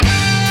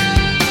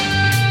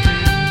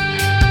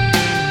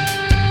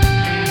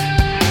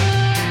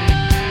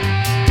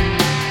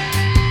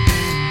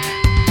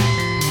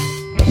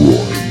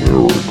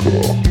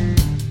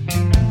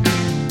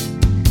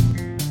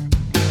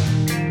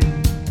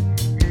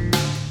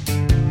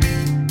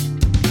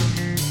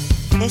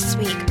This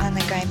week on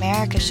the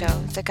Grimerica show,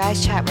 the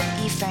guys chat with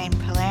Efrain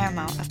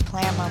Palermo of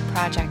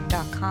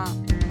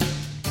PalermoProject.com.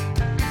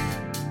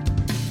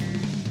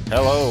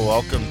 Hello,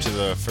 welcome to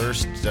the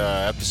first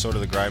episode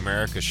of the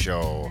Grimerica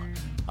show.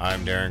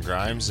 I'm Darren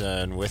Grimes,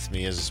 and with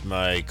me is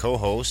my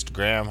co-host,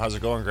 Graham. How's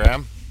it going,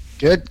 Graham?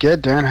 Good,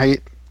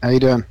 Darren. How you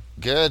doing?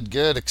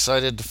 Good.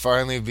 Excited to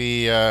finally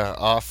be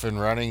off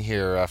and running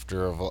here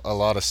after a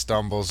lot of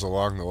stumbles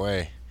along the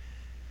way.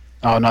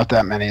 Oh, not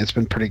that many. It's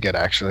been pretty good,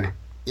 actually.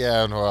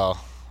 Yeah,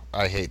 well,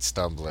 I hate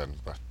stumbling,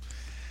 but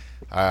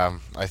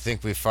I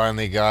think we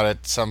finally got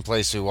it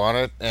someplace we want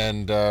it,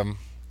 and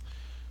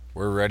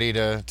we're ready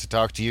to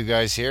talk to you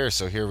guys here,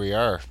 so here we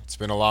are. It's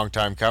been a long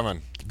time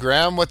coming.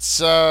 Graham, I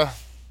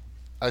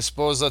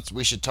suppose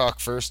we should talk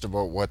first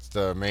about what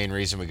the main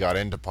reason we got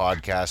into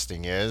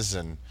podcasting is,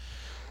 and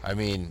I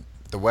mean,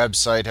 the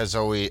website has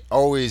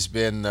always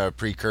been the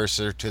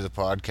precursor to the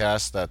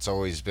podcast. That's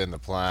always been the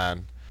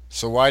plan.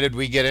 So why did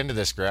we get into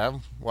this,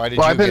 Graham? Why did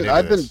you get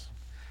into this?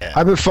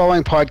 I've been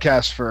following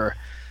podcasts for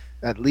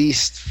at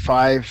least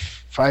five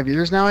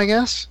years now, I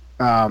guess.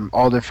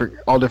 All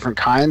different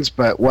kinds.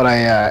 But what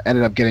I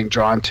ended up getting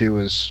drawn to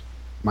was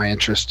my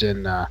interest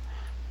in the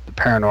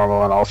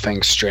paranormal and all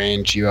things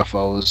strange,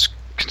 UFOs,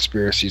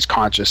 conspiracies,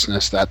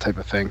 consciousness, that type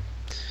of thing.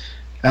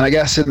 And I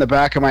guess in the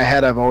back of my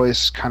head, I've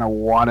always kind of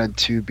wanted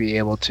to be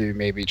able to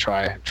maybe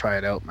try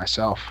it out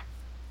myself.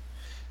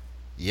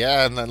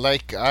 Yeah, and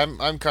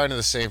I'm kind of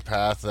the same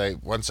path.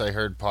 Once I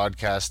heard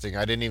podcasting,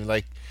 I didn't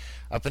even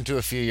up until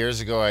a few years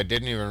ago, I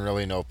didn't even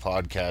really know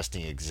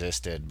podcasting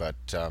existed. But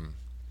I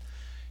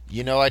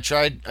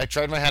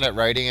tried my hand at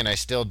writing, and I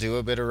still do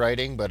a bit of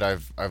writing. But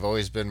I've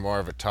always been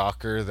more of a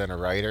talker than a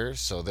writer,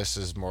 so this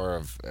is more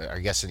of, I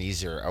guess, an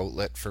easier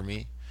outlet for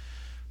me.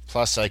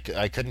 Plus, I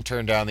couldn't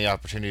turn down the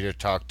opportunity to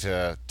talk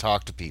to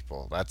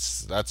people.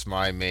 That's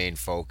my main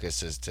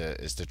focus is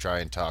to try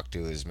and talk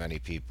to as many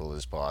people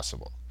as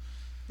possible.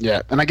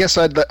 Yeah, and I guess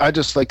I'd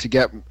just like to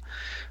get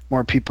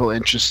more people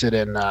interested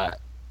in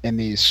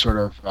these sort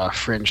of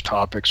fringe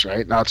topics,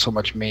 right? Not so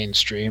much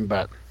mainstream,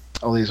 but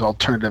all these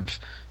alternative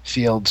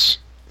fields.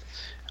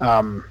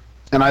 And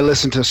I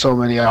listen to so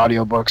many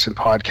audiobooks and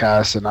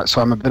podcasts, and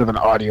so I'm a bit of an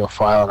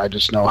audiophile, and I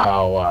just know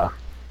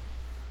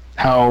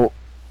how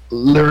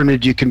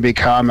learned you can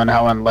become and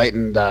how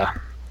enlightening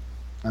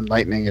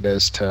it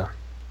is to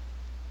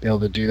be able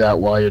to do that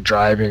while you're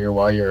driving or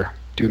while you're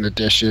doing the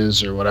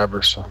dishes or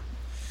whatever. So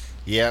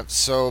yeah,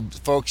 so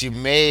folks, you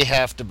may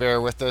have to bear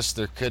with us.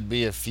 There could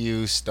be a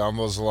few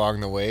stumbles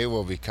along the way.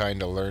 We'll be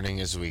kind of learning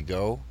as we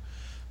go,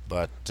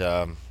 but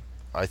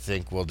I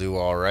think we'll do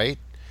all right.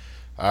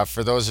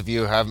 For those of you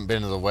who haven't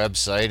been to the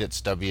website,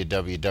 it's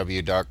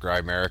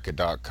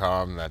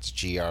www.grimerica.com. That's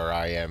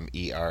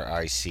Grimerica.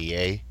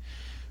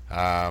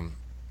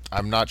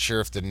 I'm not sure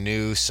if the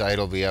new site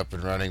will be up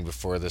and running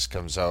before this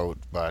comes out,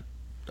 but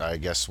I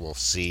guess we'll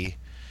see.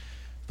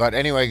 But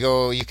anyway,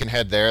 you can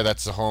head there.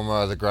 That's the home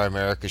of the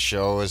Grimerica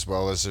show, as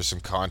well as there's some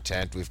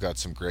content. We've got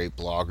some great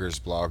bloggers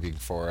blogging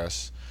for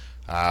us.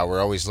 We're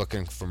always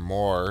looking for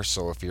more,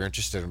 so if you're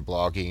interested in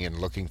blogging and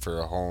looking for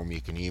a home, you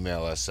can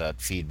email us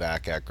at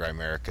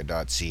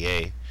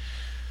feedback@grimerica.ca.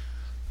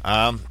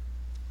 And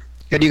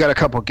you got a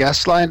couple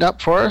guests lined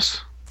up for us?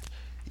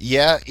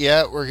 Yeah,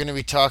 we're going to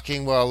be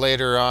talking,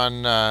 later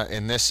on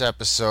in this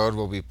episode,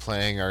 we'll be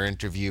playing our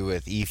interview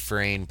with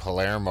Efrain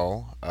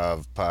Palermo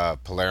of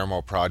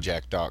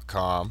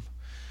PalermoProject.com.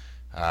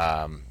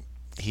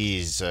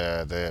 He's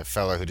the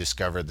fellow who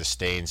discovered the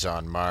stains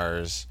on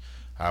Mars.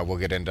 We'll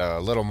get into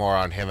a little more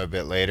on him a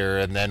bit later.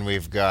 And then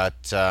we've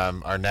got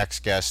our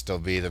next guest will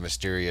be the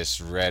mysterious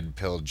red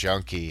pill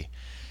junkie.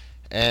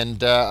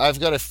 And I've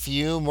got a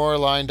few more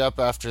lined up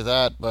after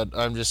that, but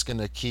I'm just going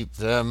to keep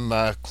them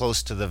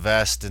close to the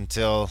vest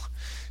until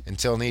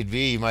need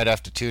be. You might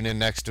have to tune in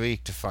next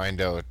week to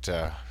find out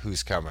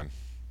who's coming.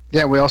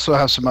 Yeah, we also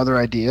have some other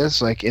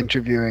ideas, like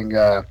interviewing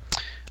a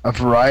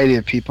variety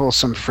of people,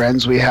 some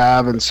friends we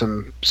have, and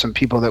some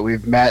people that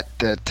we've met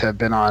that have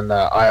been on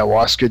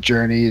ayahuasca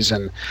journeys,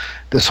 and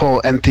this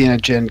whole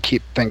entheogen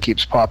thing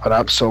keeps popping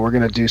up. So we're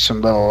going to do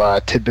some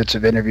little tidbits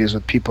of interviews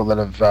with people that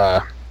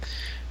have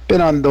been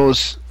on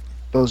those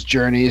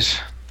journeys.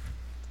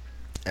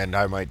 And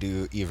I might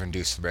even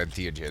do some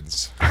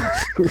entheogens.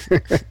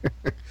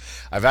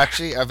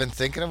 I've been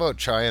thinking about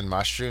trying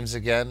mushrooms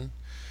again.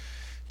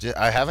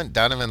 I haven't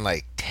done them in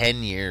like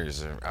 10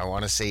 years. I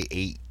want to say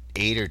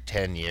 8 or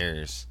 10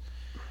 years.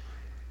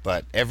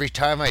 But every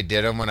time I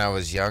did them when I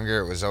was younger,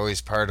 it was always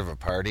part of a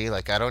party.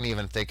 Like, I don't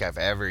even think I've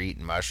ever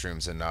eaten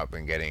mushrooms and not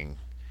been getting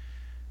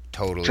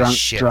totally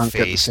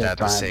shit-faced at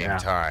the same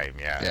time.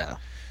 Yeah.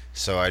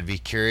 So I'd be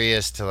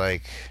curious to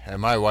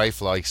and my wife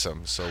likes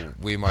them, so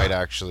we might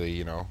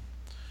actually,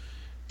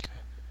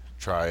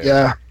 try it.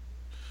 Yeah.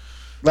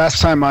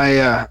 Last time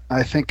I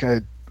think I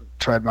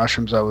tried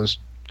mushrooms, I was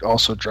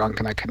also drunk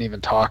and I couldn't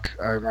even talk.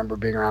 I remember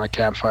being around a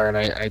campfire and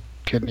I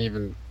couldn't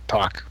even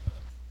talk.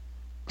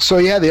 So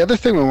yeah, the other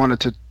thing we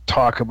wanted to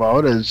talk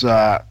about is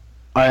I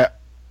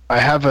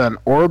have an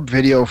orb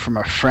video from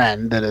a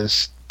friend that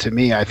is, to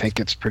me, I think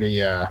it's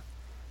pretty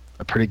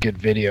a pretty good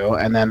video.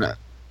 And then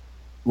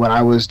when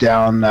I was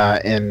down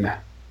in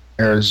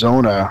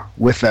Arizona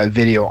with that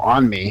video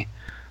on me,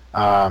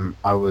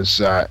 I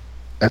was at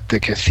the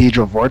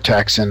Cathedral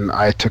Vortex, and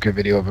I took a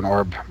video of an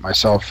orb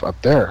myself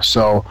up there.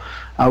 So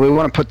we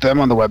want to put them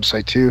on the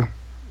website too,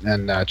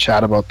 and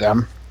chat about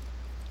them.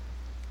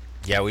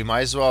 Yeah, we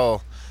might as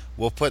well.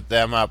 We'll put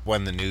them up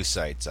when the new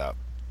site's up,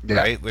 Yeah.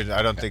 right?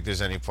 I don't think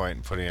there's any point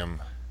in putting them.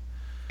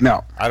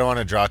 No. I don't want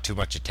to draw too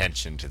much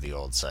attention to the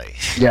old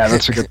site. Yeah,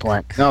 that's a good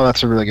point. No,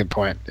 that's a really good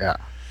point. Yeah.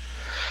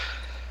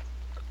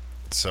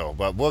 So,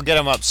 but we'll get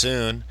them up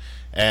soon.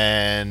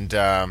 And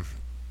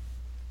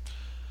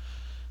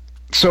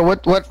so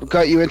what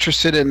got you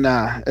interested in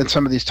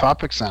some of these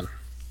topics then?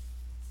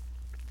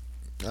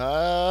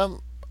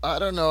 I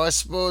don't know. I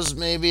suppose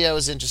maybe I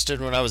was interested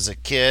when I was a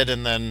kid,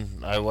 and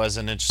then I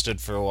wasn't interested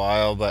for a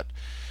while. But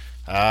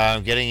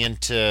getting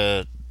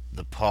into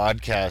the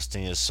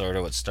podcasting is sort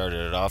of what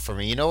started it off for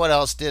me. You know what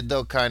else did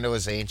though? Kind of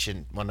was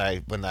ancient when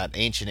that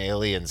Ancient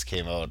Aliens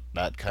came out.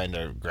 That kind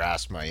of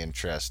grasped my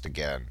interest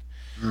again.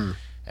 Mm.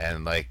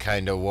 And like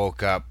kind of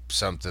woke up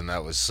something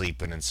that was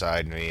sleeping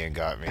inside me and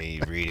got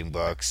me reading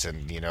books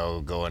and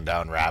going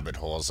down rabbit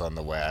holes on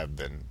the web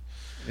and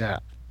Yeah.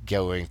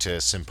 going to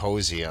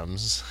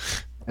symposiums.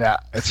 Yeah,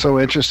 it's so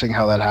interesting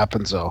how that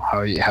happens, though.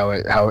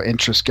 How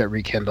interests get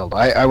rekindled.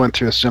 I went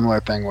through a similar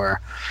thing where,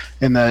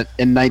 in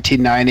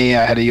 1990,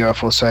 I had a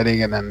UFO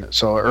sighting, and then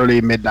so early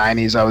mid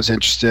 90s, I was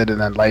interested, and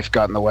then life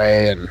got in the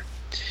way, and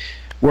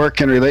work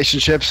and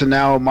relationships, and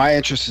now my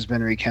interest has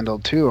been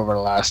rekindled too over the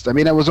last. I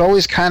mean, it was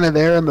always kind of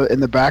there in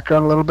the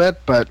background a little bit,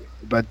 but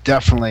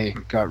definitely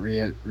got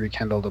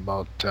rekindled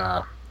about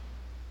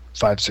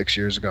 5-6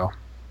 years ago.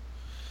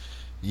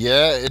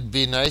 Yeah, it'd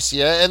be nice.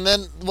 Yeah, and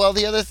then, well,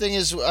 the other thing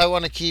is we're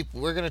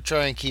going to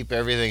try and keep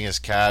everything as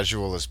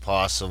casual as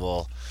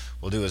possible.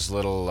 We'll do as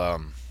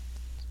little,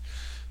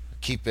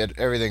 keep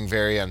everything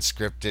very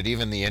unscripted.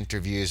 Even the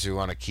interviews, we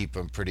want to keep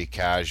them pretty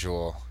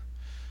casual.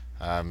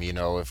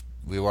 If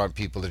we want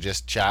people to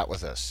just chat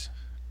with us.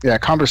 Yeah,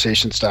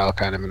 conversation style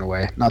kind of in a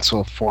way. Not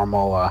so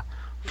formal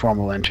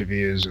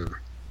interviews. And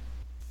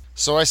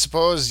so I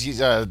suppose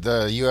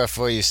the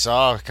UFO you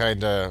saw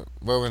kind of,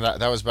 when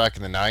that was back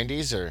in the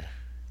 90s, or?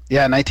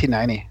 Yeah,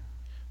 1990.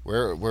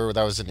 Where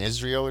that was in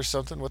Israel or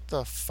something? What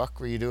the fuck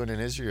were you doing in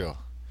Israel?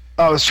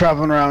 I was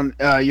traveling around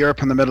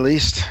Europe and the Middle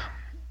East.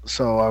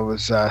 So I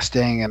was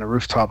staying in a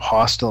rooftop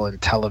hostel in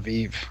Tel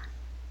Aviv.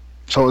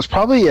 So it was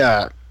probably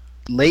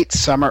late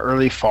summer,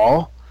 early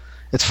fall.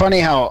 It's funny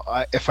how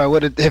if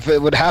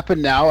it would happen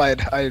now,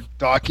 I'd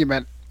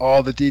document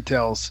all the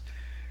details.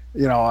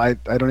 I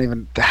don't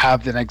even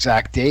have an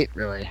exact date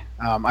really.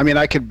 I mean,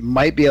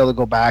 might be able to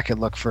go back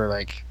and look for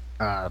like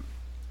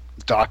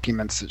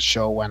documents that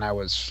show when I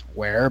was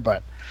where,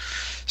 but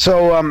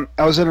so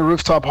I was in a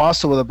rooftop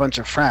hostel with a bunch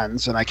of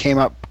friends, and I came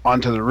up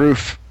onto the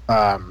roof,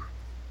 and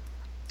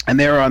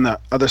they were on the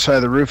other side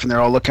of the roof, and they're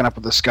all looking up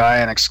at the sky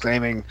and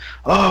exclaiming,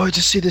 "Oh, we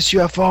just see this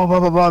UFO!" Blah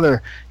blah blah.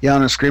 They're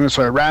yelling and screaming.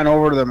 So I ran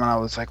over to them, and I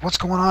was like, "What's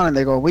going on?" And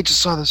they go, "We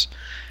just saw this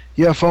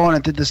UFO, and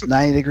it did this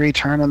 90-degree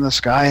turn in the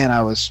sky." And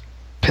I was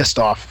pissed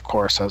off, of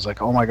course. I was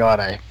like, "Oh my god,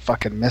 I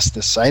fucking missed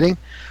this sighting."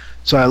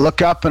 So I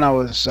look up, and I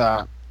was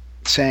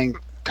saying,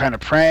 kind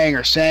of praying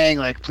or saying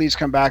like, please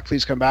come back,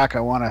 I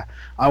want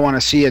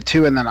to see it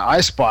too. And then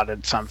I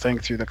spotted something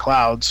through the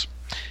clouds,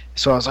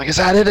 so I was like, is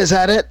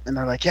that it? And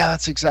they're like, yeah,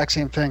 that's the exact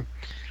same thing.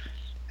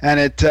 And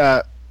it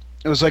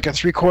was like a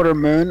 3/4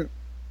 moon,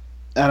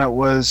 and it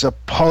was a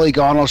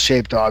polygonal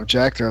shaped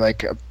object, or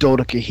like a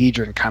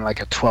dodecahedron, kind of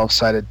like a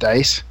 12-sided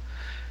dice,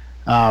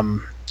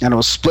 and it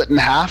was split in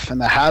half,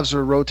 and the halves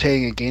were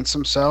rotating against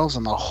themselves,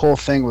 and the whole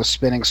thing was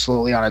spinning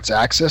slowly on its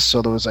axis.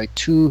 So there was like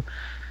two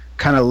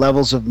kind of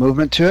levels of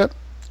movement to it,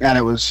 and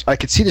I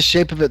could see the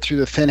shape of it through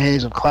the thin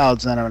haze of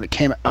clouds, and then when it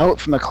came out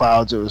from the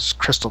clouds, it was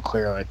crystal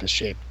clear, like the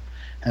shape,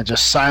 and it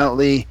just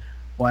silently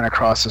went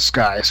across the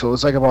sky. So it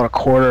was like about a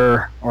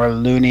quarter or a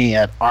loonie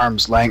at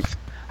arm's length.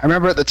 I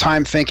remember at the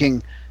time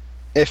thinking,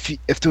 if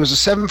there was a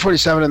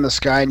 747 in the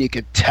sky and you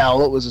could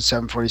tell it was a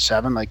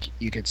 747, like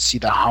you could see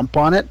the hump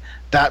on it,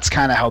 that's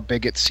kind of how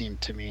big it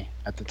seemed to me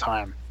at the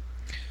time.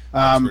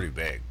 That's pretty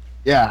big.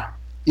 Yeah,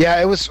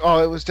 it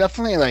was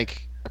definitely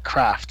like a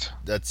craft.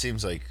 That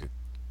seems like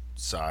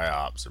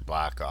psyops or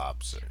black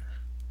ops.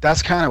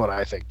 That's kind of what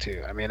I think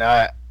too. I mean,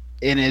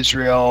 in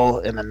Israel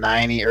in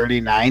the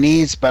early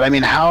 90s, but I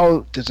mean,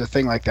 how does a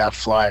thing like that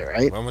fly,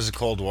 right? When was the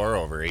Cold War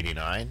over?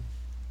 89?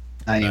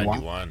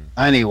 91.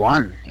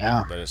 91,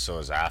 yeah. But so it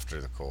was after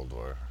the Cold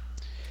War.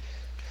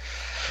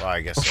 Well,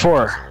 I guess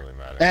before. That doesn't really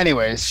matter.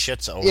 Anyways,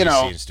 shit's always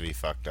seems to be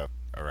fucked up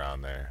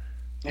around there.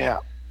 Yeah.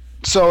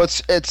 So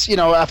it's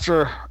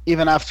after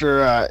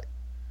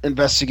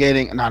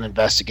not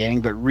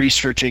investigating, but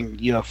researching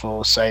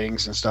UFO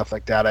sightings and stuff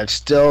like that, I've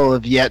still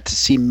have yet to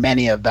see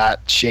many of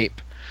that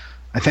shape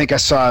I think I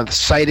saw the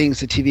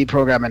Sightings, the TV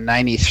program in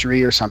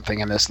 '93 or something,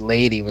 and this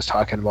lady was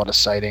talking about a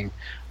sighting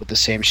with the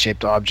same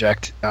shaped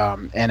object,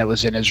 and it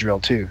was in Israel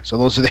too. So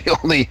those are the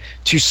only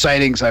two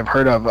sightings I've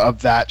heard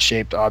of that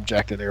shaped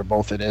object, and they were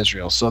both in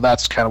Israel. So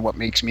that's kind of what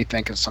makes me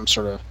think it's some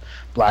sort of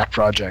black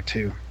project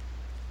too.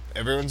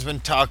 Everyone's been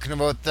talking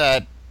about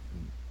that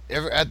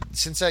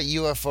since that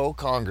UFO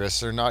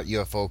Congress, or not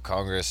UFO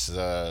Congress,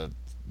 the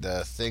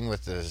thing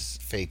with the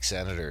fake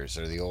senators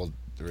or the old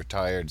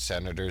retired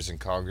senators and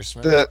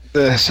congressmen.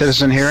 The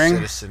citizen hearing.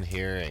 Citizen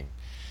hearing.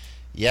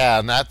 Yeah,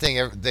 and that thing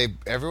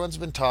everyone's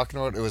been talking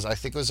about. It was, I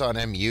think it was on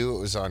MU, it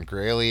was on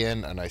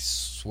Gralien, and I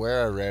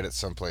swear I read it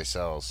someplace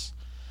else.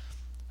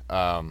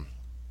 Um,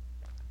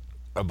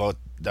 about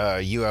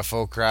the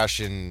UFO crash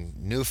in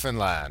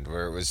Newfoundland,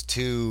 where it was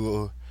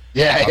two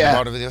Yeah, on the yeah.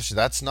 bottom of the ocean.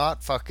 That's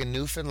not fucking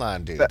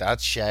Newfoundland, dude. That,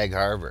 That's Shag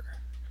Harbor.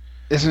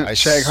 isn't I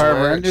Shag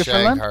Harbor in swear, Shag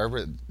Newfoundland?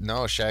 Harbor.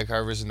 No, Shag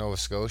Harbor's in Nova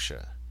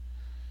Scotia.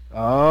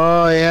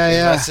 Oh yeah, yeah.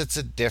 Unless it's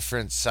a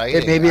different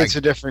sighting. Maybe it's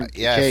a different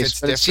Yeah, if case, it's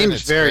but it different, seems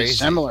it's very crazy.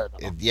 similar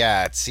though.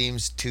 Yeah, it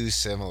seems too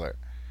similar.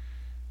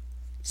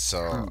 Hmm.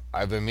 So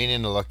I've been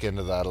meaning to look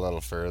into that a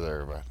little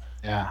further, but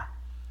Yeah.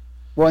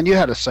 Well, and you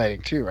had a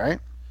sighting too, right?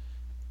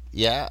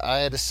 yeah, I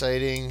had a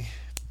sighting.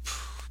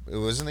 It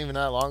wasn't even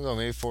that long ago,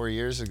 maybe 4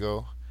 years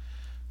ago.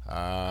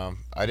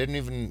 I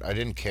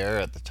didn't care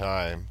at the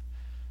time.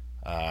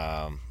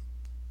 Um,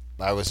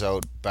 I was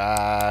out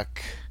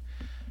back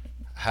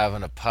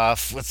having a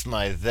puff with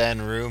my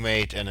then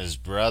roommate and his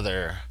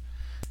brother,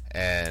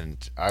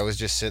 and I was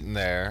just sitting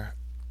there,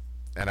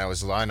 and I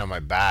was lying on my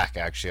back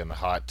actually in the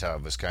hot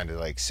tub. Was kind of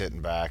like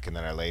sitting back, and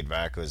then I laid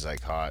back. It was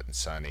like hot and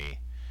sunny.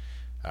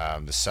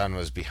 The sun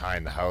was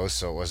behind the house,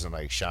 so it wasn't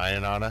like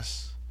shining on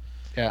us,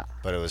 Yeah.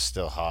 but it was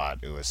still hot.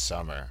 It was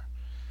summer.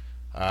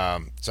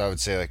 So I would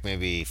say like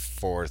maybe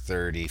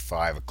 4:30,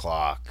 5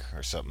 o'clock,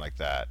 or something like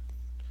that.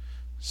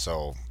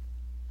 So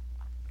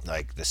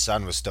like the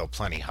sun was still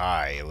plenty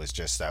high. It was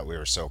just that we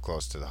were so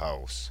close to the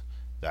house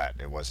that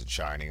it wasn't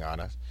shining on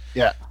us.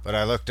 Yeah. But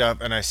I looked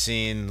up and I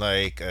seen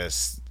like it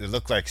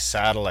looked like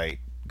satellite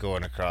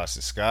going across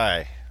the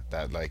sky.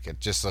 That like it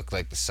just looked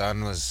like the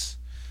sun was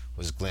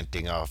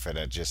glinting off it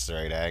at just the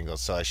right angle.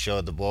 So I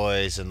showed the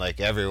boys and like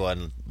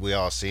everyone, we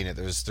all seen it.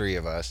 There was three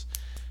of us,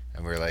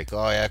 and we were like,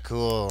 "Oh yeah,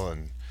 cool."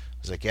 And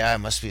I was like, "Yeah, it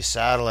must be a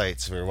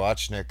satellite." So we were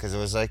watching it because it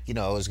was like, it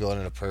was going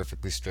in a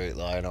perfectly straight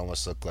line,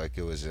 almost looked like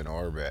it was in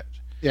orbit.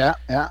 Yeah.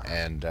 Yeah.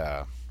 And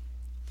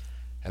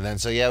then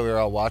so yeah, we were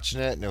all watching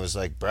it, and it was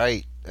like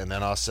bright, and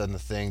then all of a sudden the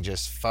thing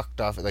just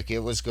fucked off. Like it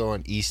was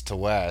going east to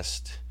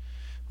west,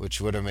 which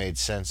would have made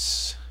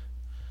sense,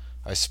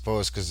 I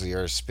suppose, because the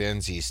Earth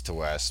spins east to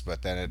west.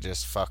 But then it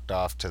just fucked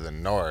off to the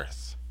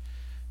north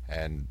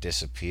and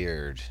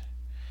disappeared.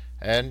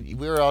 And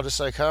we were all just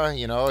like, huh, a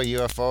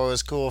UFO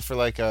is cool for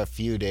like a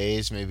few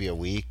days, maybe a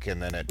week, and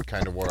then it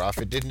kind of wore off.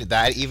 It didn't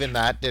that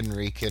didn't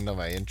rekindle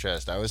my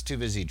interest. I was too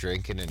busy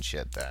drinking and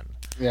shit then.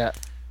 Yeah.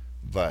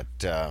 But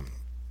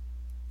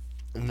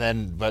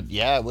but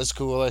yeah, it was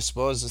cool. I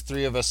suppose the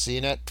three of us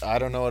seen it. I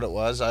don't know what it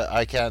was.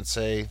 I can't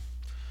say.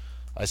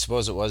 I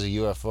suppose it was a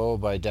UFO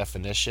by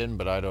definition,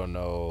 but I don't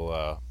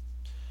know.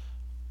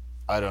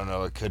 I don't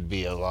know. It could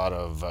be a lot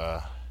of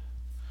a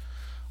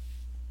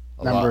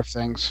Number lot of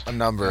things. a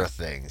number of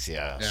things.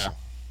 Yeah. Yeah.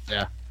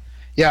 Yeah.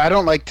 Yeah. I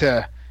don't like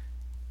to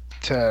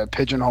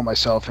pigeonhole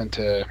myself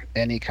into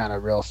any kind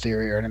of real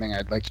theory or anything.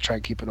 I'd like to try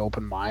and keep an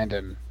open mind,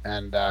 and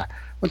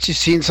once you've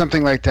seen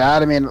something like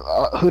that, I mean,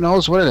 who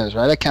knows what it is,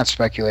 right? I can't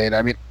speculate.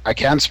 I mean, I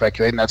can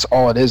speculate, and that's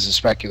all it is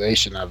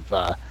speculation.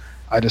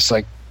 I just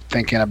like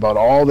thinking about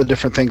all the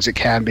different things it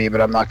can be,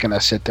 but I'm not going to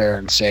sit there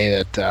and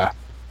say that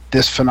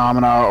this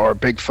phenomena or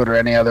Bigfoot or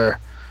any other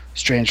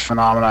strange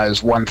phenomena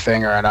is one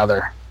thing or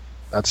another.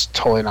 That's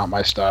totally not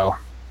my style.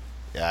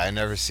 Yeah, I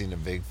never seen a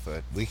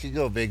Bigfoot. We could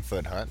go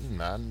Bigfoot hunting,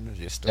 man.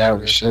 Just Yeah,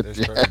 we should. There's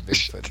Yeah, probably we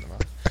should. Bigfoot in the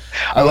mountain.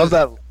 I love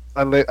that.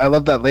 I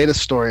love that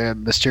latest story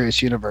in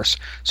Mysterious Universe.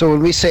 So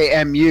when we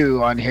say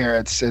MU on here,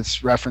 it's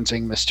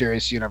referencing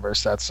Mysterious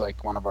Universe. That's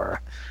like one of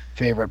our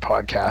favorite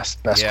podcasts.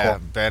 Yeah,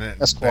 best Ben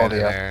quality.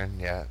 and Yeah. Aaron.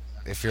 Yeah,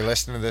 if you're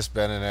listening to this,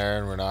 Ben and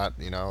Aaron, we're not.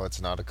 It's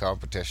not a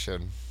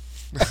competition.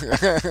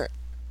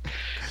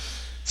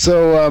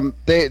 So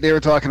they were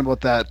talking about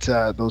that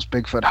those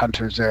Bigfoot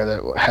hunters there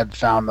that had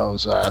found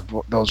those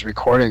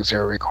recordings. They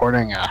were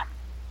recording.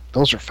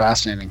 Those are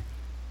fascinating.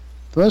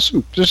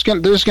 There's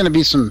gonna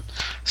be some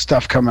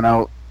stuff coming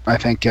out, I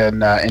think, in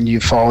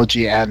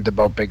ufology and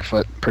about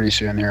Bigfoot pretty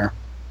soon here.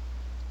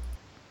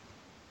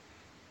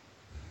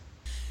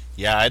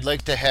 Yeah, I'd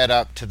like to head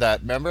up to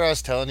that. Remember, I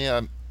was telling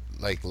you,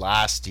 like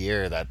last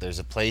year, that there's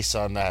a place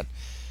on that.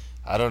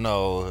 I don't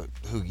know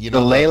who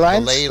The ley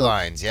lines? The ley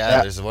lines. Yeah,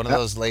 Yeah, there's one of yeah.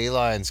 those ley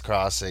lines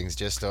crossings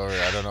just over.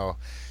 I don't know.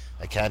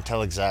 I can't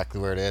tell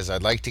exactly where it is.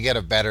 I'd like to get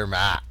a better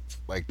map.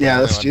 Like the Yeah,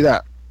 only let's one- do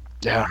that.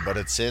 Yeah. But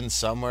it's in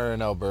somewhere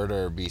in Alberta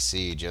or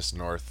BC, just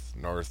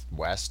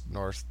northwest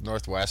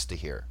of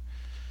here.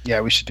 Yeah,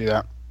 we should do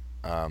that.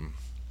 Um,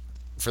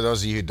 for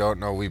those of you who don't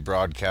know, we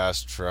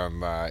broadcast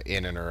from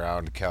in and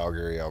around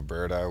Calgary,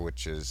 Alberta,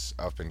 which is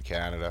up in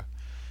Canada.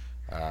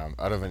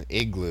 out of an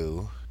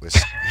igloo with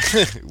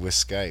with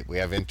Skype. We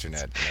have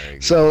internet in our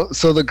igloo.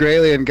 So the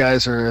Graylian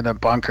guys are in a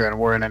bunker and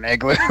we're in an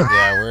igloo.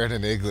 Yeah, we're in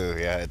an igloo.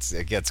 Yeah,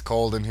 it gets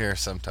cold in here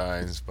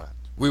sometimes, but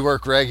we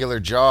work regular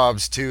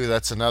jobs too.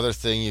 That's another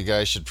thing you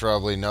guys should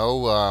probably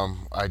know.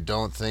 I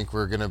don't think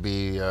we're gonna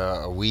be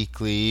a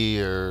weekly,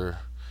 or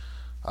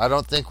I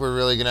don't think we're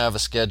really gonna have a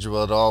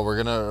schedule at all.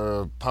 We're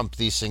gonna pump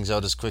these things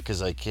out as quick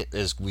as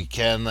we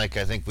can. Like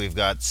I think we've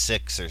got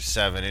 6 or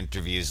 7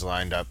 interviews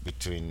lined up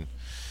between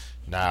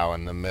now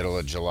and the middle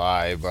of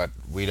July, but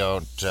we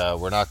don't.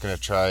 We're not gonna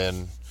try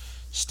and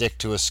stick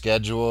to a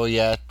schedule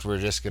yet. We're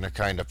just gonna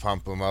kind of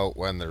pump them out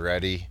when they're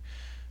ready.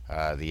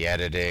 The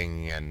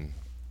editing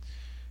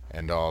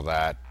and all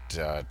that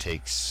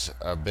takes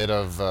a bit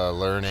of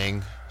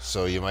learning,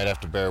 so you might have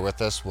to bear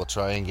with us. We'll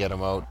try and get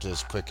them out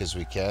as quick as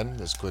we can,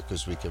 as quick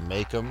as we can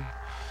make them,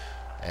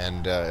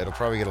 and it'll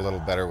probably get a little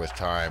better with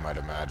time, I'd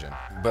imagine.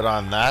 But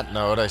on that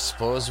note, I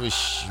suppose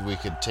we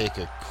could take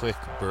a quick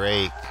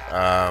break.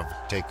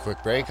 Take a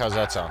quick break. How's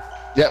that sound?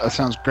 Yeah, that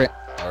sounds great.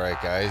 All right,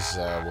 guys.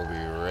 We'll be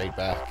right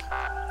back.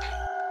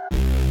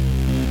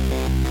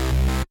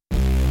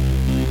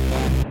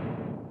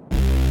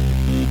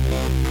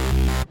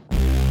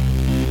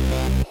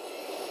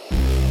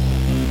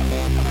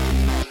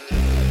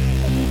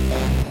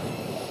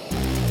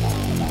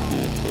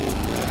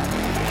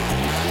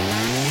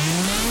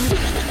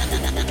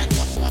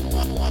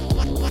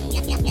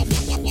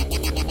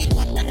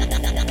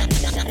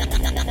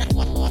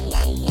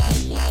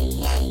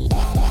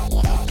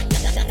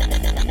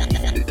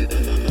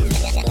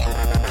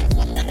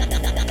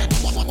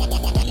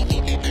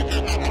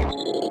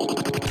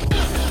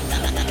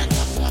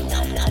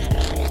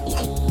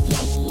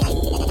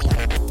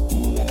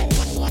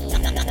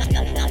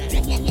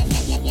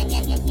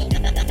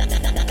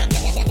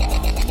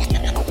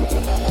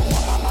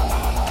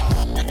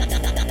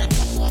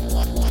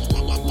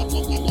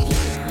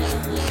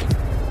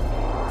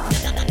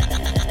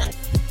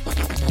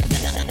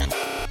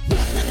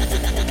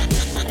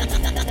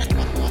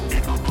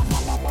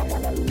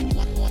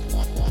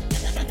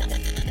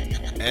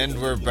 And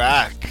we're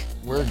back.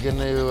 We're going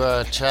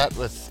to chat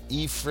with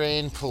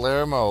Efrain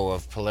Palermo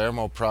of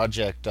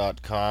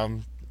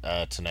PalermoProject.com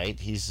tonight.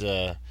 He's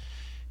a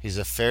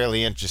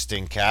fairly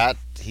interesting cat.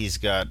 He's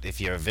got, if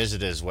you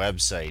visit his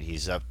website,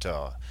 he's up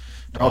to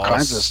All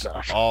kinds of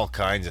stuff. all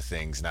kinds of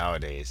things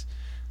nowadays.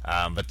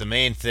 But the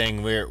main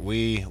thing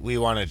we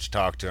wanted to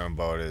talk to him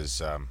about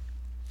is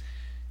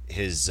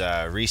his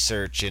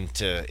research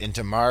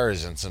into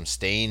Mars and some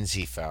stains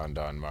he found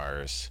on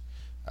Mars.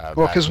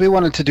 Well, because we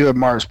wanted to do a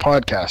Mars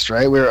podcast,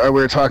 right? We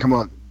were talking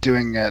about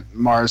doing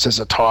Mars as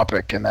a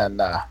topic, and then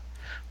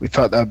we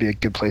thought that would be a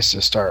good place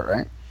to start,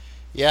 right?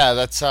 Yeah,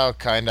 that's how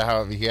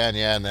it began.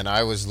 Yeah, and then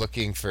I was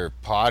looking for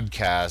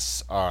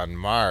podcasts on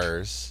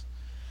Mars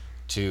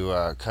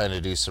to kind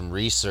of do some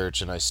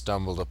research, and I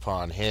stumbled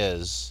upon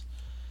his,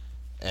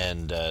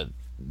 and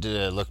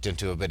looked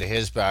into a bit of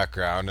his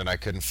background, and I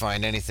couldn't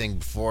find anything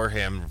before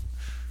him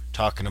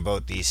talking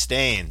about these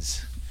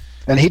stains.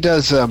 And he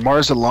does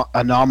Mars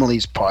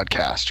Anomalies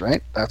podcast,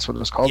 right? That's what it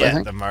was called, I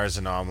think. The Mars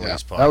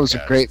Anomalies podcast. That was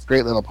a great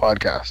little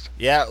podcast.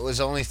 Yeah, it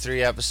was only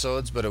 3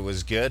 episodes, but it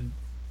was good.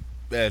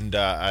 And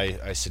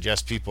I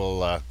suggest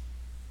people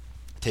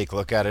take a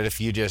look at it.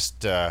 If you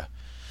just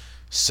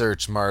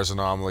search Mars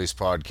Anomalies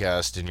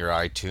podcast in your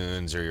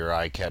iTunes or your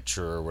iCatcher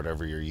or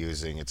whatever you're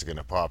using, it's going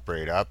to pop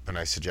right up, and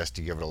I suggest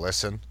you give it a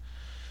listen.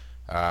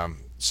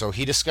 So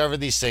he discovered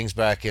these things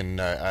back in,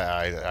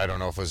 I don't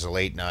know if it was the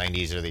late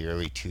 90s or the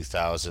early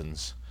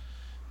 2000s,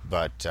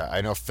 but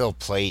I know Phil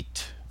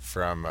Plait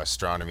from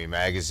Astronomy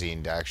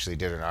Magazine actually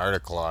did an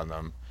article on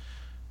them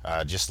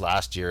just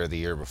last year or the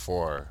year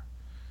before.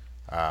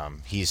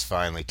 He's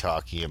finally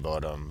talking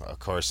about them. Of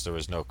course, there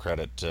was no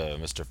credit to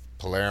Mr.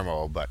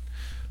 Palermo, but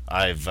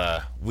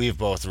we've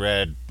both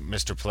read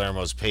Mr.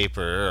 Palermo's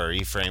paper, or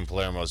Efrain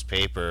Palermo's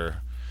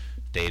paper,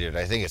 dated,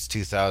 I think it's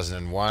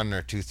 2001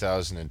 or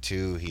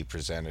 2002 he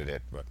presented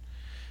it. But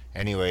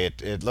anyway,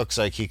 it looks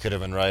like he could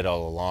have been right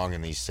all along,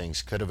 and these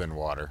things could have been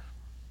water.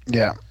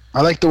 Yeah,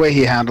 I like the way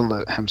he handled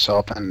it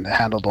himself and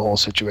handled the whole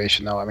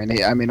situation, though. I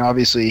mean,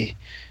 obviously,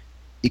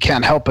 you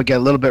can't help but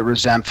get a little bit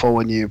resentful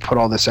when you put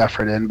all this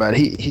effort in, but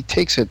he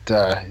takes it.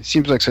 He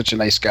seems like such a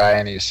nice guy,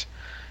 and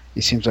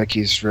he seems like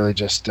he's really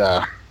just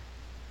in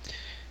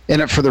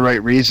it for the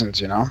right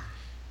reasons, you know.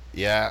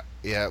 Yeah.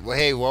 Well,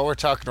 hey, while we're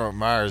talking about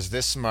Mars,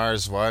 this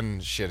Mars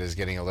One shit is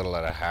getting a little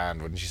out of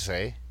hand, wouldn't you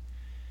say?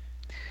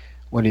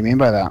 What do you mean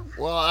by that?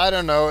 Well, I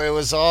don't know. It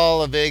was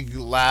all a big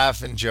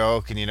laugh and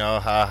joke, and ha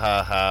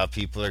ha ha,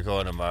 people are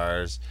going to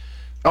Mars.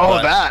 Oh,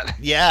 But, that.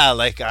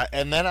 yeah,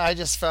 and then I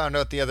just found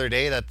out the other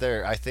day that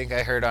I think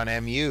I heard on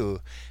MU,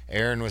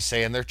 Aaron was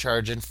saying they're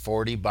charging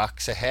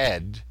 $40 a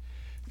head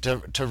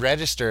to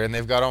register, and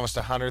they've got almost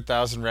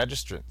 100,000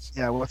 registrants.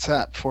 Yeah, what's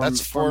that?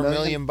 That's $4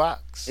 million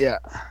bucks. Yeah.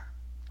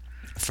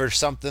 For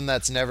something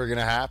that's never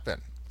gonna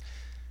happen.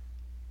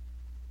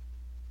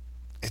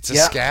 It's a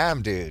Yeah.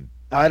 scam, dude.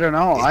 I don't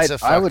know. It's a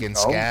I would fucking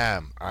go.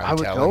 scam. I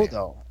would go,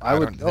 though. I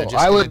would go. they're just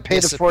I gonna would pay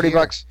the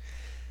 $40.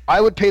 I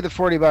would pay the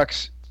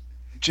 $40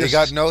 They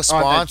got no just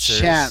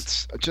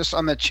sponsors.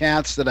 on the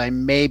chance that I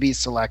may be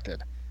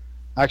selected.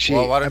 Actually,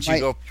 Well, why don't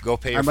you go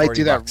pay your I might 40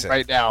 do that bucks?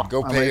 right now.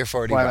 Go I pay might your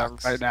 40 fly that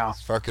bucks. right now.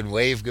 Fucking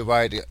wave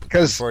goodbye to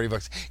Because 40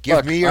 bucks.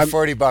 Give me your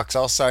 40 bucks.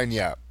 I'll sign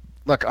you up.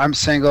 Look, I'm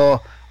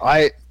single.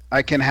 I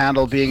can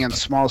handle being in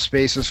small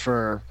spaces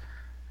for,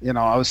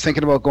 I was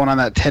thinking about going on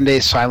that 10-day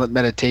silent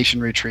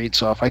meditation retreat.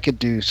 So if I could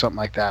do something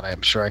like that,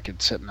 I'm sure I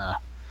could sit in a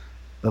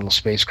little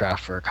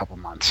spacecraft for a couple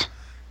months.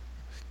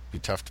 Be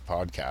tough to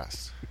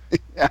podcast.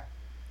 Yeah.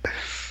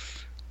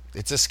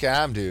 It's a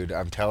scam, dude.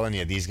 I'm telling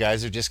you. These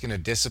guys are just going to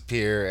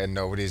disappear and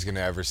nobody's going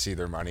to ever see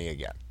their money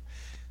again.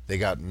 They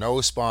got no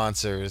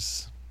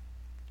sponsors.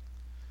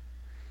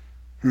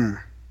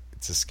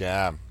 It's a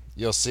scam.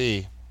 You'll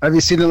see. Have you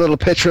seen the little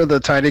picture of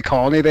the tiny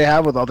colony they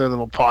have with all their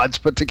little pods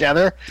put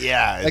together?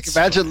 Yeah. Like,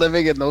 imagine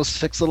living in those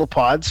 6 little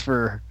pods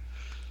for...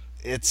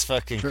 It's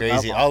fucking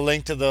crazy. I'll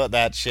link to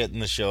that shit in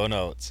the show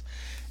notes.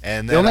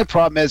 And the only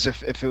problem is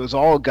if it was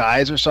all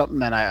guys or something,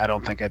 then I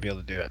don't think I'd be able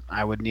to do it.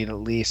 I would need at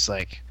least,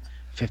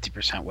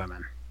 50%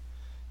 women.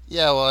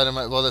 Yeah,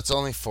 well, that's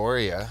only 4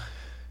 of you.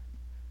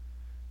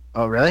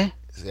 Oh, really?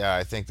 Yeah,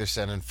 I think they're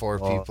sending 4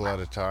 people at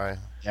a time.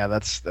 Yeah,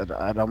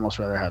 I'd almost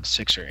rather have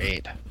 6 or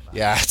 8.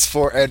 Yeah, it's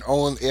 4, and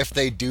only if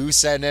they do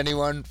send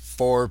anyone,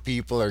 4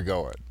 people are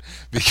going,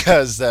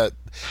 because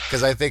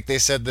I think they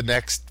said the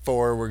next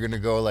 4 were gonna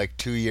go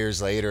 2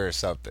 years later or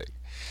something.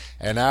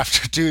 And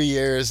after 2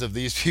 years of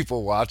these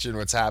people watching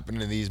what's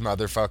happening to these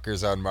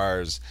motherfuckers on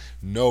Mars,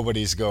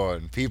 nobody's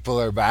going. People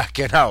are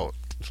backing out.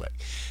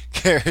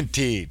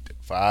 Guaranteed.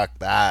 Fuck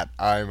that.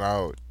 I'm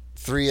out.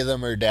 3 of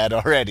them are dead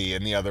already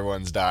and the other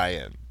one's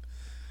dying.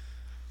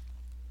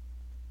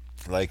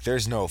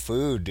 There's no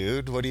food,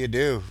 dude. What do you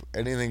do?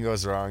 Anything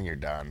goes wrong, you're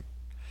done.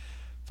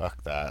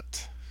 Fuck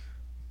that.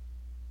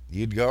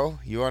 You'd go?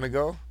 You want to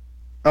go?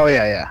 Oh,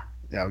 yeah.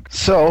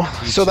 So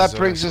that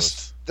brings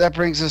us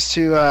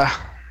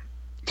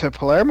to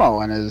Palermo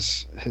and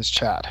his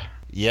chat.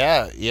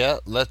 Yeah.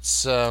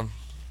 Let's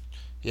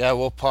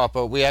we'll pop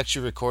out. We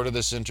actually recorded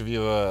this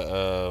interview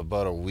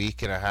about a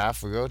week and a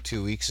half ago,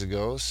 2 weeks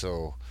ago.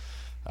 So,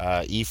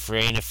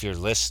 Efrain, if you're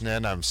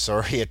listening, I'm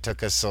sorry it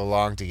took us so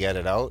long to get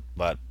it out,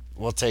 but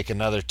we'll take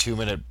another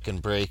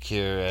 2-minute break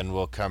here, and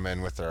we'll come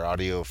in with our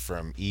audio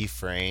from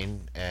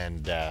Efrain,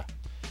 and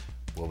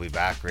we'll be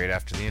back right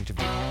after the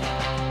interview.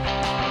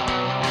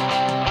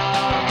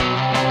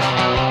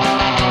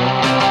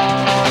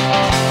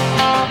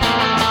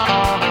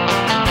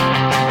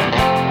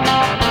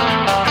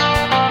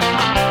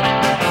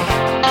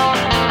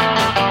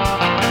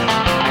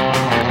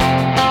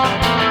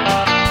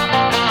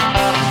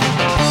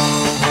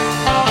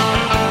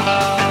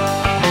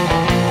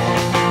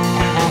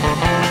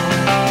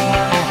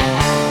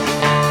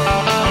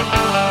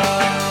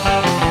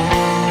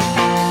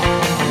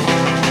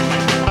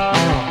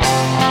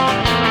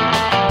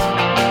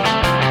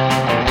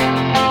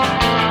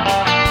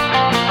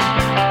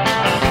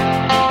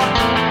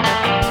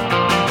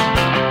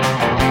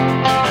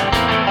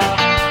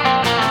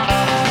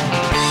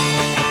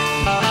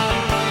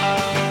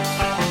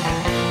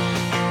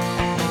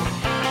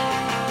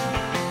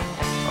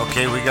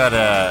 We got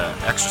a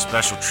extra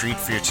special treat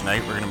for you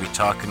tonight. We're going to be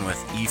talking with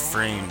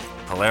Efrain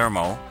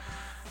Palermo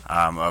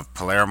of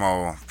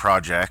Palermo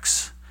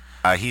Projects.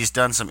 He's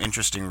done some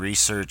interesting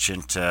research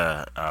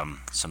into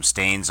some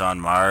stains on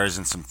Mars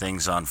and some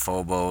things on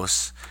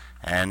Phobos,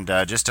 and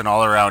just an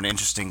all-around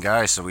interesting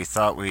guy. So we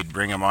thought we'd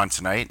bring him on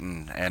tonight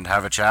and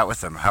have a chat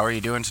with him. How are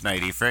you doing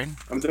tonight, Efrain?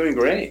 I'm doing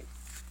great.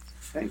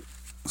 Thanks.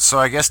 So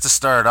I guess to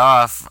start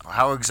off,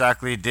 how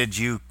exactly did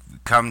you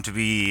come to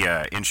be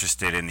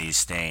interested in these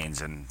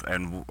stains,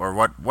 or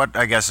what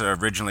I guess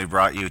originally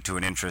brought you to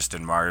an interest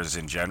in Mars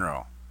in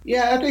general?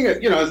 Yeah, I think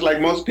it's like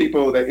most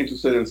people that are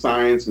interested in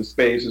science and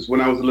space. Is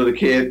when I was a little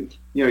kid,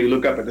 you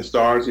look up at the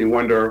stars and you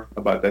wonder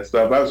about that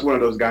stuff. I was one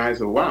of those guys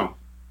who, wow,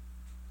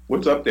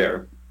 what's up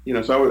there?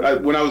 So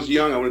when I was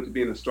young, I wanted to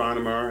be an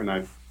astronomer, and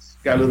I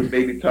got a little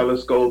baby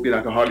telescope,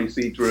 I could hardly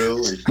see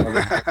through.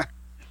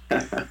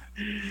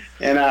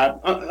 And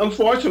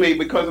unfortunately,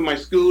 because of my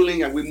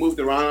schooling, we moved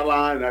around a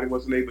lot, and I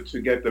wasn't able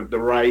to get the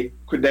right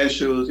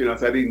credentials, so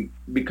I didn't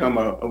become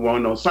a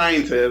well-known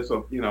scientist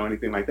or,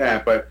 anything like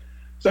that. But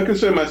so I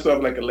consider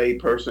myself like a lay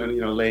person,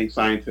 lay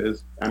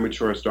scientist,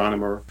 amateur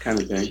astronomer kind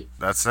of thing.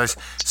 That's nice.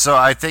 So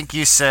I think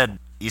you said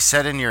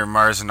in your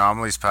Mars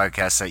Anomalies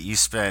podcast that you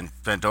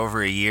spent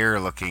over a year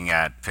looking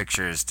at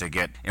pictures to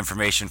get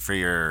information for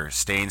your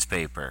stains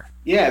paper.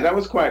 Yeah, that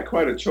was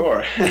quite a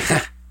chore.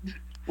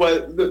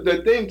 Well,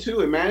 the thing too,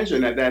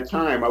 imagine at that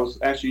time I was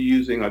actually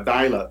using a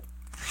dial-up.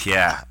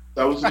 Yeah.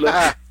 So I was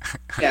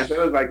looking, so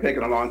it was like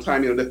taking a long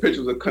time. The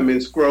pictures would come in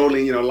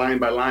scrolling, line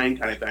by line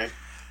kind of thing.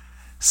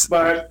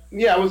 But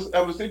yeah, I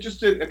was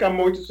interested. I got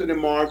more interested in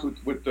Mars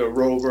with the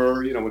rover,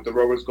 with the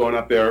rovers going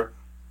up there,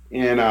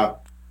 and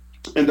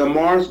the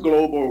Mars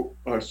Global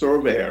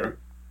Surveyor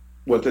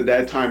was at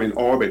that time in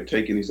orbit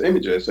taking these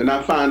images, and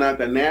I found out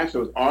that NASA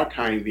was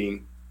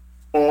archiving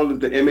all of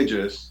the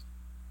images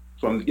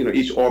from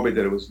each orbit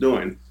that it was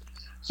doing.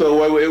 So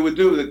what it would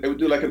do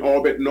like an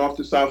orbit north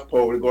to south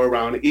pole to go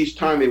around. And each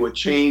time it would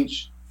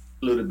change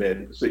a little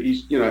bit. So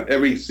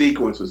every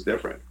sequence was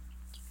different.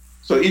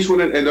 So each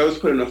one, and those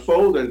put in a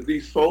folder. And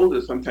these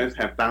folders sometimes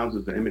have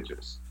thousands of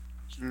images.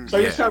 So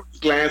I just was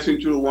glancing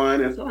through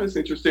one, and I thought it's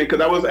interesting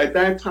because at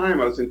that time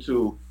I was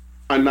into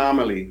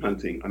anomaly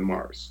hunting on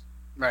Mars.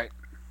 Right.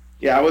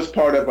 Yeah, I was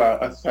part of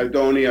a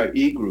Cydonia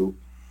e-group.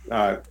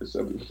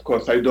 It's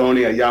called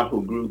Cydonia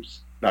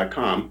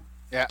YahooGroups.com.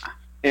 Yeah.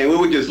 And we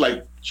would just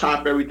like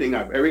chop everything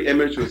up. Every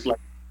image was like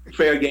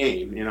fair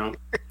game,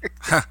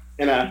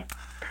 And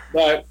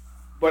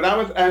but I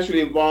was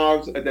actually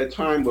involved at that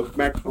time with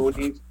Mac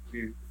Tony.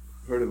 You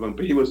heard of him,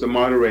 but he was the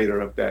moderator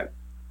of that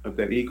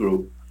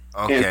e-group.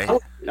 Okay.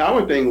 And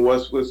our thing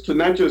was to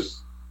not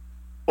just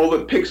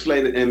over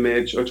pixelate an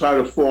image or try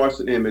to force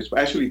an image, but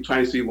actually try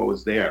and see what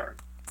was there.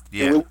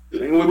 Yeah.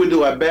 And we would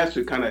do our best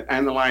to kind of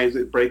analyze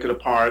it, break it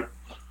apart,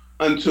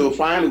 until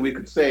finally we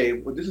could say,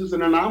 well, this is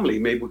an anomaly.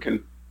 Maybe we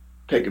can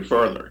take it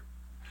further.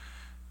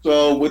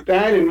 So with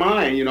that in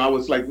mind, I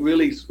was like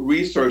really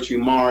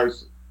researching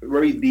Mars,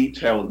 very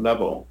detailed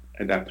level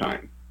at that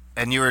time.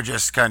 And you were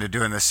just kind of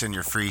doing this in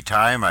your free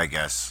time, I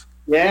guess.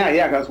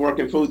 Yeah, I was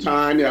working full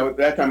time. At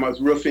that time I was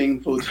roofing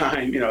full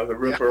time. The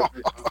roofer.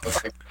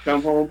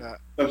 Come home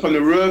from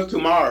the roof to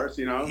Mars.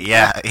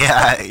 Yeah.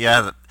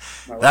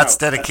 That's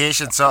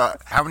dedication. So,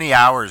 how many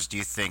hours do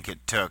you think it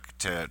took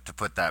to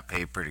put that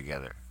paper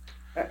together?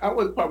 I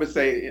would probably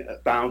say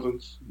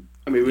thousands.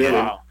 I mean,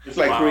 really, it's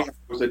like 3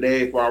 hours a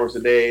day, 4 hours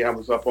a day. I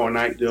was up all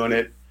night doing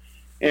it,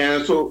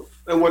 and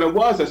what it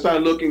was, I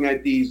started looking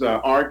at these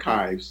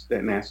archives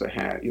that NASA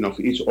had.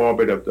 For each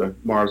orbit of the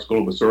Mars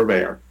Global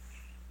Surveyor.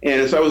 And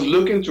as I was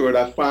looking through it,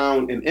 I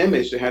found an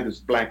image that had this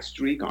black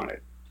streak on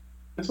it.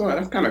 I thought,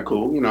 that's kind of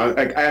cool.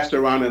 I asked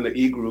around in the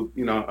e-group,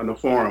 on the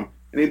forum,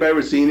 anybody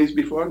ever seen these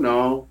before?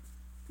 No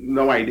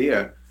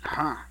idea.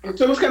 Huh.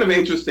 So it was kind of an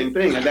interesting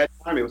thing. At that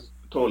time, it was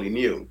totally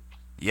new.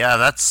 Yeah,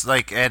 that's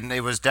and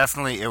it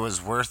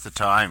was worth the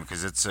time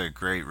because it's a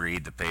great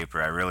read, the paper.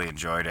 I really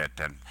enjoyed it.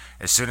 And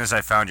as soon as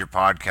I found your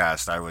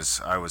podcast, I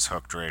was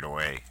hooked right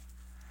away.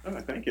 Oh,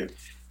 thank you.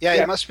 Yeah,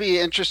 it must be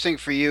interesting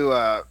for you,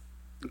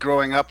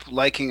 growing up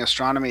liking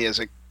astronomy as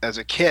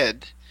a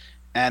kid,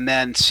 and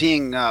then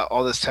seeing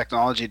all this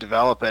technology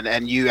develop,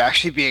 and you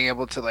actually being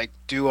able to like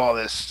do all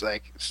this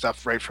like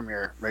stuff right from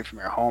your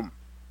home.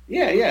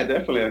 Yeah,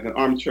 definitely like an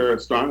armchair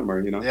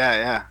astronomer,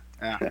 Yeah.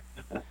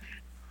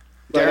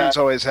 Darren's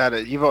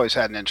you've always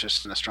had an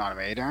interest in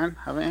astronomy, eh, Darren?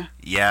 Haven't you?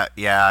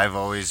 Yeah, I've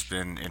always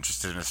been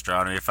interested in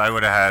astronomy. If I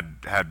would have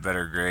had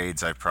better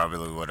grades, I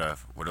probably would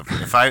have.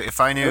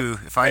 If I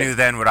knew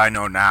then what I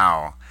know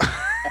now,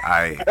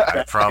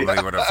 I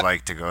probably would have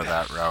liked to go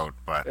that route.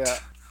 But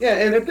yeah,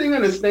 and the thing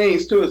on the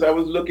stains too is I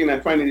was looking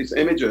at finding these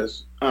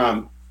images.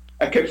 I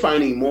kept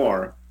finding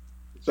more.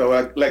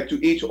 So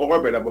to each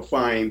orbit, I would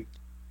find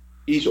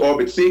each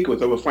orbit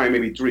sequence. I would find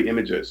maybe 3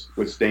 images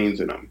with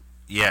stains in them.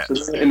 Yeah.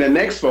 So in the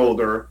next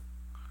folder,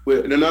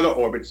 with another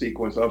orbit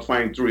sequence, I'll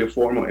find 3 or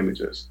 4 more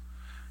images.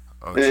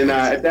 Oh, and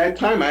at that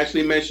time, I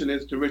actually mentioned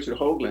this to Richard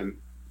Hoagland,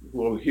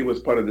 who he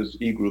was part of this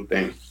e-group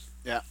thing.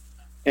 Yeah.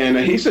 And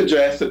he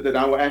suggested that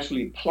I would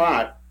actually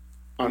plot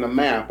on a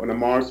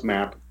Mars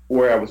map,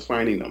 where I was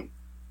finding them.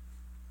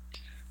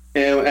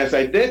 And as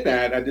I did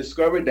that, I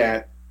discovered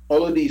that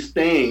all of these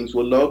stains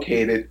were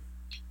located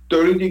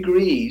 30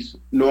 degrees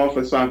north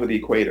or south of the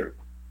equator.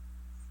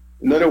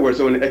 In other words,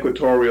 in the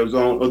equatorial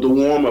zone or the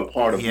warmer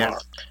part of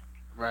Mars.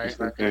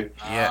 Right. Okay.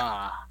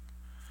 Yeah.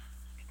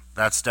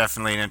 That's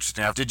definitely an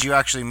interesting. Did you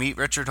actually meet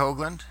Richard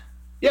Hoagland?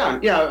 Yeah.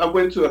 I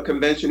went to a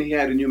convention he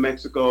had in New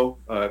Mexico.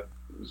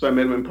 So I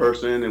met him in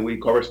person, and we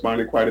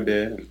corresponded quite a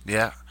bit.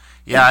 Yeah.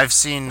 I've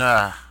seen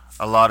a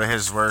lot of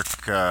his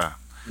work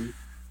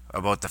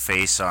about the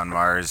face on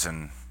Mars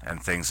and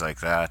things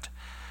like that.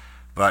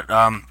 But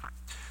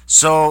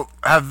so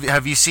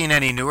have you seen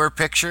any newer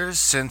pictures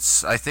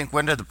since? I think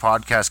when did the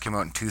podcast come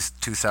out in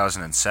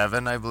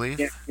 2007, I believe.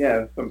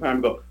 Yeah, some time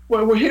ago.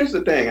 Well, here's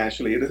the thing.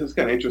 Actually, this is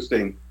kind of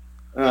interesting.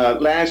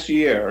 Late last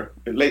year,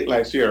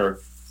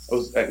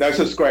 I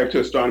subscribed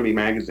to Astronomy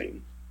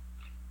magazine,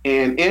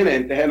 and in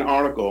it they had an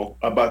article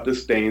about the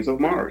stains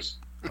of Mars.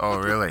 Oh,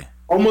 really?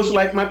 Almost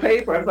like my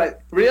paper. I was like,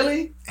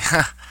 really?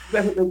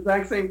 That's the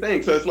exact same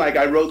thing. So it's like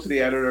I wrote to the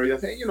editor. I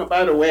said,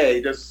 by the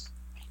way,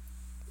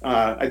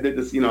 I did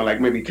this, like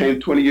maybe 10,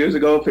 20 years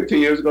ago, 15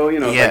 years ago.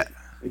 Yeah.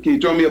 Like, can you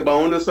throw me a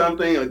bone or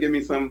something, or give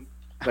me some?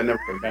 I never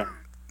did that.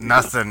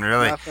 Nothing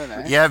really. Nothing,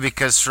 eh? Yeah,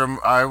 because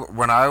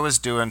when I was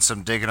doing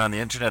some digging on the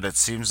internet, it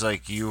seems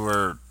like you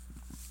were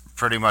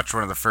pretty much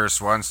one of the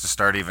first ones to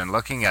start even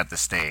looking at the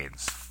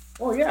stains.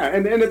 Oh yeah,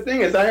 and the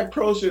thing is, I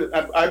approach it.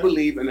 I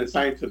believe in a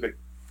scientific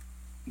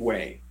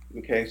way.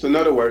 Okay, so in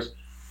other words,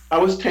 I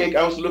was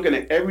looking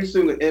at every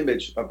single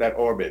image of that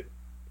orbit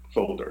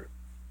folder.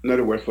 In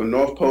other words, from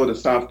North Pole to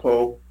South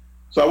Pole.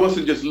 So I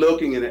wasn't just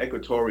looking in the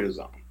equatorial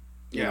zone.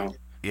 Yeah.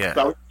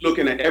 So I was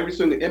looking at every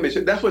single image.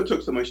 That's what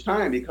took so much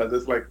time, because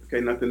it's like, okay,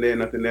 nothing there,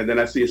 nothing there. Then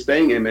I see a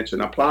staying image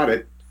and I plot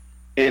it,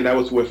 and I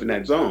was within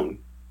that zone.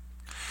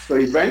 So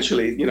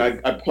eventually,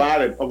 I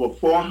plotted over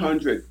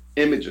 400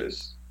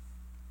 images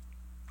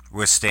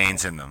with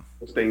stains in them.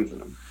 with stains in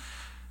them.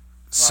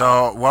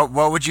 So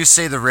what would you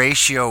say the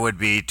ratio would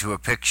be to a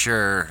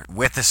picture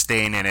with a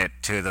stain in it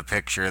to the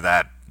picture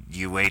that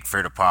you wait for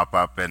it to pop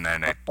up and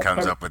then it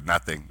comes up with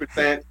nothing?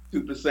 2%,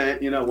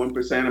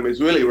 1%. I mean, it's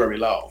really very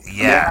low.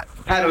 Yeah.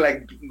 I had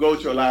to go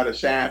through a lot of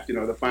shafts,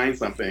 to find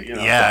something.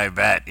 Yeah, I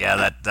bet.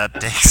 Yeah, that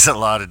takes a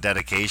lot of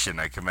dedication.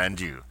 I commend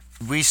you.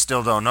 We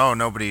still don't know.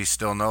 Nobody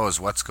still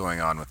knows what's going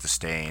on with the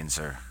stains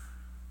or.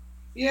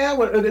 Yeah,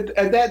 well,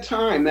 at that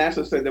time,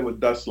 NASA said there were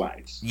dust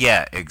lights.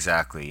 Yeah,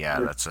 exactly. Yeah,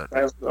 that's it.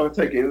 I was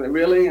thinking,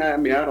 really? I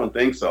mean, I don't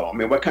think so. I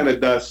mean, what kind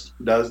of dust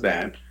does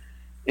that?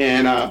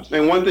 And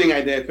one thing I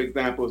did, for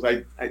example, is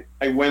I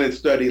went and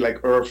studied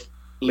like Earth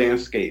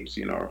landscapes,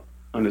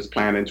 on this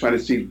planet, and trying to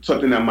see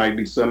something that might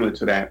be similar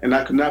to that. And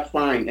I could not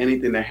find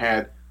anything that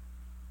had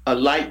a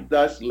light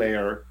dust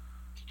layer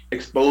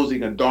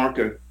exposing a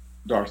darker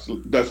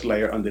dust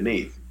layer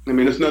underneath. I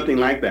mean, there's nothing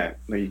like that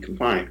you can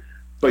find.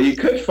 But you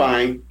could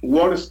find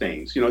water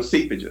stains,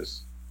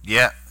 seepages.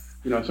 Yeah.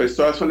 So it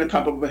starts from the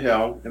top of a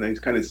hill and then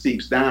it kind of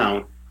seeps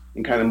down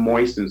and kind of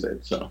moistens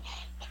it. So.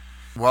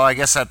 Well, I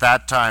guess at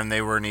that time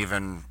they weren't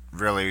even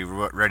really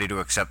ready to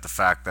accept the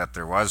fact that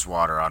there was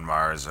water on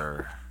Mars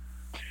or.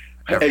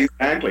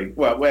 Exactly.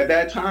 Well, at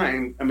that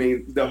time, I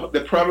mean,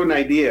 the prevalent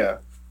idea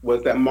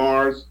was that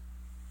Mars,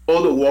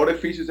 all the water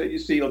features that you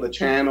see, all the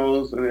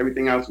channels and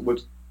everything else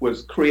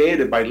was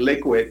created by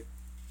liquid,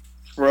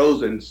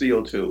 frozen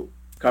CO2.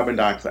 Carbon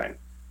dioxide.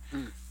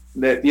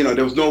 That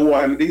there was no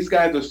water. I mean, these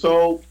guys are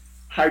so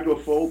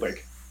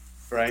hydrophobic,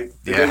 right?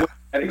 Yeah. They went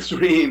at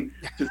extreme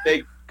to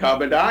take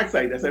carbon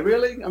dioxide. I said,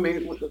 really? I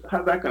mean,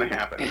 how's that going to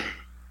happen?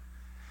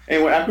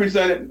 And when I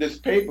presented this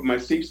paper, my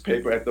SEEPS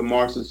paper, at the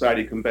Mars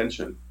Society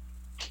Convention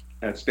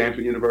at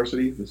Stanford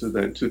University, this is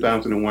in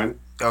 2001.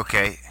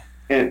 Okay.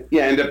 And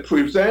the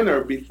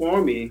presenter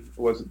before me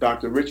was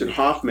Dr. Richard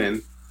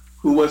Hoffman,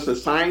 who was the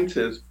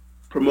scientist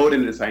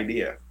promoting this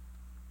idea.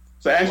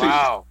 So actually.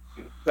 Wow.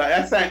 So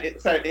I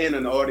sat in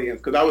an audience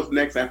because I was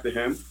next after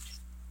him.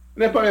 And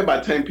there probably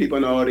about 10 people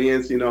in the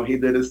audience. He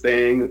did his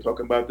thing and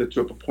talking about the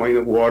triple point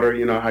of water,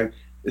 how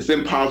it's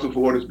impossible for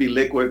water to be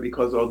liquid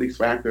because of all these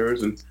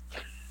factors. And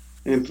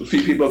a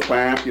few people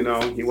clapped,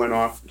 he went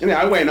off. And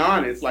I went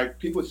on. It's like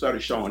people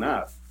started showing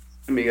up.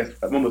 I mean, I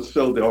almost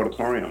filled the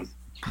auditorium.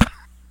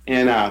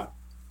 And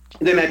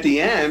then at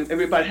the end,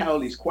 everybody had all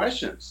these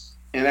questions.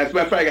 And as a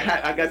matter of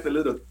fact, I got the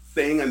little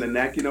thing on the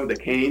neck, the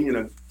cane,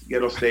 to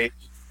get on stage.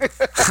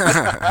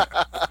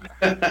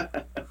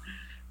 But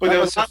there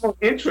was a lot more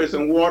interest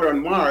in water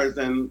on Mars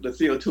than the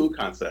CO2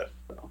 concept.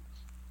 So.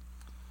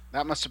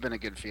 That must have been a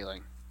good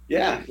feeling.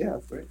 Yeah,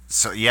 great.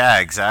 So yeah,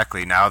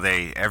 exactly. Now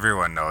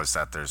everyone knows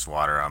that there's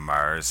water on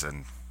Mars,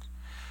 and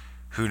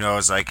who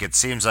knows? Like it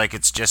seems like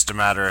it's just a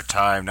matter of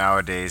time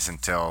nowadays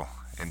until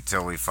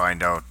we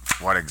find out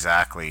what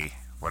exactly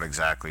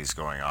is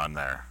going on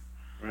there.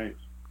 Right.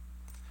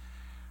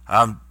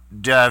 Have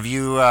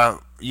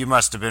you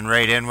must have been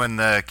right in when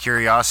the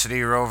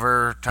Curiosity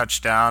rover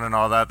touched down and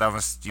all that.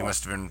 You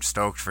must have been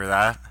stoked for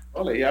that.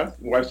 Oh yeah,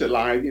 watched it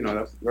live.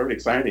 That's very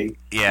exciting.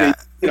 Yeah.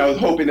 I was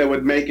hoping they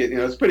would make it.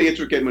 It's a pretty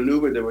intricate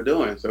maneuver they were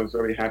doing, so I was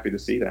very happy to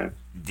see that.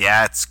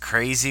 Yeah, it's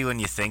crazy when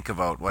you think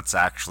about what's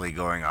actually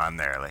going on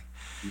there. Like,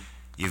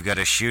 you've got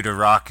to shoot a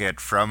rocket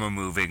from a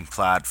moving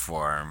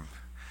platform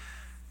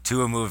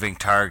to a moving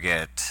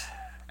target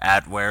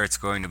at where it's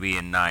going to be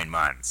in 9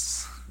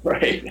 months.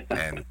 Right.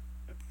 And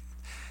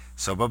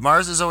so, but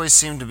Mars has always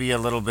seemed to be a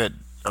little bit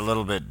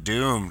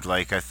doomed.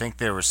 Like I think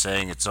they were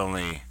saying it's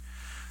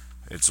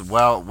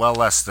well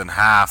less than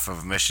half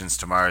of missions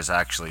to Mars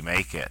actually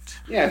make it.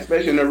 Yeah,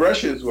 especially the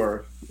Russians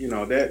were,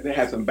 they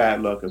had some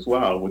bad luck as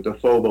well with the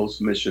Phobos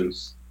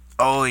missions.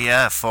 Oh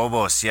yeah,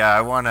 Phobos. Yeah,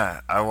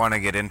 I wanna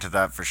get into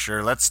that for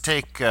sure. Let's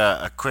take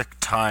a quick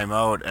time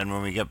out, and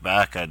when we get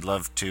back, I'd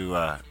love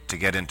to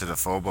get into the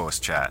Phobos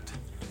chat.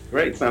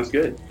 Great, sounds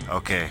good.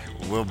 Okay,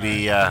 we'll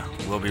be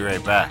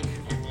right back.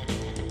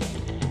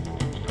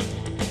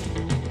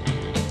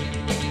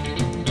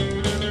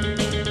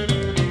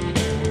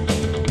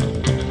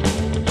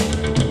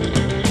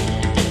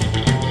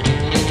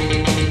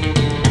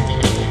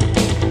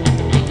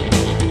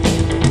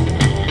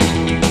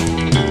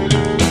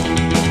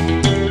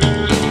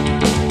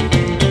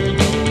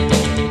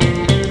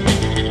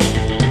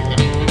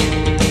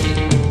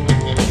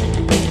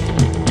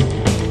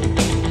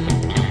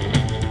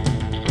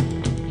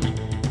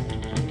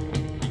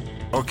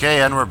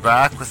 Okay, and we're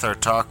back with our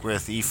talk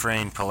with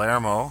Efrain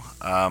Palermo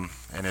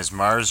and his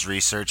Mars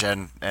research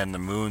and the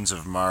moons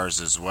of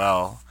Mars as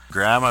well.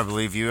 Graham, I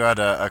believe you had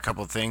a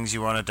couple things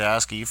you wanted to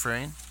ask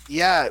Efrain?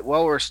 Yeah,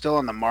 while we're still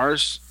on the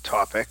Mars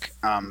topic,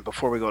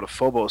 before we go to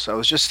Phobos, I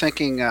was just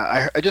thinking,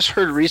 I just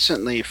heard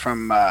recently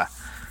from a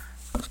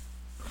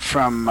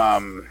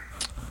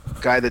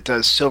guy that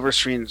does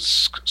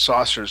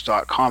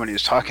silverscreensaucers.com, and he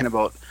was talking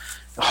about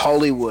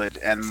Hollywood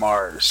and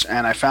Mars,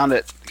 and I found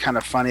it kind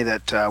of funny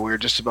that we were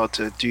just about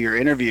to do your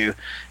interview,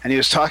 and he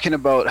was talking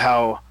about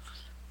how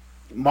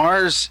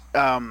Mars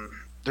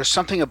there's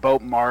something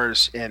about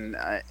Mars in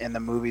the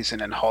movies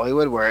and in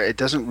Hollywood where it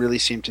doesn't really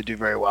seem to do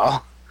very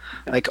well.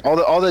 Like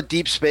all the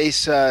deep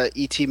space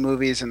ET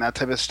movies and that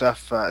type of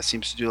stuff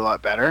seems to do a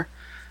lot better.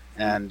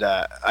 And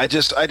I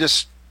just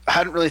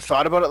hadn't really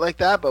thought about it like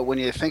that. But when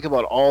you think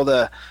about all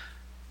the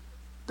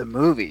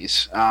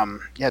movies,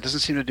 yeah, it doesn't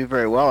seem to do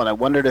very well. And I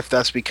wondered if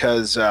that's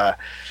because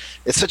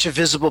it's such a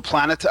visible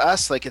planet to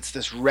us. Like it's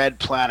this red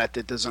planet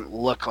that doesn't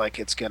look like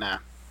it's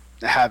gonna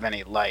have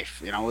any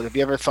life. Have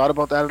you ever thought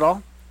about that at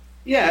all?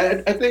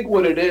 Yeah, I think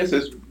what it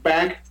is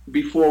back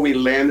before we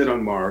landed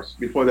on Mars,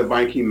 before the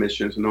Viking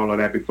missions and all of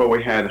that, before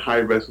we had high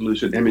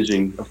resolution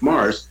imaging of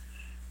Mars,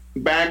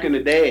 back in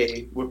the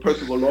day with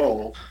Percival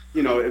Lowell,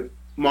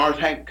 Mars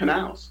had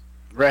canals.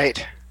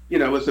 Right.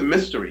 It was a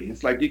mystery.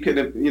 It's like you could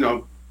have,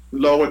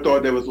 Lowell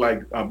thought there was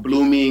like a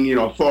blooming,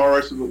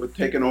 forest was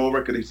taken over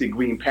because you see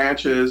green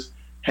patches,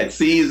 had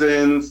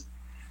seasons.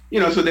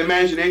 So the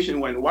imagination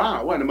went,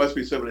 wow, well, there must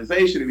be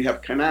civilization if you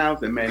have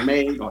canals and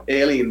man-made or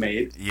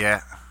alien-made.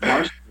 Yeah.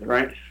 Mars,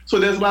 right? So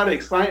there's a lot of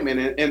excitement.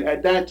 And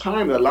at that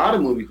time, there are a lot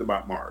of movies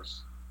about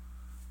Mars,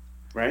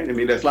 right? I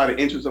mean, there's a lot of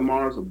interest in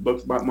Mars, or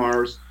books about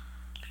Mars.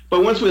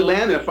 But once we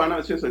landed and found out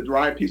it's just a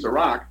dry piece of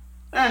rock,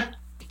 the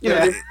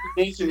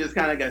imagination just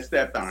kind of got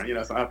stepped on,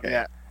 so,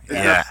 okay.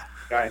 Yeah.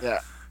 Yeah.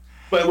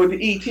 But with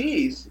the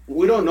ETs,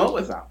 we don't know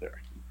what's out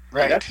there.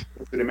 Right.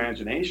 That's an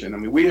imagination. I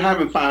mean, we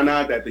haven't found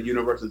out that the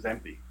universe is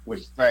empty,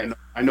 which right.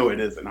 I know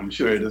it isn't. I'm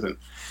sure it isn't.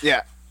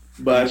 Yeah.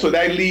 But so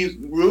that leaves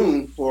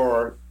room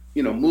for,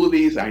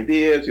 movies,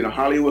 ideas,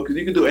 Hollywood, because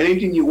you can do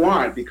anything you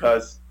want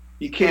because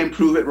you can't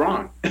prove it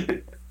wrong.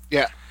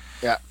 Yeah.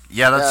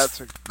 Yeah,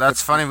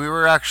 that's funny. We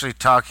were actually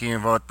talking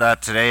about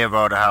that today,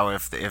 about how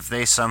if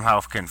they somehow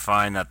can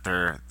find that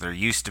there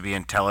used to be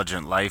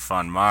intelligent life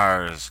on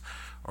Mars,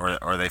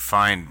 or they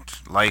find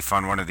life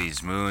on one of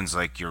these moons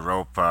like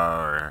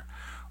Europa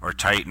or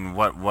Titan,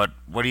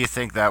 what do you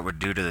think that would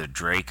do to the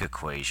Drake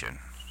equation?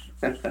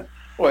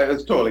 Well,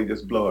 it's totally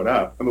just blow it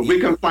up. I mean, we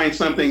can find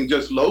something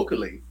just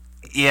locally.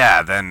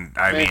 Yeah, then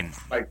I mean,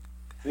 like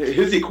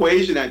his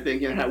equation, I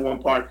think, had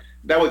one part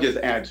that would just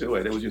add to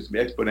it. It would just be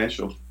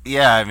exponential.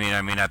 Yeah, I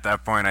mean, at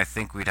that point, I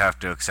think we'd have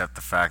to accept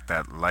the fact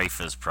that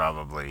life is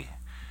probably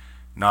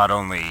not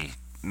only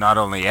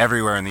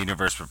everywhere in the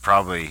universe, but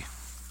probably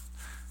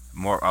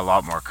a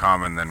lot more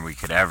common than we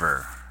could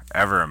ever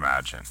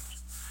imagine.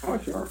 Oh,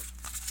 sure.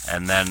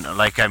 And then,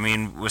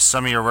 with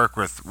some of your work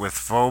with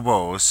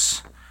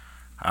Phobos,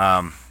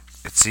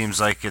 it seems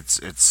like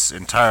it's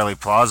entirely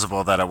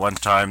plausible that at one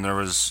time there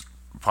was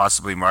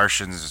possibly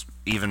Martians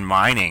even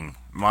mining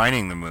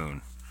the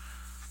moon.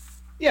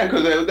 Yeah,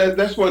 because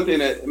that's one thing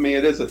that,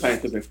 it is a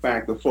scientific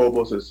fact that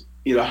Phobos is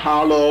either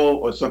hollow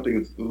or something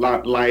that's a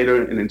lot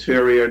lighter in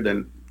interior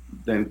than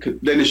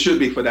it should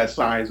be for that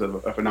size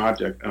of an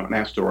object, an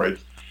asteroid.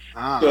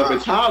 So if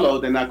it's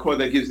hollow, then of course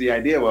that gives the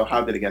idea, well,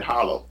 how did it get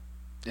hollow?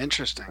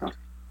 Interesting.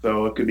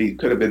 So it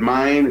could have been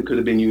mined, it could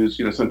have been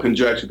used, some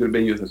conjecture could have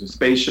been used as a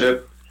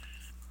spaceship.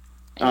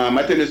 I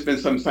think there's been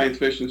some science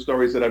fiction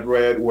stories that I've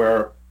read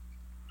where,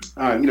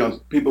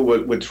 people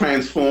would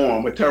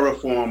terraform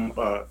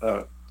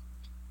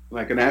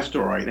like an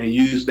asteroid and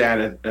use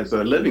that as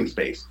a living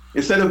space.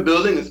 Instead of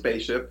building a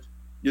spaceship,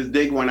 just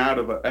dig one out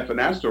of an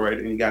asteroid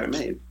and you got it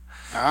made.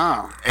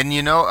 Ah. And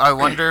I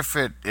wonder if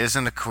it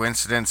isn't a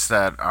coincidence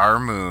that our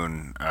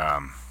moon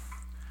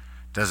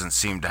doesn't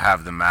seem to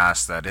have the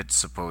mass that it's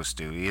supposed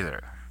to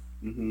either.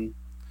 Mm-hmm.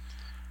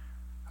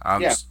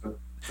 Yeah.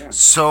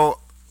 So,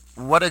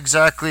 what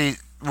exactly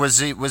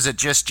was it? Was it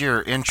just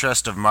your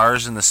interest of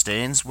Mars and the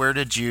stains? Where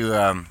did you,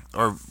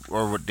 or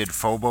did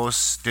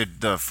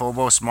the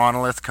Phobos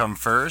monolith come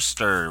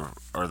first, or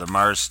the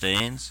Mars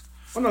stains?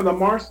 Well, no, the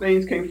Mars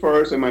stains came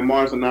first in my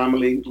Mars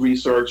anomaly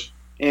research.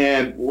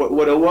 And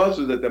what it was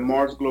is that the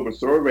Mars Global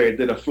Survey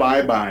did a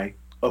flyby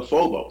of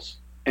Phobos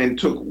and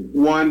took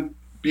one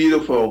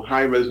beautiful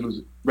high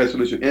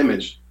resolution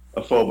image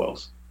of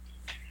Phobos.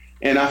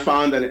 And I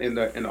found that in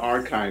the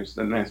archives,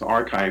 the NASA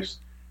archives.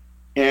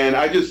 And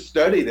I just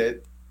studied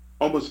it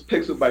almost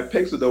pixel by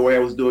pixel the way I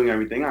was doing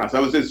everything else. I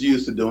was just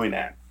used to doing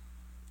that.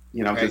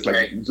 Just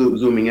like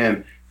zooming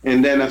in.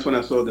 And then that's when I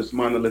saw this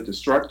monolithic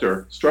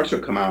structure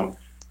come out.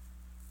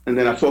 And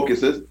then I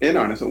focused in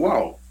on it and said,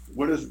 wow,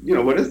 what is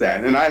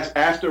that? And I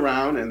asked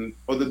around and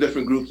all the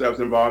different groups I was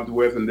involved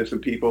with and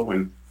different people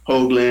and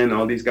Hoagland,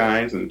 all these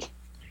guys, and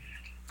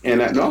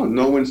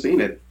no one's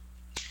seen it.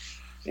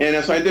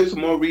 And so I did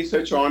some more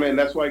research on it, and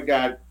that's why I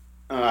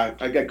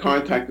got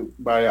contacted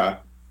by I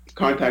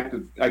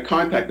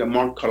contacted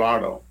Mark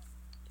Collado,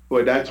 who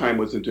at that time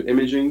was into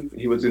imaging.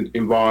 He was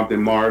involved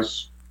in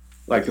Mars,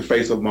 like the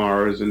face of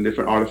Mars and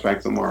different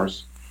artifacts of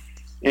Mars.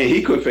 And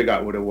he couldn't figure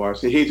out what it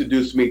was. So he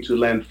introduced me to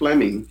Len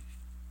Fleming,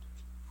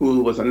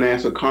 who was a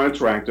NASA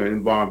contractor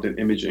involved in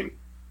imaging.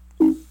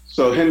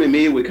 So him and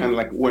me, we kind of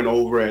like went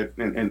over it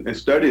and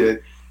studied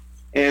it.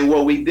 And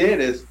what we did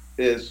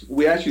is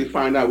we actually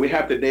found out we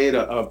have the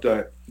data of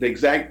the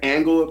exact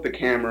angle of the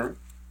camera,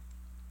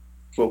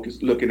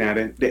 looking at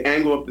it, the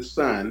angle of the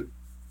sun,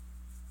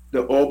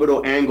 the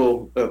orbital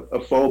angle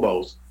of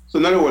Phobos. So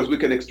in other words, we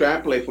can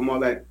extrapolate from all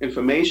that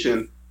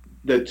information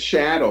the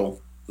shadow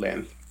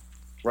length,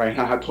 right?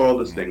 How tall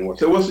this thing was.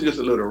 So it wasn't just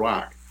a little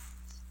rock.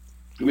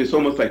 I mean, it's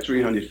almost like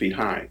 300 feet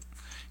high.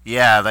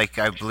 Yeah, like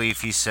I believe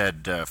he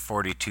said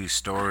 42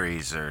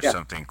 stories or Yeah.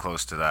 something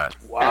close to that.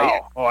 Wow. Yeah.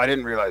 Oh, I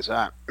didn't realize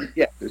that.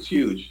 Yeah, it's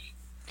huge.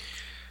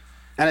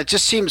 And it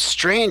just seems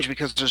strange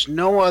because there's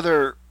no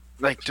other,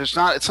 like, it's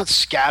not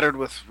scattered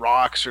with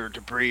rocks or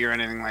debris or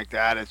anything like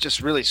that. It just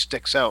really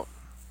sticks out.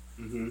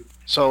 Mm-hmm.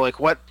 So, like,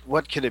 what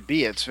could it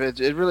be? It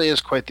really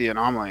is quite the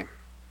anomaly.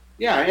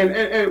 Yeah,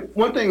 and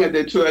one thing I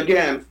did too,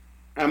 again,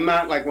 I'm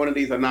not like one of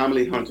these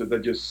anomaly hunters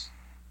that just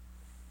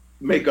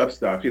make up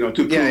stuff, to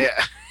prove. Yeah.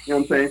 You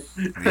know what I'm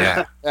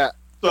saying? Yeah.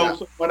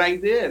 So what I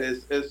did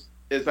is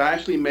I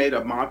actually made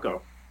a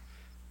mock-up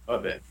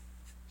of it.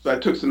 So I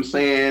took some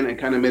sand and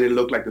kind of made it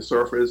look like the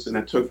surface, and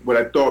I took what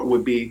I thought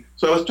would be.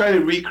 So I was trying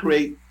to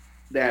recreate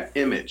that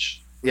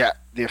image. Yeah,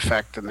 the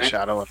effect and the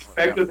shadow.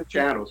 Effect of the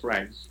shadows,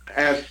 right?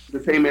 As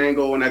the same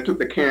angle, and I took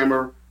the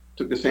camera,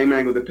 took the same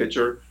angle of the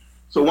picture.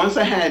 So once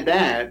I had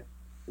that,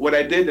 what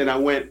I did then I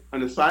went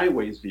on a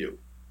sideways view,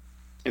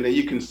 and then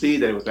you can see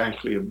that it was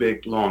actually a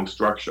big, long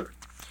structure.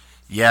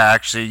 Yeah,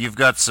 actually, you've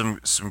got some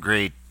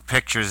great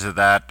pictures of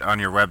that on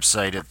your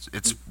website.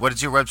 It's what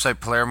is your website?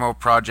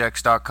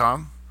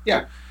 PalermoProjects.com.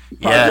 Yeah.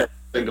 Project,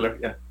 singular.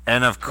 Yeah.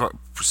 And of course,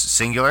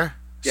 singular.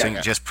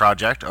 Yeah. Just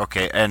project.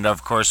 Okay, and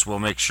of course, we'll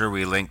make sure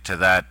we link to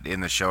that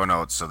in the show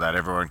notes so that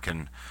everyone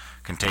can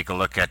take a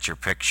look at your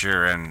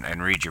picture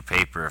and read your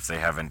paper if they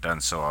haven't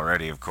done so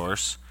already. Of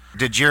course.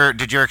 Did your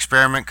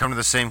experiment come to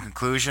the same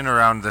conclusion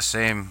around the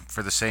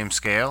same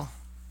scale?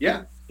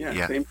 Yeah.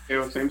 Same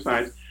scale, same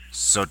size.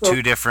 So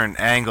two different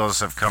angles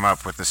have come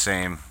up with the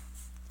same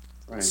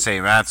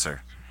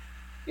answer.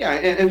 Yeah,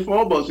 and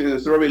Phobos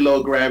is a very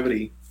low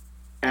gravity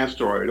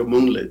asteroid or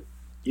moonlet.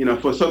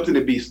 For something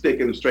to be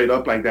sticking straight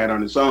up like that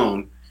on its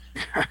own,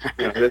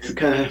 that's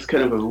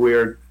kind of a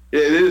weird.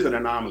 It is an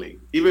anomaly.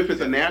 Even if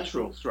it's a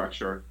natural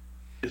structure,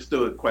 it's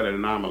still quite an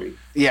anomaly.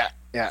 Yeah.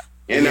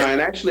 And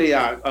actually,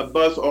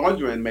 Buzz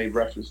Aldrin made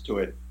reference to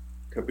it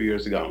a couple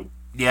years ago.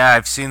 Yeah,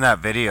 I've seen that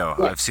video.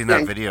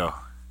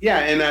 Yeah,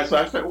 and so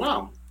I said,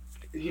 wow,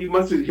 he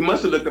must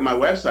have looked at my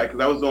website because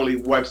that was the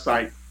only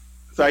website.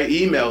 So I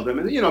emailed him,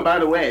 and by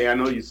the way, I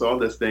know you saw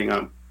this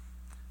thing.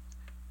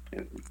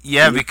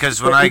 Yeah,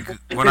 because when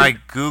I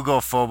Google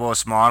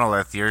Phobos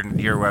monolith, your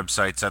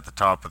website's at the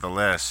top of the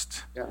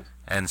list. Yeah.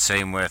 And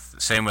same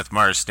with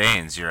Mars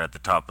Stains, you're at the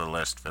top of the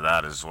list for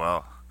that as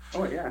well.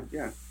 Oh yeah.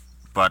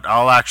 But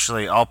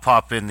I'll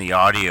pop in the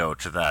audio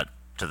to that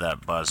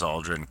Buzz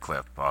Aldrin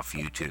clip off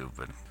YouTube,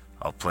 and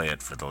I'll play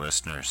it for the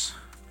listeners.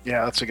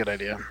 Yeah, that's a good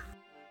idea.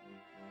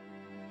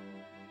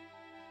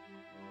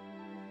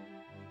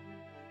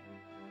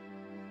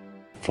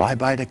 Fly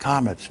by the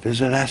comets,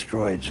 visit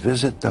asteroids,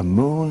 visit the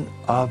moon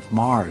of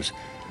Mars.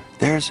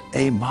 There's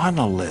a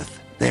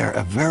monolith there,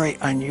 a very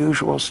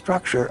unusual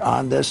structure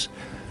on this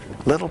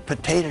little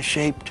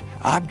potato-shaped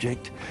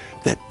object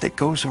that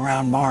goes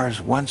around Mars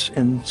once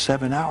in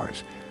 7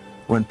 hours.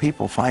 When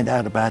people find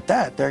out about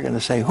that, they're going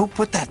to say, who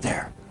put that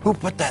there? Who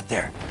put that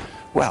there?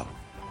 Well,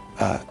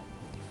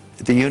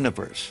 the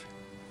universe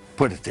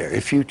put it there.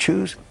 If you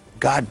choose,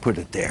 God put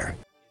it there.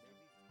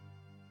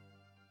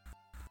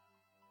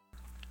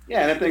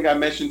 Yeah, and I think I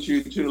mentioned to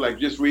you too, like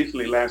just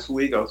recently, last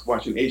week, I was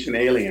watching Ancient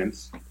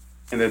Aliens,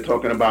 and they're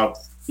talking about,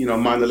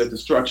 monolithic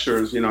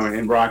structures,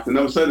 in rocks, and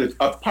all of a sudden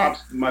up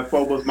pops my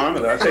Phobos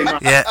monolith. I say,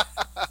 Yeah.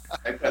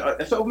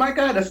 So, my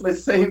God, that's the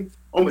same,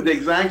 the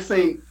exact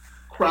same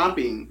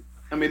cropping.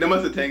 I mean, they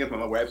must have taken it from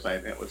my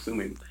website, I'm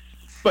assuming.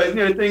 But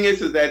the thing is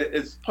that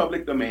it's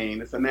public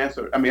domain. It's a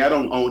NASA. I mean, I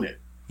don't own it.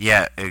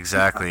 Yeah,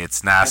 exactly.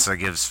 It's NASA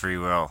gives free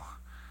will.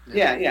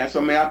 Yeah.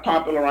 So I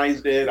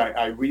popularized it.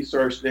 I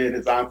researched it.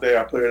 It's out there.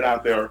 I put it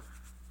out there,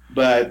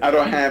 but I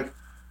don't have.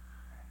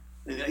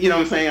 You know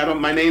what I'm saying?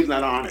 My name's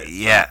not on it.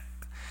 Yeah.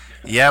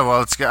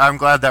 Well, I'm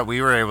glad that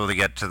we were able to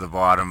get to the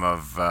bottom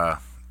of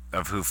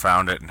who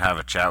found it and have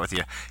a chat with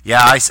you. Yeah,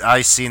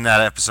 I seen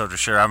that episode for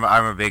sure.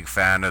 I'm a big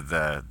fan of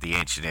the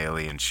Ancient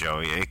Alien show.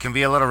 It can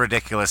be a little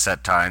ridiculous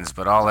at times,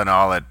 but all in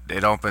all,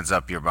 it opens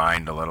up your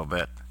mind a little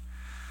bit.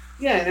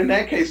 Yeah, and in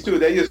that case too,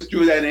 they just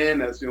drew that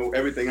in as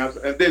everything else.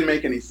 It didn't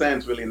make any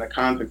sense really in the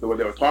context of what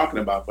they were talking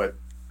about. But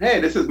hey,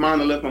 this is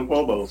monolith on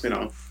Phobos,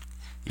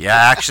 Yeah,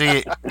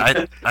 actually,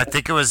 I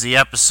think it was the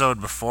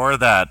episode before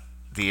that,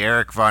 the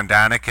Eric Von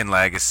Daniken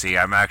legacy.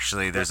 I'm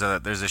actually there's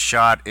a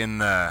shot in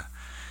there.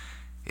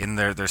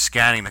 They're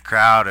scanning the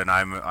crowd, and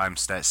I'm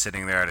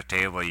sitting there at a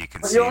table. You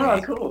can see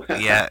me. Cool.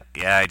 Yeah.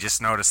 I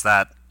just noticed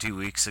that 2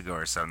 weeks ago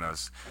or something.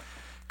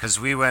 Because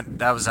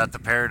that was at the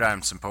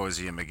Paradigm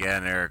Symposium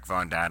again. Eric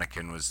Von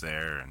Daniken was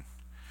there,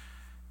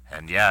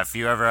 and yeah, if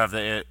you ever have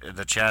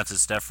the chance,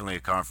 it's definitely a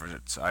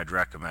conference I'd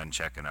recommend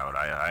checking out.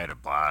 I had a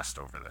blast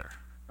over there.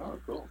 Oh,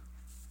 cool.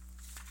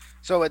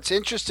 So it's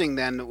interesting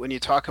then when you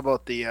talk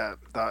about the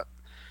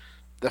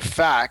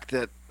fact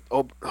that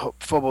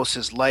Phobos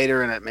is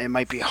lighter and it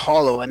might be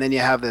hollow, and then you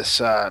have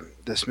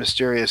this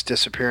mysterious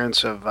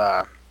disappearance of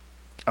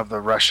the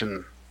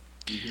Russian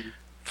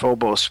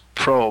Phobos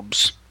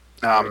probes.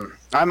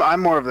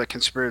 I'm more of the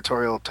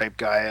conspiratorial type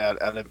guy out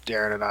of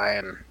Darren and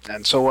I,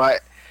 and so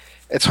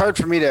it's hard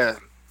for me to,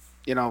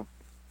 you know,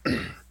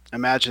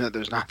 imagine that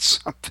there's not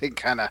something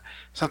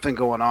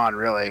going on.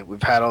 Really,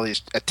 we've had all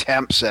these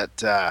attempts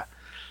at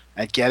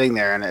getting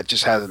there, and it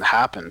just hasn't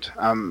happened.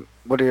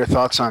 What are your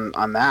thoughts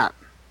on that?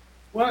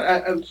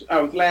 Well, I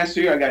was last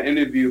year. I got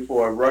interviewed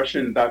for a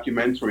Russian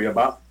documentary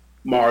about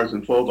Mars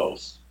and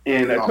Phobos,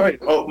 and I tell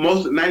you,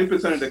 most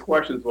 90% of the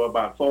questions were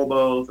about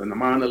Phobos and the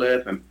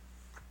monolith, and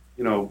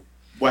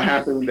what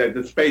happened that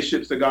the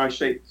spaceships, the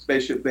God-shaped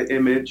spaceship, the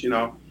image,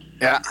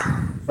 Yeah.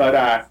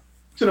 But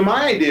so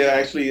my idea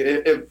actually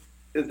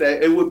is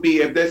that it would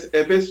be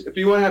if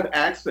you want to have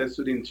access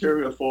to the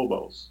interior of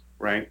Phobos,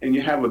 right, and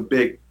you have a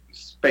big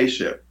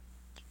spaceship,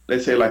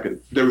 let's say like a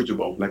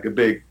dirigible, like a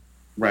big,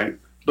 right,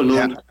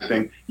 balloon type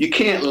thing, you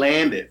can't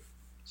land it.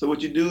 So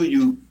what you do,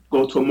 you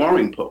go to a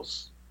mooring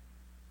post,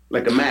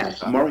 like a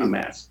mast, a mooring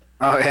mast.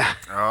 Oh yeah.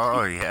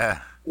 Oh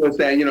yeah. Was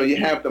that you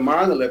have the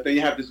monolith, then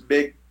you have this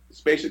big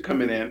spaceship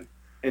coming in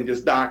and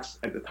just docks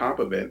at the top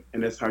of it,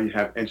 and that's how you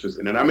have interest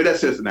in it. I mean,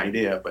 that's just an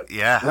idea, but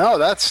yeah. No,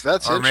 that's or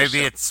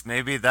interesting.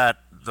 maybe that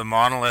the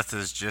monolith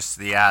is just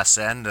the ass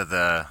end of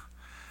the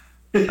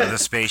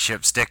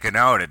spaceship sticking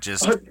out. It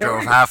just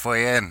drove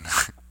halfway in.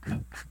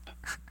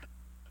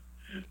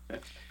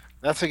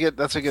 That's a good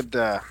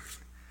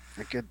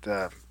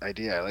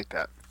idea. I like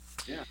that.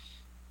 Yeah.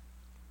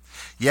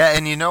 Yeah,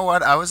 and you know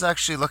what? I was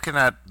actually looking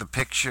at the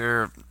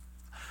picture.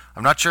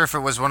 I'm not sure if it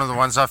was one of the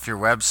ones off your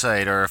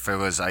website or if it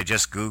was. I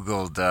just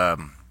Googled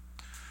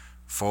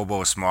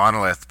Phobos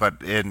monolith, but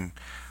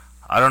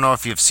I don't know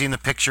if you've seen the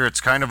picture.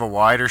 It's kind of a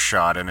wider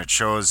shot, and it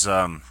shows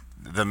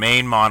the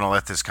main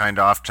monolith is kind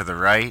of off to the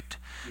right,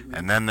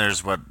 and then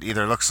there's what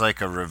either looks like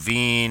a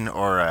ravine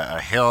or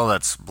a hill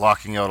that's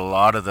blocking out a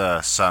lot of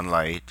the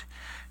sunlight.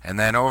 And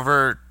then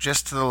over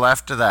just to the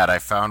left of that, I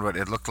found what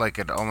it looked like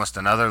almost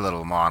another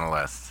little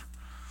monolith.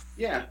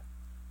 Yeah.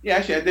 Yeah,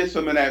 actually, I did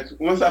some of that.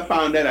 Once I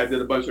found that, I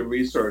did a bunch of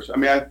research. I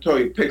mean, I told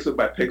you pixel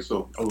by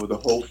pixel over the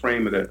whole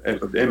frame of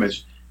the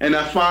image. And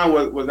I found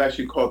what was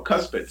actually called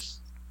cuspids.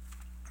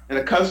 And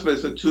a cuspid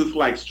is a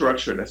tooth-like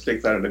structure that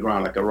sticks out of the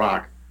ground like a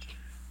rock.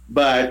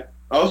 But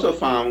I also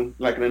found,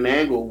 like in an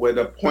angle, where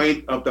the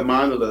point of the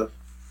monolith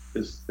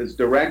is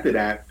directed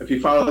at. If you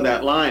follow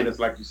that line, it's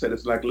like you said,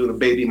 it's like a little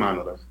baby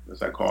monolith,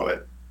 as I call it.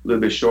 A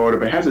little bit shorter,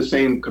 but it has the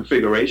same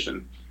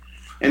configuration.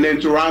 And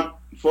then throughout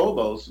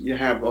Phobos, you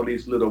have all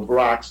these little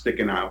rocks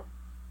sticking out.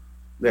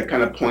 They're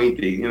kind of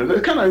pointy. They're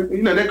kind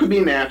of, that could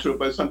be natural,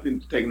 but it's something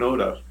to take note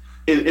of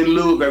in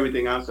lieu of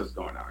everything else that's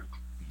going on.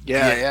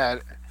 Yeah.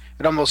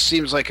 It almost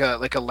seems like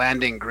a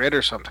landing grid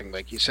or something.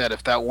 Like you said,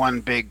 if that one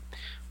big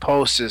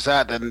post is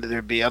that, then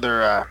there'd be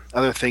other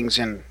things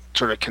in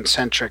sort of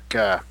concentric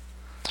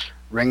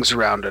rings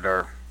around it,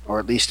 or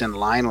at least in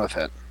line with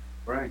it.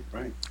 Right.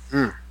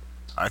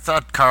 I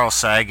thought Carl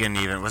Sagan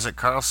was it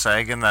Carl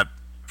Sagan that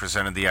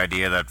presented the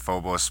idea that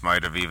Phobos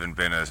might have even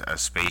been a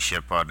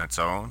spaceship on its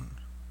own?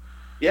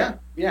 Yeah,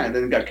 and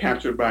then it got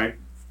captured by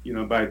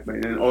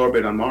an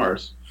orbit on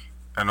Mars.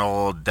 An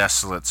old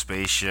desolate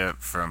spaceship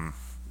from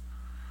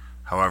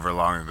however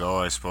long ago,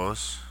 I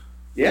suppose.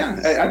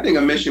 Yeah, I think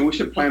we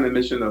should plan a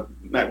mission of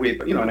that way,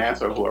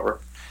 NASA or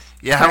whoever.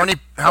 Yeah,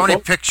 how many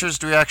pictures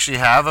do we actually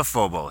have of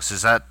Phobos?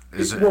 Is it?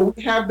 Well,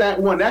 we have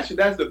that one. Actually,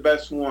 that's the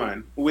best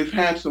one. We've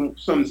had some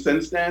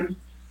since then,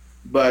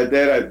 but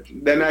they're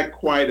not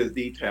quite as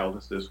detailed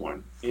as this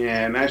one.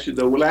 And actually,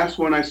 the last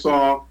one I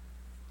saw,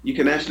 you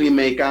can actually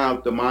make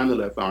out the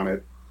monolith on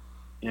it,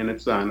 and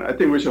it's on. I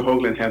think Richard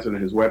Hoagland has it on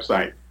his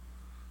website,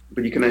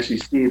 but you can actually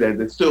see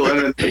that it's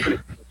still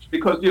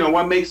because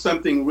what makes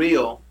something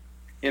real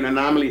in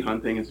anomaly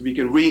hunting is if you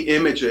can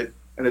re-image it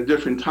at a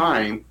different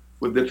time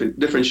with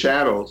different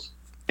shadows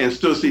and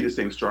still see the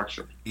same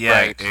structure. Yeah,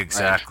 Right,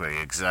 exactly.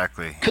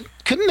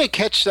 Couldn't they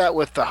catch that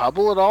with the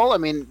Hubble at all? I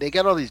mean, they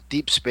got all these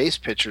deep space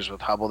pictures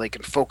with Hubble. They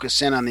can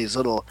focus in on these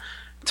little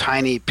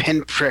tiny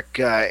pinprick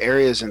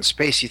areas in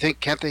space. You think,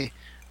 can't they?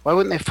 Why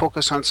wouldn't they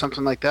focus on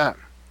something like that?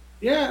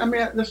 Yeah, I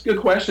mean, that's a good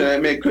question. I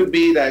mean, it could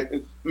be that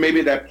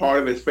maybe that part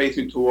of it is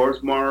facing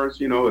towards Mars.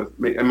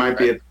 It might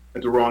be at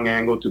the wrong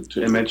angle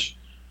to image.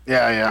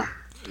 Yeah.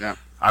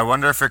 I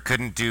wonder if it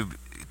couldn't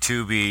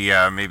be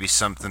maybe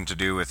something to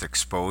do with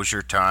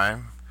exposure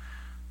time.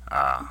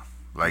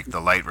 Like the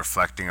light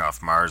reflecting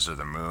off Mars or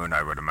the moon,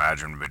 I would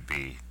imagine would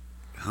be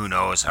who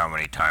knows how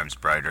many times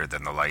brighter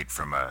than the light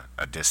from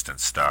a distant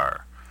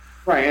star.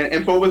 Right,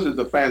 and Phobos is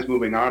a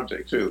fast-moving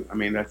object too. I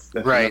mean, that's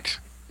Right.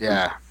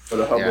 Yeah. For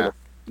the Hubble.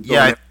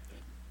 Yeah,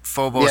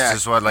 Phobos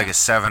is like a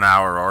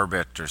 7-hour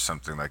orbit or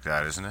something like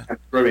that, isn't it?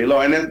 That's very low,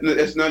 and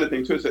it's another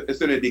thing too.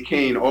 It's in a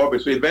decaying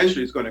orbit, so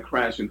eventually it's going to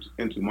crash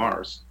into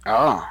Mars.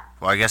 Oh.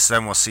 Well, I guess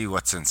then we'll see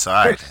what's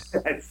inside.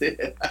 That's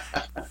it.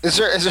 Is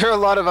there a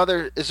lot of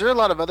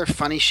other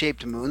funny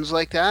shaped moons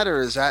like that,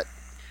 or is that?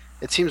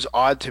 It seems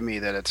odd to me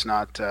that it's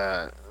not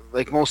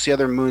like most of the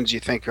other moons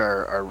you think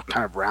are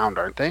kind of round,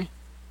 aren't they?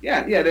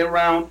 Yeah, they're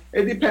round.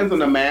 It depends on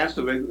the mass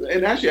of it.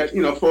 And actually,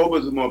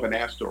 Phobos is more of an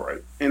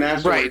asteroid. An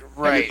asteroid,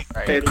 Right.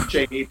 potato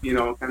shape,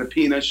 kind of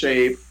peanut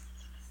shape,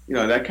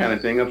 that kind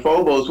of thing. And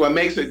Phobos, what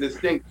makes it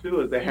distinct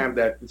too is they have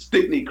that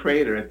Stickney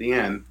crater at the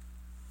end,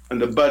 on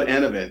the butt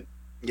end of it.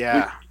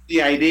 Yeah.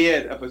 The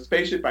idea of a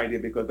spaceship idea,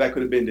 because that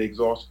could have been the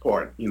exhaust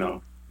port, Yeah,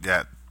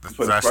 the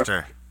for the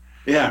thruster.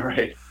 Yeah,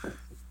 right.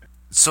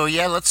 So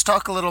yeah, let's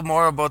talk a little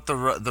more about the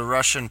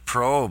Russian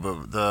probe.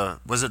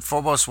 Was it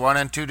Phobos 1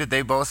 and 2? Did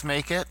they both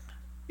make it?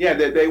 Yeah,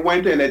 they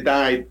went and they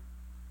died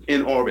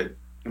in orbit.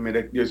 I mean,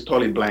 they just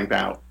totally blanked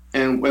out.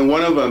 And when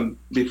one of them,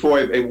 before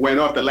it went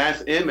off, the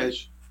last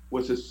image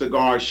was a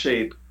cigar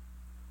shape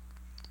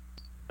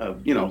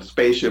of,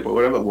 spaceship or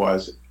whatever it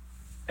was.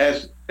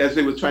 As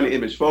they was trying to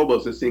image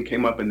Phobos, this thing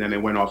came up and then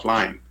it went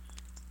offline.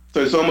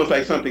 So it's almost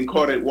like something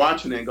caught it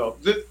watching it and go,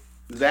 zip,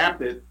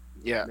 zapped it.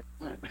 Yeah.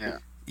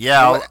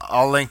 Yeah,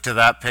 I'll link to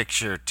that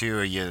picture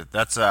too.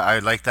 I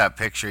like that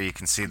picture. You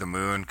can see the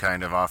moon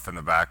kind of off in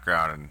the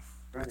background,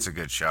 and it's a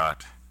good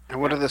shot. And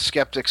what do the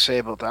skeptics say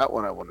about that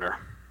one, I wonder?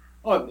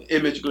 Oh,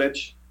 image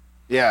glitch.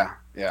 Yeah.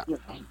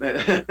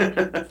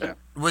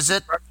 Was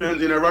it?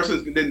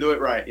 Russians didn't do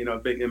it right.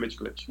 Big image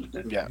glitch.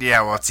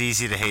 Yeah. Well, it's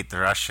easy to hate the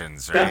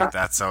Russians, right?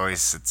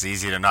 It's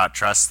easy to not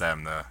trust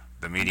them.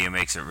 The media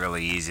makes it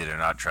really easy to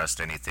not trust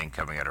anything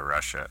coming out of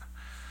Russia.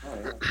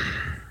 Oh,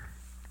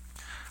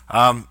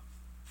 yeah.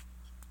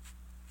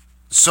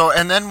 So,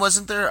 and then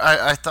wasn't there,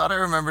 I thought I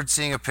remembered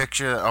seeing a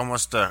picture,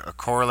 almost a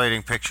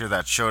correlating picture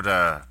that showed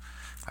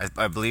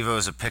I believe it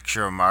was a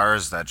picture of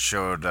Mars that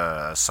showed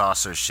a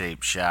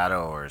saucer-shaped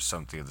shadow or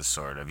something of the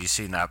sort. Have you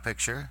seen that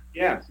picture?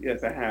 Yes,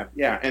 I have.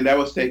 Yeah, and that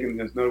was taken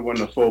as another one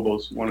of the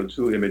Phobos 1 or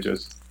 2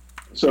 images.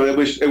 So it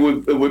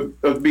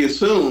would be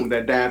assumed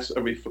that that's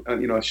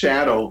a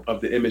shadow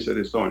of the image that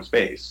it saw in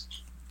space,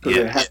 because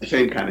it has the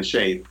same kind of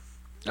shape.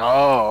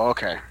 Oh,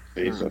 okay.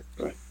 So,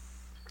 right.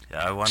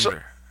 Yeah, I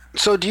wonder.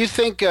 So do you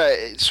think,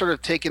 sort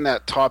of taking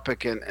that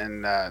topic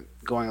and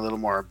going a little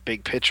more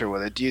big picture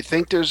with it, do you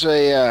think there's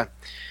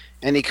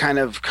any kind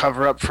of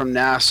cover-up from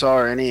NASA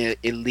or any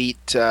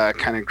elite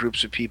kind of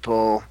groups of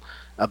people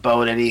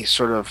about any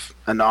sort of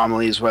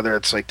anomalies, whether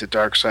it's like the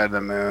dark side of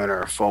the moon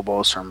or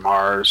Phobos or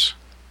Mars?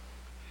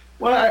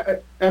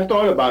 Well, I've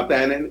thought about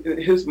that, and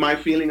here's my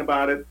feeling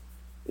about it,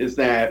 is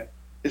that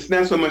it's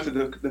not so much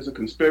that there's a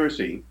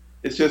conspiracy,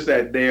 it's just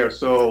that they are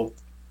so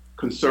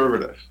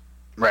conservative.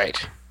 Right.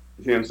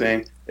 You see what I'm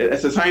saying?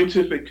 As a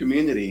scientific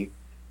community,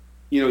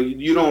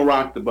 you don't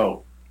rock the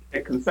boat.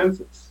 Get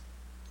consensus.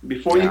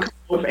 Before you come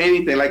up with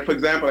anything, like, for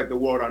example, like the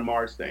water on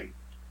Mars thing.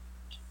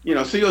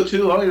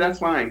 CO2, oh, that's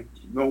fine.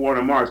 No water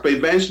on Mars. But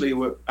eventually,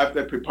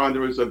 after the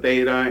preponderance of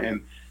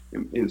data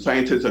and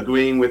scientists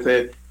agreeing with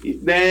it,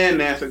 then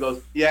NASA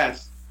goes,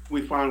 yes,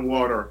 we found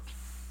water,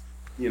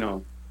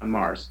 on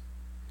Mars.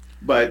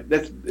 But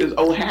it's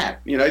old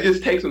hat. It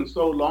just takes them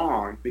so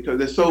long because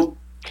they're so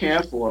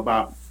careful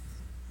about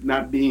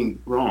not being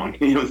wrong.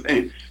 You know what I'm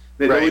saying?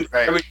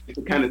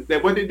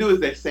 Right. What they do is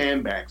they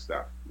sandbag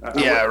stuff.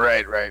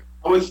 Right.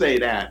 I would say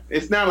that.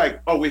 It's not like,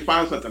 oh, we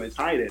found something, let's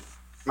hide it.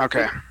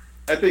 Okay.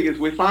 I think it's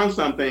we found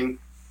something,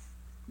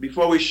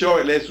 before we show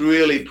it, let's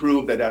really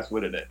prove that that's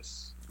what it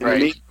is.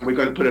 Right. We're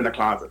going to put it in the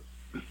closet.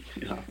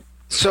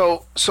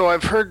 So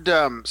I've heard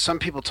some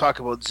people talk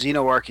about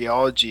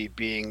xenoarchaeology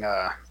being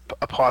a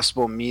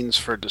possible means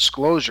for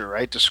disclosure,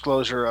 right?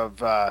 Disclosure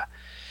of,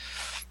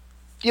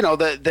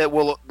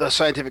 the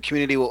scientific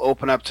community will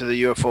open up to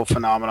the UFO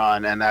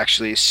phenomenon and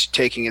actually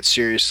taking it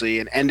seriously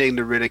and ending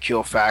the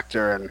ridicule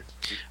factor. And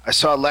I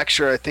saw a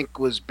lecture, I think it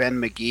was Ben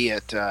McGee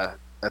at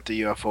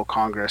the UFO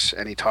Congress,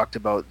 and he talked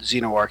about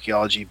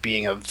xenoarchaeology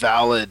being a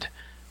valid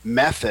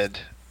method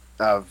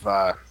of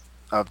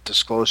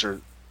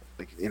disclosure,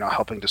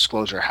 helping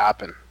disclosure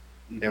happen.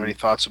 Do you have any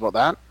thoughts about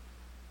that?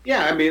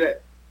 Yeah, I mean,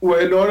 well,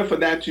 in order for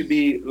that to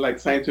be like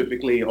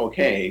scientifically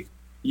okay,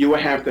 you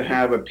would have to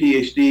have a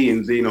PhD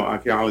in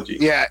xenoarchaeology.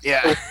 Yeah. So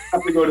you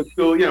have to go to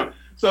school,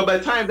 So by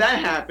the time that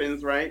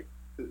happens, right,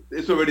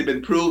 it's already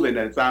been proven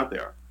that it's out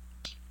there.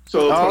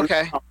 So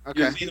okay.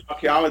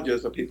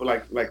 Xenoarchaeologists are people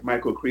like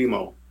Michael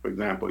Cremo, for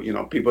example.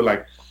 People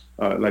like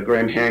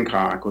Graham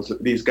Hancock, or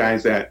these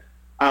guys that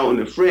out on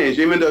the fringe,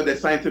 even though they're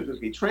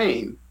scientifically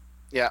trained.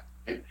 Yeah.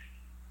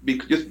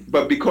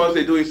 But because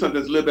they're doing something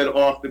that's a little bit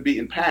off the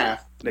beaten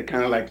path, they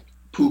kind of like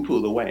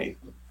poo-poo the way.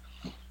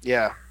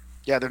 Yeah.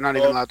 Yeah, they're not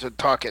even allowed to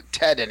talk at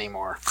TED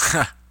anymore.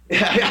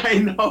 Yeah, I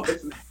know.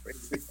 Isn't that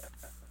crazy?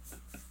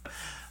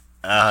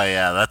 Oh,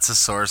 yeah, that's a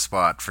sore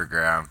spot for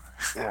Graham.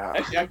 Yeah.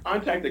 Actually, I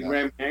contacted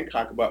Graham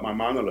Hancock about my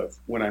monolith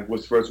when I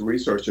was first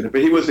researching it.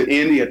 But he was in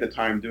India at the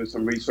time doing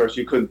some research.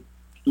 You couldn't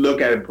look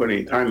at it and put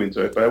any time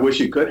into it. But I wish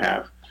you could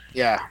have.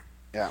 Yeah.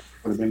 Would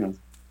have been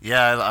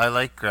Yeah, I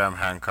like Graham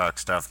Hancock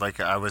stuff. Like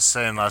I was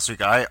saying last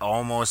week, I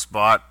almost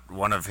bought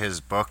one of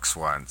his books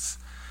once.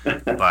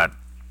 But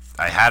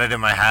I had it in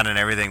my hand and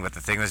everything, but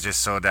the thing was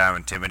just so damn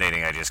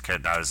intimidating. I just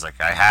couldn't. I was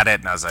like, I had it,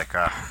 and I was like,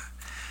 yeah.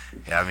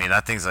 I mean,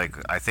 that thing's like,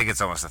 I think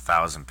it's almost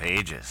 1,000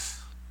 pages.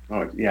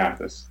 Oh yeah,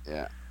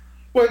 Yeah.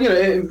 Well,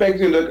 it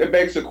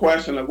begs the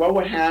question, like, what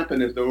would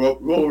happen if the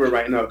rover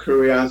right now,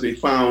 Curiosity,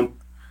 found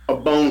a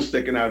bone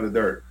sticking out of the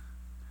dirt?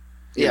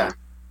 You Yeah. know,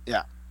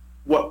 Yeah.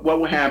 what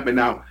would happen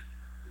now?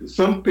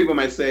 Some people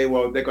might say,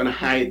 well, they're going to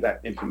hide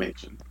that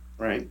information,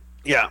 right?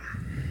 Yeah.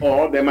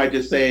 Or they might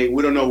just say,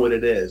 we don't know what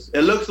it is.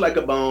 It looks like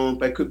a bone,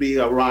 but it could be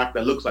a rock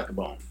that looks like a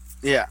bone.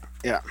 Yeah.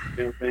 Yeah.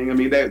 You know what I'm saying? I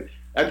mean,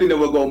 I think that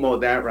we'll go more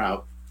that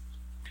route.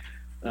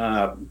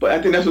 But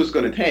I think that's what it's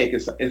going to take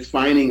is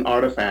finding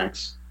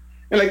artifacts.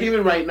 And like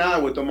even right now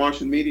with the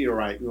Martian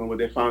meteorite, where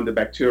they found the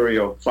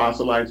bacteria,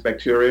 fossilized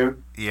bacteria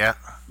Yeah.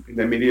 in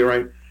the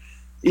meteorite,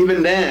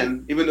 even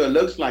then, even though it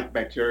looks like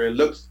bacteria, it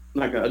looks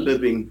like a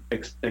living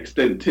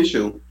extant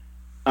tissue.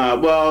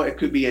 Well, it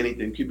could be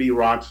anything. It could be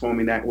rocks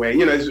forming that way.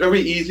 It's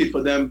very easy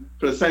for the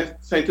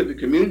scientific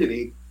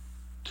community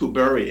to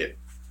bury it.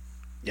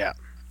 Yeah.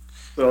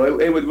 So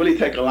it would really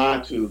take a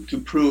lot to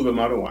prove them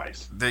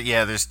otherwise.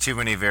 There's too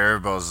many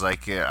variables.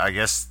 Like I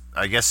guess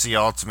the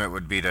ultimate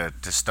would be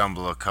to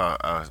stumble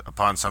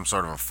upon some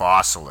sort of a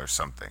fossil or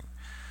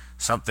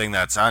something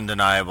that's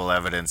undeniable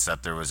evidence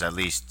that there was at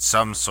least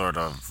some sort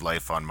of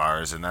life on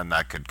Mars, and then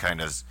that could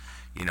kind of,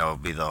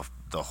 be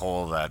the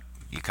hole that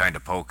you kind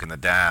of poke in the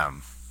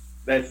dam.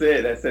 That's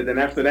it. Then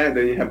after that,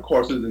 then you have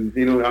courses in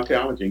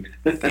xenoarchaeology.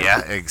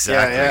 Yeah,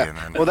 exactly. Yeah.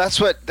 Then, Well,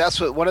 that's what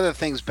one of the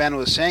things Ben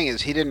was saying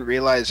is he didn't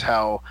realize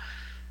how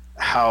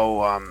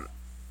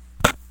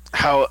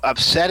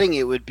upsetting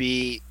it would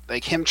be,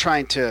 like him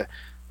trying to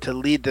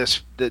lead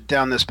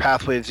down this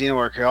pathway of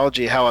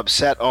xenoarchaeology, how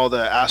upset all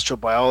the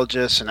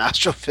astrobiologists and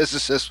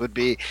astrophysicists would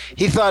be.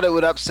 He thought it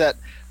would upset.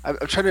 I'm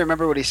trying to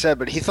remember what he said,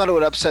 but he thought it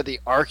would upset the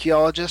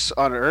archaeologists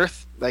on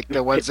Earth, like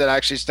the ones that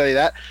actually study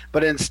that.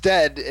 But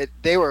instead,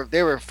 they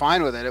were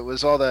fine with it. It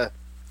was all the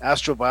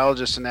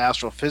astrobiologists and the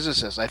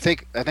astrophysicists. I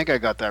think I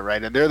got that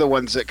right, and they're the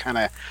ones that kind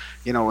of,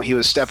 he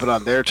was stepping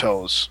on their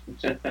toes.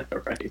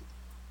 Right.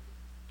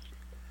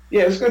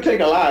 Yeah, it's going to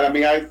take a lot. I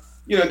mean,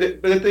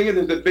 but the thing is,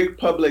 there's a big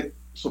public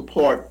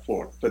support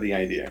for the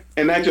idea,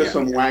 and not just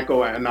some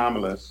wacko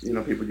anomalous.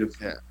 People just.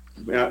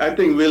 Yeah. I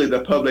think really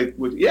the public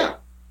would. Yeah.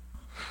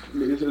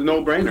 It's a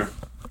no-brainer.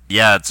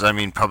 Yeah,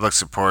 public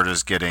support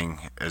is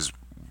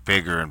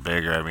bigger and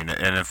bigger.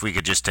 And if we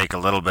could just take a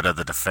little bit of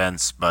the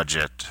defense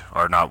budget,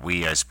 or not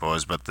we, I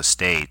suppose, but the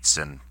states,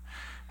 and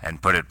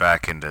put it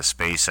back into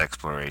space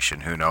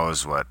exploration, who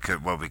knows what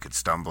we could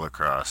stumble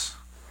across.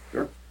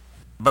 Sure.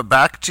 But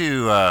back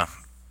to,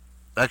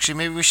 actually,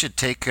 maybe we should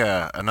take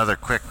another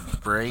quick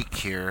break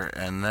here,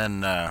 and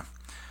then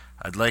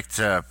I'd like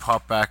to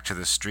pop back to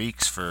the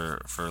streaks for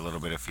a little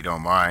bit, if you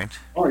don't mind.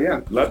 Oh, yeah.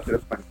 Love to.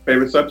 That's my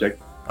favorite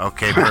subject.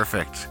 Okay,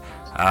 perfect.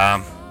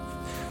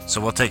 So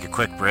we'll take a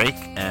quick break,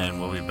 and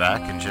we'll be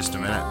back in just a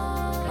minute.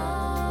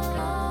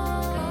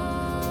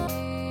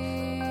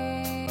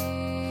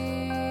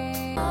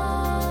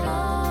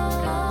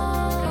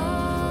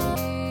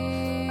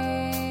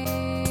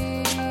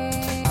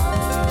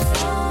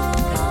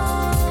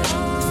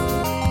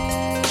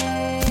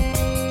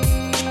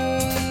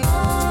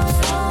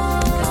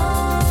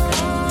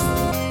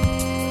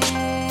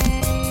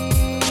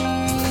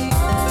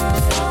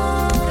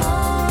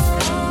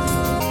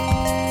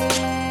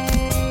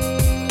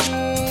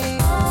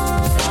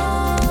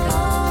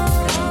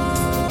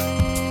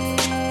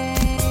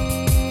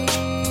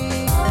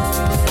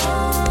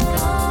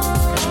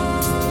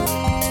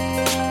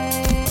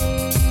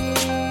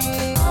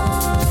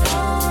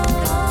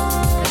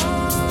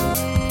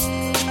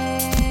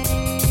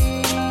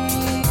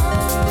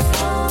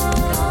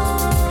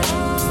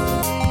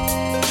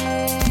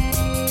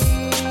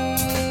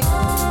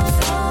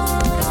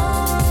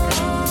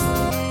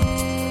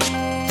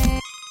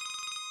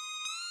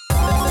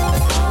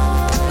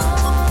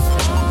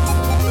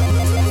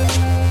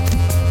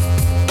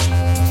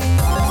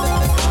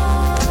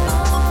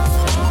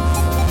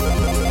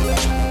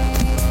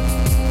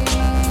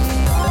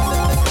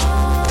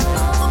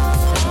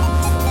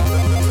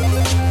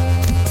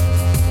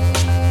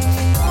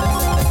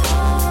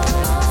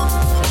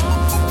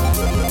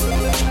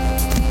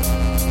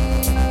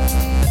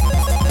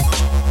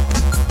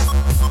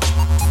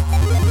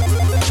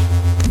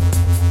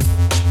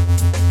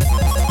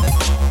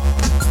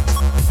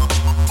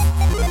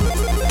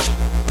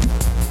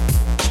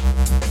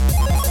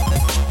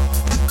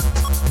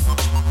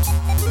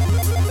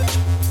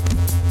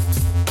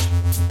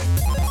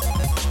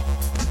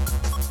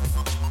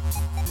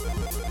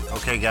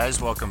 Okay,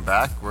 guys, welcome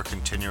back. We're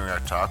continuing our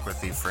talk with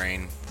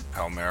Efrain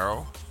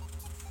Palermo.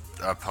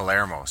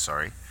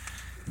 Sorry.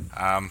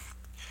 I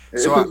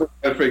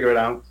figure it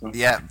out. So.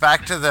 Yeah,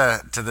 back to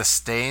the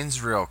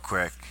stains real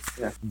quick.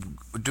 Yeah.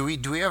 Do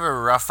we have a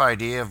rough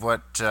idea of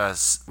what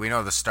we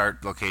know? The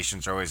start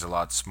locations are always a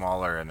lot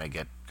smaller, and they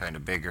get kind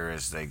of bigger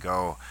as they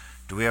go.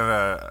 Do we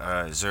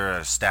have is there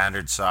a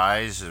standard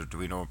size, or do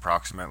we know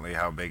approximately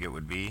how big it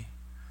would be?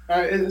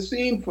 It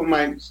seemed from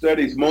my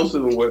studies, most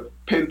of them were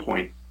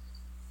pinpoint.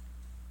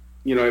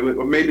 It was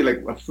maybe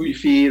like a few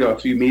feet or a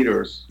few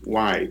meters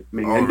wide.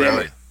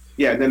 Really?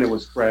 Then it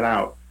was spread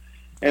out.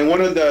 And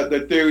one of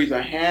the theories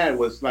I had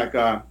was like,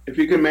 if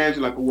you can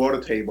imagine like a water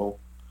table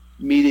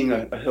meeting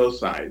a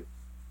hillside,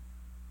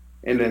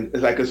 and then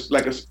it's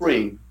like a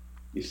spring.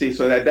 You see,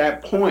 so at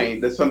that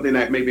point, there's something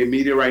that maybe a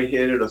meteorite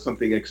hit it or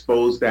something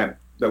exposed that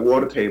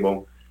water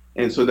table,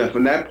 and so that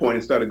from that point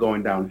it started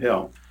going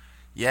downhill.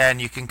 Yeah,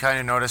 and you can kind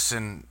of notice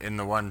in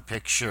the one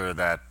picture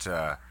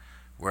that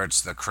where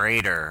it's the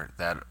crater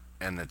that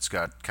and it's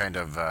got kind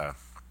of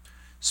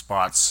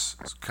spots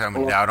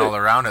coming down all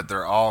around it.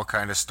 They're all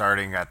kind of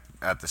starting at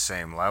the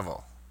same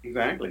level.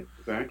 Exactly,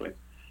 exactly.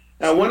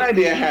 Now, one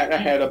idea I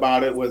had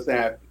about it was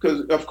that,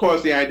 because of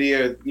course the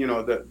idea,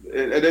 that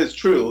it is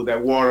true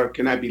that water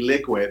cannot be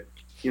liquid,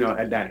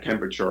 at that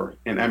temperature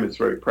and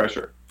atmospheric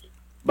pressure.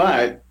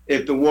 But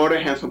if the water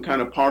has some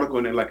kind of particle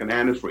in it, like an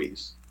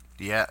antifreeze,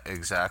 Yeah,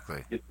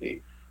 exactly. you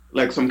see,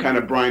 like some kind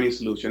of briny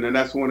solution, and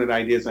that's one of the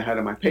ideas I had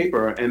in my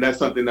paper, and that's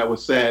something that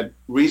was said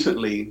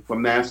recently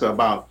from NASA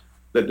about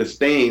the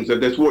stains,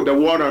 that the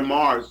water on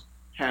Mars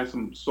has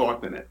some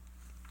salt in it.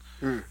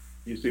 Hmm.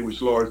 You see,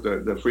 which lowers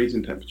the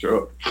freezing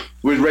temperature,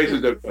 which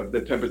raises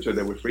the temperature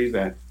that we freeze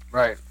at.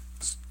 Right.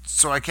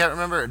 So I can't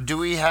remember. Do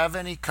we have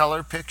any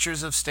color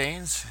pictures of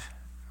stains?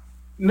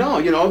 No,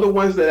 all the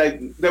ones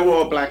they were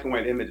all black and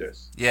white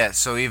images. Yeah.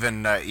 So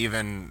even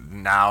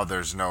now,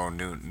 there's no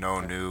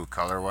new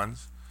color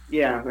ones.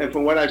 Yeah, and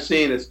from what I've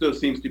seen, it still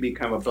seems to be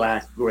kind of a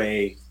black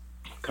gray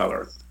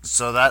color.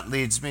 So that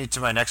leads me to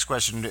my next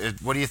question.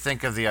 What do you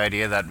think of the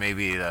idea that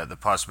maybe the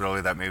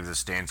possibility that maybe the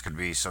stains could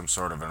be some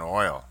sort of an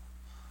oil?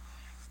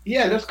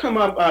 Yeah, that's come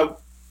up.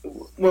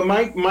 Well,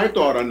 my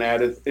thought on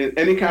that is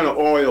any kind of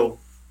oil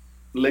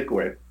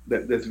liquid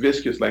that's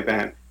viscous like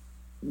that,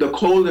 the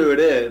colder it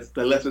is,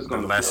 the less it's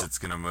going The to less flow. it's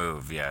gonna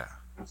move. Yeah.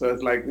 So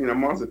it's like,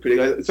 Mars is pretty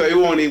good. So it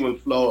won't even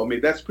flow. I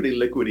mean, that's pretty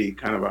liquidy,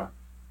 kind of a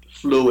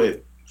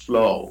fluid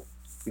flow,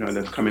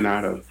 that's coming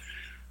out of.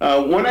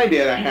 One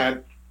idea I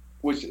had,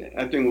 which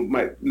I think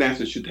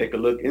NASA should take a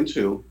look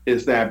into,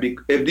 is that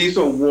if these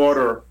are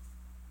water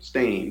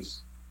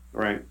stains,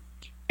 right,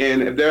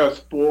 and if there are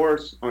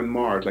spores on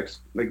Mars,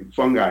 like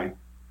fungi,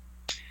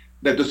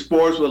 that the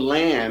spores will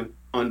land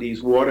on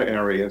these water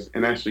areas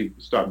and actually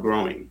start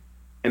growing,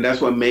 and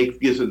that's what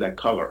gives it that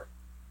color.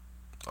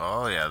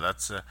 Oh yeah,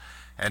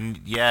 and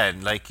yeah,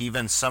 and like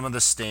even some of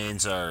the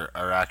stains are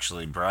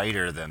actually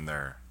brighter than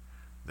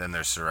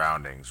their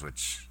surroundings,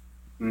 which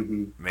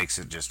Hmm. makes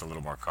it just a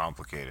little more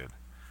complicated.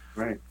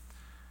 Right.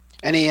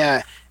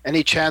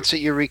 Any chance that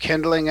you're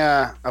rekindling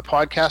a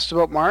podcast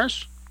about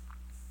Mars?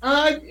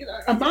 I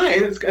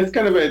might. It's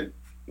kind of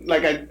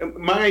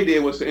my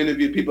idea was to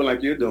interview people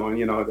like you're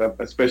doing,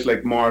 especially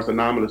like Mars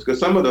Anomalous, because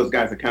some of those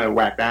guys are kind of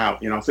whacked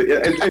out, So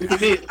and to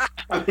me,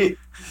 I mean,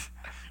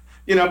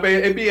 but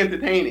it'd be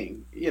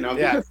entertaining,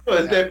 Yeah.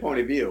 because it's their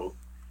point of view,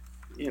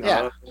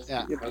 Yeah.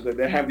 Yeah. That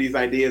they have these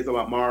ideas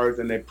about Mars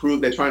and they're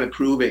trying to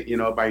prove it,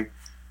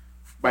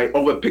 by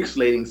over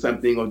pixelating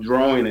something or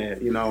drawing it,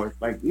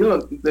 it's like,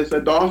 there's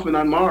a dolphin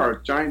on Mars,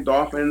 giant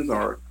dolphins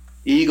or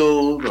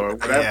eagles or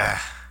whatever. Yeah,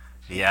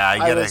 yeah,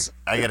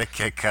 I get a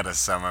kick out of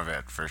some of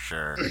it for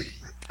sure.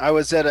 I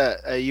was at a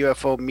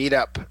UFO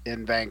meetup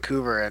in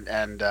Vancouver,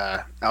 and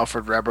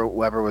Alfred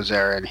Weber was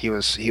there, and he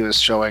was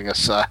showing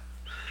us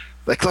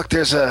like, look,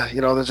 there's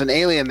an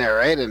alien there,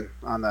 right? And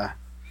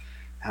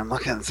I'm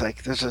looking, it's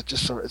like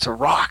it's a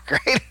rock,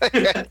 right?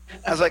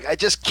 I was like, I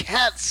just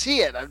can't see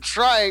it. I'm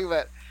trying,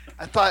 but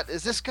I thought,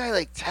 is this guy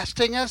like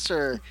testing us,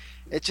 or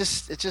it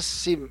just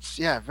seems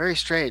very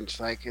strange.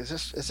 Like, is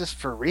this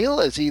for real?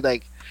 Is he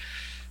like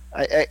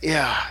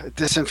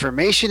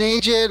disinformation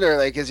agent, or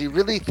like, does he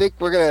really think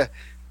we're gonna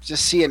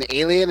just see an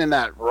alien in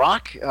that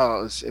rock?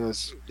 Oh, it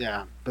was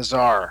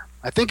bizarre.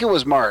 I think it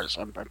was Mars.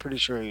 I'm pretty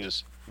sure he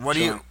was. What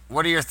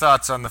are your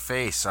thoughts on the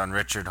face, on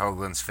Richard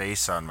Hoagland's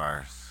face on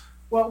Mars?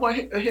 Well,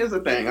 here's the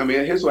thing. I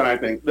mean, here's what I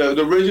think.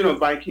 The original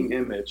Viking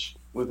image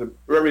was a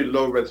very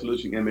low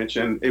resolution image,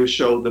 and it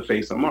showed the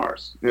face of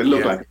Mars. It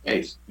looked like a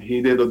face.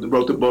 He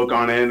wrote the book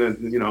on it,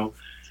 and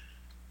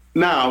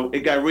now it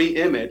got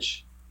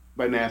re-imaged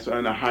by NASA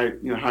on a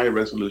higher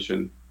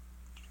resolution,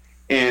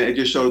 and it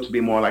just showed it to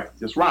be more like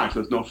just rocks.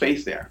 There's no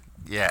face there.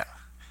 Yeah.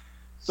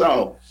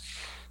 So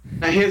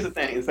now here's the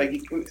thing. It's like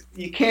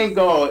you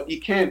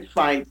can't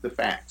fight the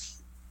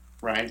facts,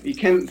 right? You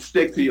can't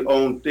stick to your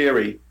own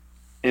theory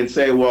and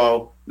say,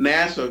 well,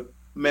 NASA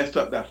messed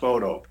up that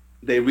photo.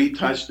 They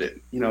retouched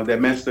it. They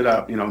messed it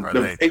up.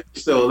 The face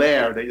is still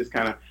there. They just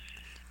kind of,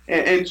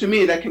 and to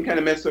me, that can kind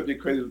of mess up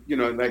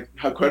your, like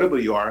how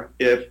credible you are.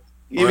 If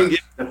you even get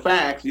the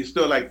facts, you're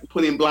still like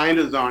putting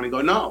blinders on and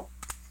go, no,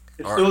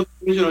 it's still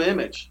the original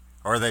image.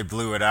 Or they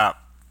blew it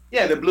up.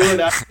 Yeah, they blew it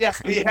up. Yeah,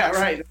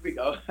 right. There we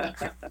go.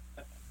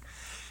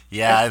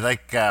 Yeah, I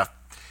like.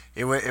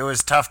 It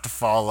was tough to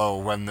follow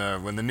when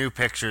the new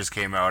pictures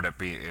came out.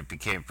 It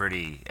became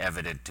pretty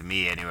evident to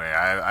me anyway.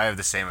 I have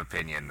the same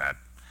opinion that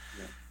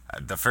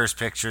the first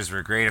pictures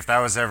were great. If that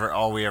was ever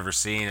all we ever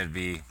seen, it'd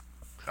be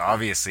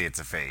obviously it's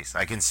a face.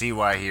 I can see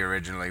why he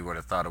originally would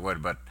have thought it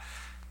would, but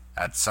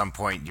at some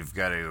point you've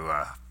got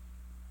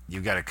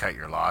to cut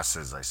your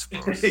losses, I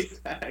suppose.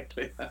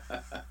 Exactly.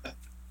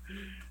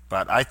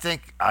 But I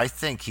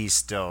think he's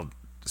still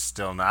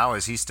now.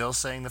 Is he still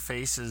saying the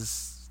face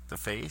is the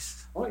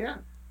face? Oh yeah.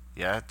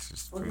 Yeah, it's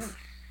just Oh yeah.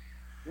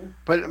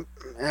 But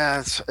yeah,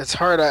 it's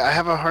hard. I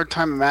have a hard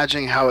time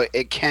imagining how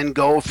it can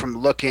go from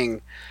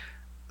looking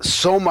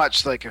so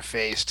much like a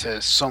face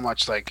to so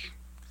much like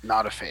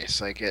not a face.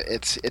 Like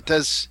it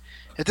does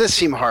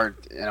seem hard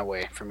in a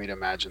way for me to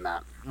imagine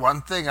that.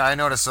 one thing I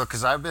noticed though,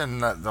 because I've been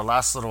the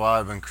last little while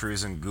I've been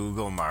cruising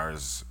Google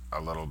Mars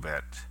a little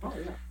bit, Oh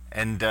yeah.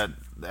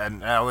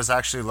 and I was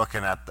actually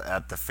looking at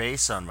the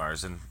face on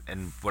Mars,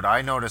 and what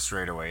I noticed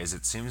right away is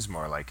it seems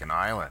more like an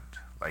island,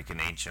 like an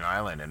ancient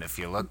island. And if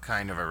you look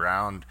kind of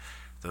around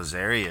those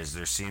areas,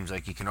 there seems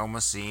like you can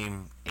almost see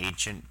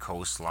ancient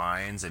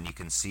coastlines, and you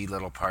can see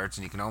little parts,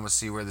 and you can almost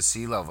see where the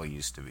sea level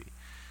used to be.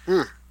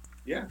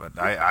 Yeah. But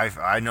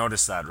I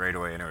noticed that right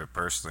away anyway.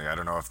 Personally, I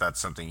don't know if that's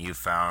something you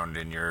found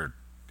in your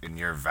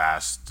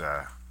vast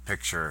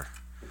picture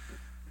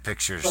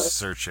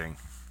searching.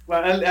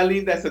 Well, I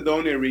leave that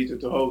Sedonia region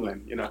to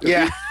Hoagland. You know.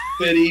 Yeah.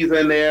 Cities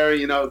in there.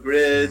 You know,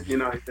 grids. You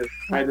know, just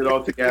tied it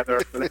all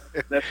together. So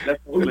that's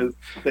Hoagland's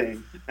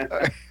thing.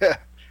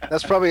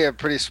 That's probably a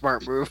pretty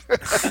smart move.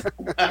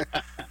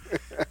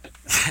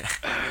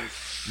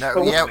 Now,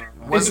 But yeah,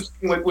 what's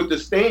interesting with the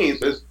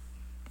stains is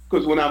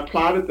because when I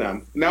plotted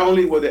them, not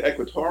only were they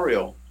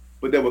equatorial,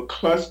 but there were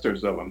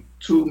clusters of them,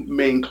 two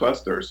main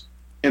clusters,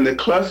 and the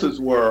clusters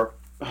were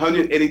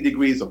 180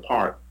 degrees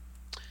apart.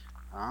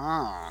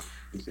 Ah.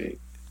 You see.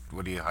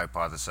 what do you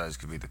hypothesize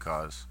could be the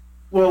cause?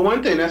 Well,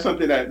 one thing, that's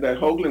something that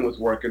Hoagland was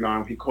working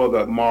on. He called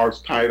the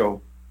Mars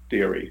tidal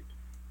theory.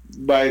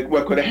 But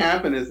what could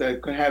happen is that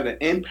it could have an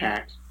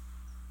impact,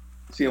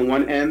 see, on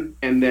one end,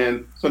 and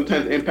then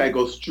sometimes the impact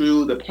goes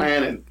through the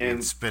planet It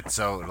and spits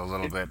out a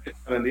little bit.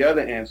 on the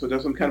other end. So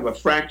there's some kind of a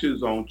fracture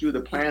zone through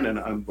the planet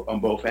on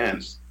both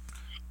ends.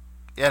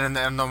 Yeah, and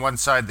on one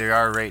side they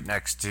are right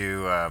next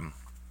to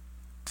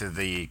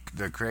the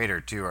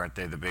crater too, aren't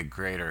they? The big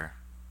crater.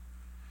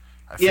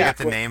 I forget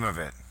the name of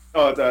it.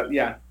 Oh,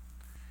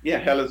 yeah,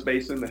 Hellas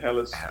Basin, the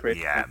Hellas crater.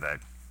 Yeah,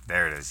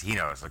 there it is. He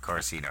knows. Of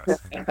course, he knows.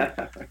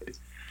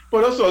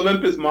 But also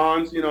Olympus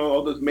Mons, you know,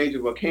 all those major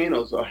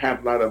volcanoes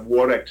have a lot of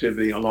water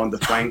activity along the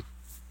flanks.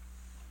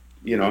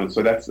 You know,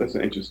 so that's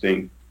an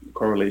interesting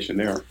correlation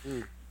there.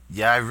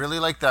 Yeah, I really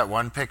like that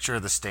one picture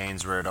of the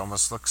stains where it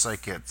almost looks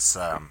like it's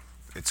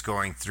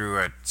going through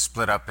it,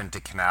 split up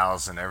into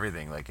canals and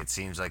everything. Like it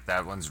seems like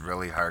that one's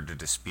really hard to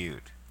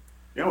dispute.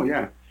 Oh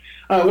yeah.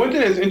 One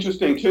thing that's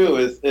interesting too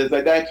is at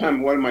that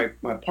time one of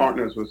my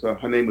partners was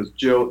her name was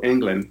Jill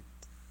England,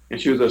 and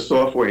she was a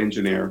software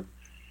engineer.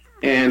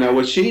 And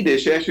what she did,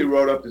 she actually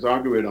wrote up this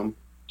algorithm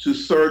to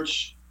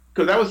search,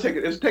 because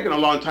it's taking a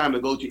long time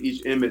to go to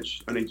each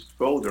image on each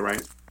folder,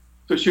 right?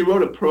 So she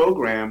wrote a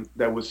program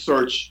that would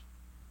search,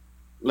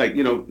 like,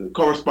 you know,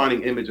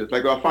 corresponding images.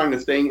 Like I'll find the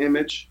stain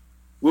image.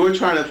 What we were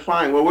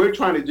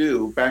trying to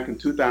do back in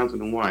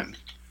 2001,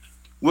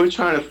 we're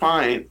trying to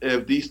find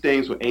if these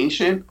stains were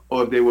ancient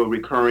or if they were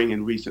recurring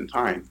in recent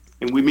time.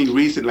 And we mean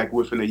recent, like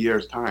within a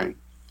year's time.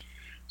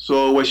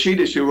 So what she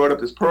did, she wrote up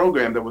this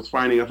program that was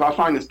finding, if I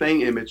find a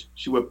stain image,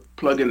 she would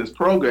plug in this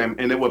program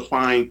and it would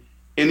find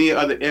any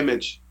other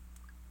image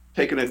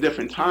taken at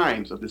different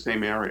times of the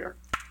same area.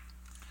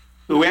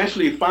 So she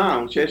actually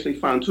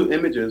found two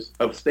images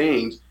of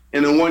stains,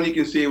 and the one you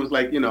can see it was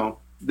like, you know,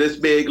 this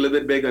big, a little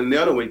bit bigger, and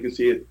the other one you can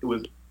see it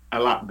was a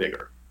lot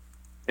bigger.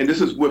 And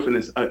this is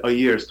within a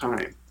year's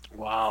time.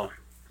 Wow.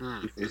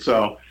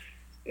 So,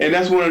 and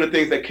that's one of the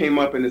things that came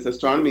up in this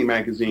astronomy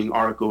magazine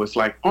article. It's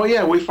like, oh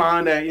yeah, we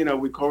found that, you know,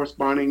 we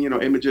corresponding, you know,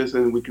 images,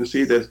 and we can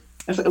see this.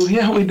 I said, oh,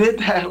 yeah, we did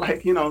that,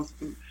 like, you know.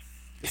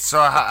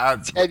 So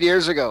 10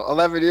 years ago,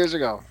 11 years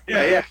ago.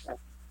 Yeah.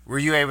 were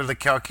you able to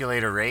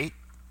calculate a rate,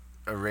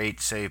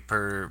 say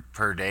per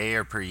day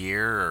or per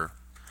year or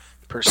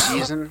Per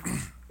season?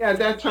 Yeah, at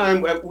that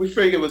time, we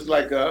figured it was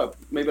like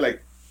maybe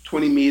like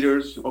 20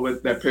 meters over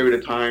that period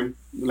of time,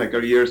 like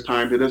a year's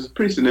time. But it's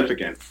pretty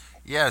significant.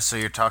 Yeah, so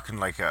you're talking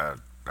like a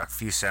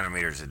few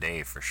centimeters a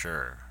day for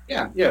sure.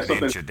 Yeah, An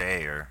something. inch a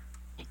day or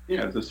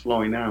Yeah, it's just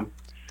flowing down.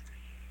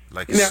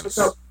 like.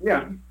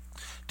 Yeah.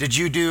 Did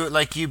you do,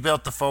 like, you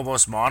built the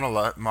Phobos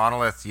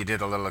monolith? You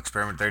did a little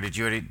experiment there. Did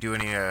you do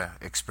any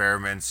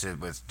experiments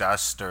with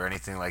dust or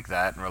anything like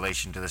that in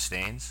relation to the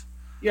stains?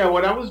 Yeah,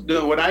 what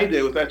I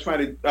did was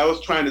I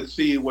was trying to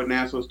see what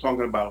NASA was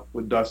talking about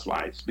with dust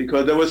slides,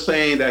 because they were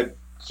saying that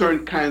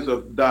certain kinds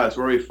of dust,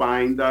 very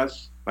fine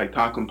dust, like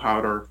talcum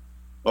powder,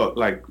 or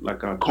like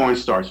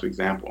cornstarch, for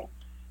example,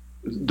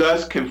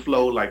 dust can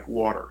flow like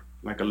water,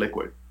 like a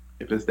liquid,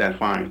 if it's that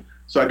fine.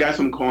 So I got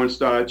some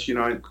cornstarch, and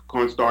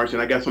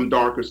I got some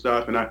darker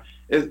stuff, and I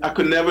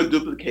could never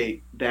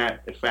duplicate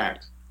that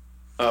effect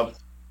of,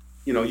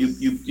 you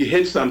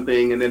hit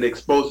something and then it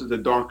exposes a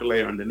darker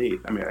layer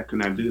underneath. I mean, I could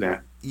not do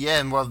that. Yeah,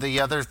 and well, the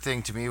other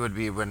thing to me would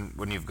be when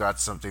you've got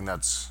something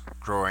that's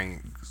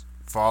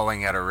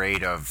falling at a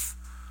rate of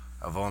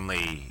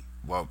only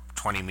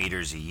 20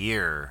 meters a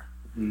year,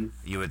 Mm-hmm.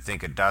 you would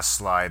think a dust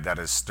slide that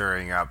is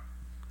stirring up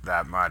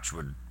that much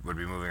would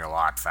be moving a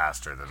lot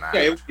faster than that.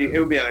 Yeah, it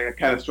would be like a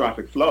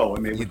catastrophic flow. I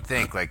mean, You'd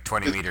think like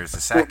 20 meters a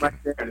right second.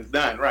 there and it's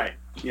done, right?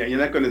 Yeah, you're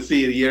not going to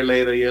see it a year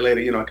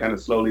later, kind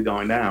of slowly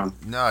going down.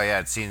 No, yeah,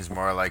 it seems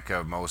more like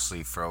a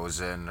mostly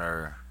frozen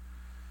or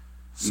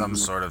some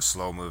sort of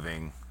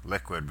slow-moving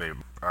liquid,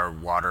 or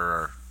water.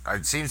 Or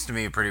it seems to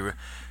me pretty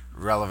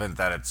relevant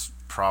that it's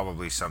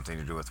probably something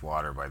to do with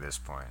water by this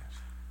point.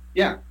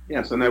 Yeah,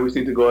 yeah. So now we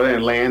need to go there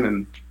and land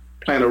and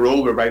plant a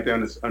rover right there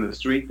on the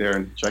street there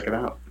and check it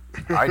out.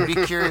 I'd be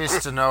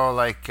curious to know,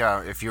 like,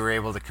 if you were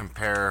able to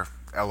compare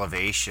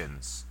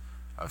elevations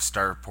of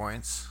start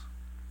points.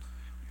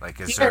 Like,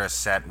 is there a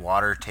set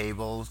water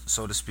table,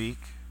 so to speak?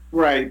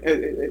 Right.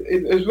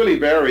 It's really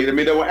varied. I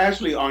mean, they were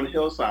actually on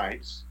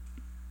hillsides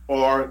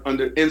or on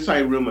the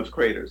inside rim of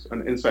craters, on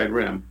the inside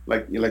rim,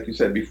 like you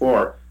said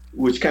before,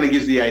 which kind of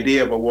gives the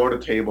idea of a water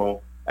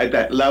table at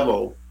that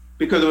level,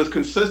 because it was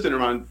consistent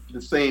around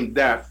the same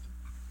depth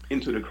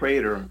into the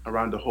crater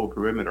around the whole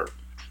perimeter.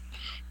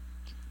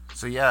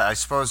 So yeah,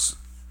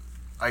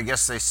 I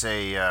guess they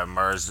say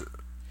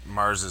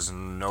Mars is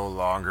no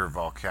longer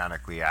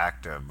volcanically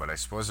active, but I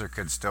suppose there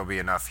could still be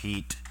enough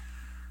heat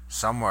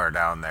somewhere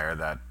down there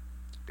that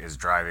is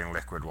driving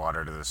liquid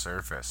water to the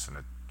surface, and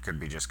it could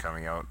be just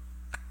coming out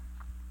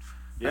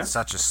at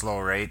such a slow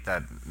rate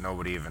that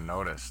nobody even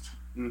noticed.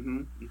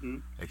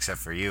 Except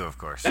for you, of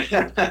course. Now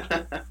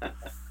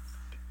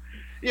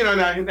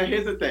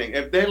here's the thing.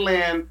 If they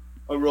land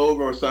a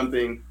rover or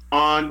something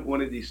on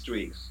one of these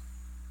streaks,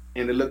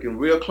 and they're looking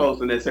real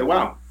close, and they say,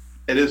 wow,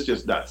 it is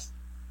just dust.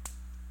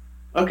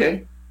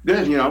 Okay,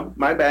 good,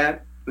 my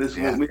bad.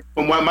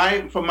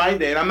 From my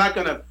data, I'm not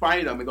going to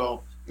fight them and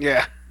go,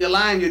 yeah, you're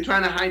lying, you're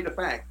trying to hide the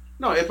fact.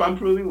 No, if I'm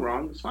proving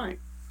wrong, it's fine.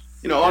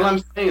 All I'm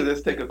saying is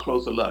let's take a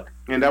closer look.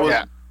 And that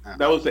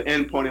was the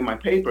end point in my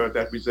paper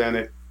that I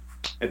presented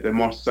at the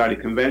Mars Society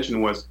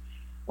convention was,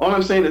 all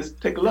I'm saying is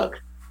take a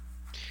look.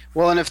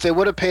 Well, and if they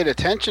would have paid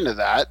attention to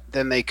that,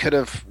 then they could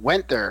have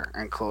went there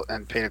and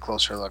paid a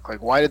closer look.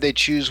 Like, why did they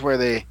choose where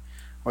they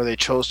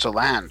chose to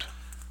land?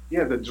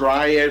 Yeah, the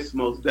driest,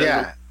 most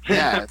desert.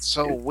 Yeah, it's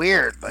so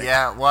weird. Like,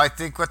 yeah, well, I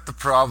think what the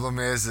problem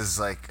is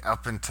like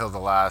up until the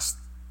last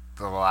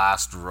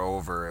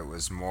rover, it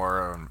was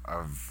more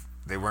of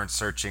they weren't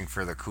searching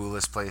for the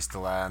coolest place to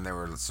land; they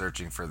were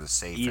searching for the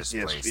safest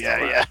place to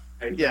land.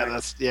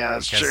 That's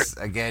true. Because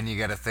again, you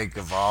got to think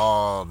of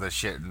all the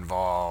shit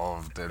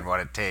involved and what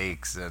it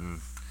takes, and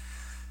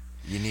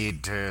you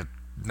need to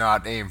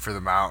not aim for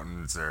the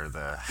mountains or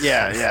the.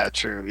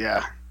 True.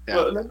 Yeah.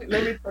 Well, let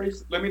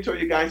me tell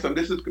you guys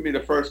something. This is gonna be the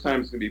first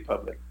time it's gonna be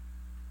public.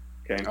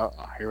 Okay. Oh,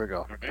 here we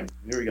go. Okay,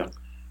 here we go.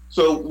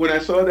 So when I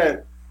saw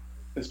that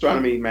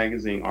astronomy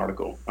magazine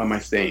article on my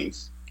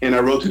stains, and I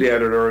wrote to the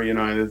editor, and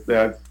I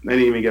didn't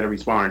even get a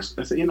response.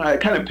 I said,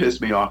 it kind of pissed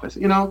me off. I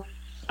said,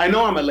 I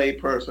know I'm a lay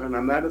person.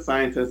 I'm not a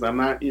scientist. I'm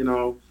not,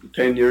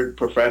 tenured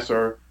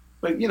professor.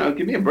 But,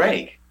 give me a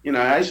break. I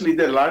actually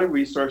did a lot of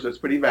research that's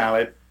pretty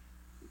valid.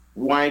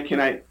 Why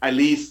can I at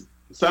least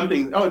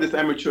something? Oh, this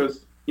amateur,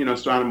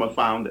 astronomer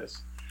found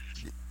this.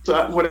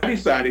 So what I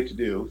decided to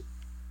do,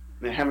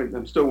 and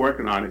I'm still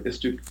working on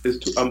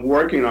it, I'm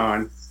working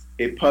on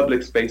a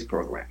public space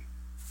program.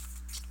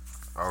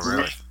 Oh,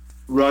 really?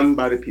 Run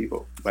by the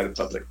people, by the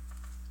public.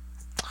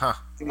 Huh.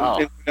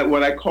 And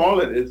what I call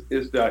it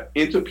is the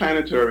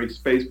Interplanetary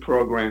Space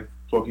Program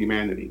for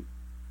Humanity,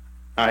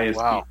 ISP.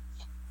 Wow.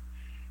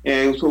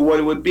 And so what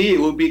it would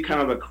be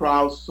kind of a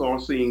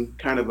crowdsourcing,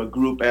 kind of a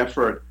group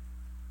effort,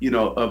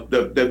 of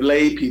the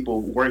lay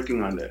people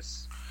working on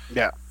this.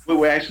 Yeah. We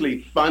will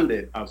actually fund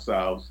it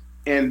ourselves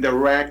and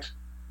direct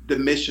the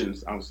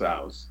missions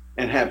ourselves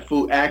and have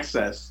full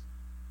access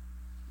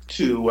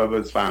to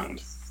whoever's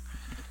found.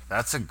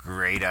 That's a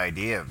great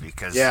idea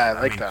because I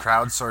like that.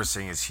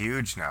 Crowdsourcing is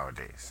huge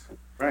nowadays.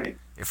 Right.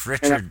 If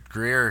Richard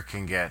Greer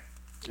can get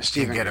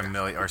Stephen a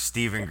million, or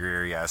Stephen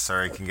Greer,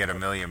 can get $1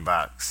 million.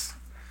 Right.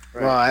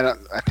 Well,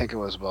 I think it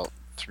was about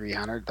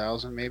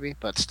 300,000 maybe,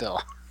 but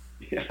still.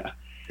 Yeah.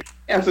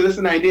 Yeah. So this is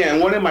an idea,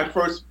 and one of my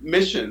first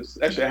missions.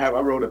 Actually, I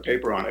wrote a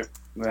paper on it.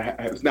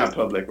 It's not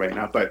public right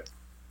now, but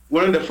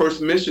one of the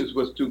first missions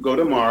was to go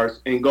to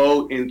Mars and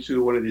go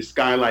into one of these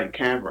skylight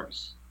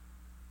caverns.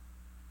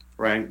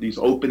 Right, these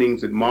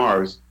openings in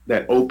Mars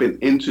that open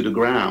into the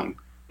ground,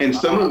 and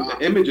some of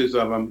the images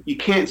of them, you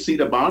can't see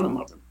the bottom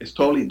of them. It's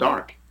totally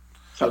dark.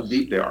 That's how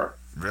deep they are.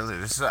 Really,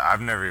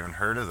 I've never even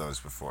heard of those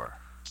before.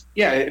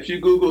 Yeah, if you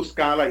Google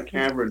skylight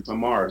caverns on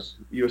Mars,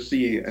 you'll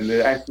see, and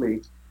they're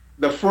actually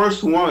the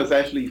first one is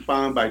actually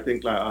found by I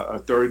think like a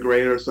third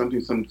grader or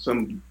something,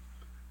 some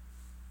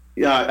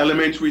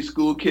elementary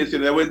school kids.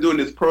 They were doing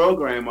this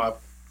program of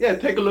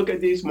take a look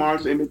at these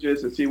Mars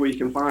images and see what you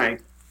can find.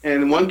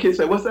 And one kid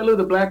said, what's that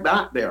little black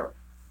dot there?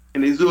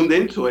 And they zoomed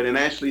into it, and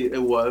actually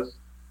it was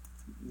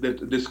the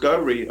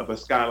discovery of a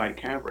skylight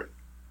cavern.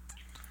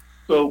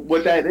 So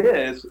what that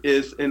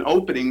is an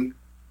opening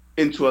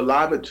into a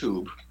lava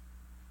tube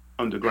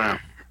underground.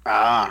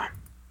 Ah.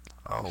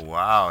 Oh,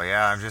 wow.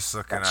 Yeah, I'm just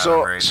looking at it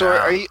right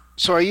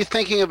now. Are you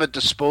thinking of a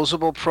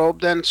disposable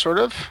probe then, sort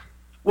of?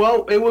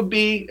 Well,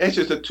 it's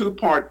just a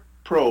two-part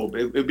probe.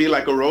 It'd be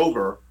like a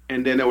rover,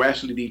 and then it will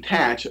actually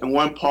detach, and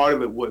one part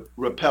of it would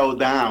rappel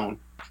down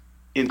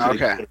into the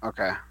Okay. cave.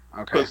 Okay.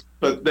 Okay.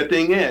 But the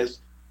thing is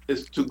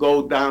to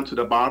go down to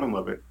the bottom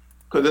of it.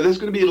 Because if there's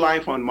going to be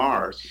life on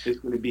Mars, it's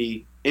going to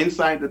be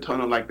inside the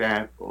tunnel like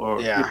that,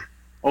 or Yeah.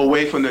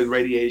 away from the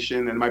radiation,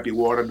 and it might be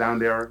water down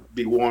there,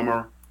 be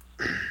warmer.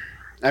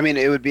 I mean,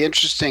 it would be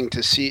interesting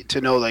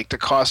to know like the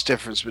cost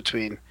difference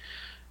between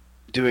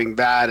doing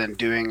that and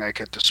doing like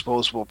a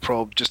disposable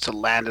probe just to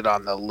land it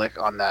on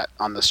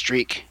the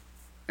streak.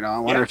 You know, I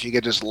wonder if you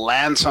could just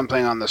land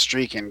something on the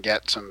streak and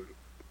get some.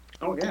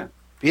 Oh yeah.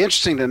 Be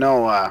interesting to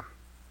know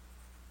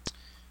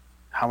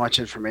how much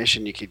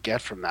information you could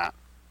get from that.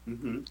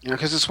 Mm-hmm. You know,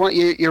 because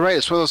you're right.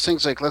 It's one of those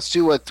things like let's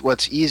do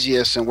what's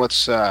easiest and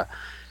what's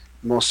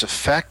most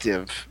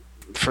effective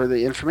for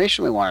the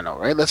information we want to know.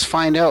 Right? Let's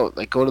find out.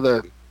 Like go to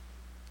the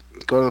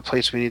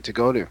place we need to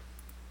go to.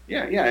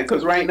 Yeah.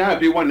 Because right now,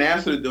 if you want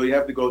NASA to do, you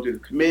have to go to the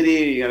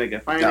committee. You got to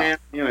get finance.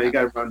 You know, you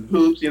got to run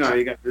hoops. You know,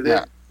 you got to do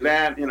this,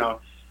 that. You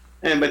know,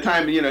 and by the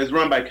time it's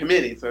run by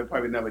committee, so it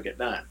probably never get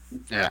done.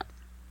 Yeah.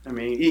 I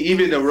mean,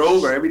 even the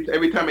rover,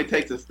 every time it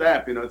takes a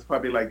step, it's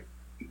probably like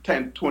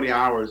 10, 20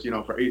 hours,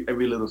 for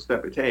every little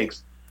step it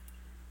takes.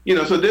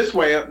 So this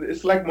way,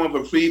 it's like more of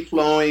a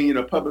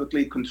free-flowing,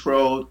 publicly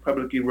controlled,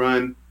 publicly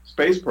run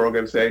space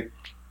program. Say,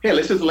 hey,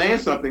 let's just land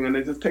something and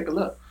then just take a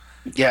look.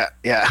 Yeah,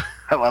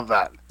 I love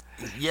that.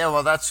 Yeah,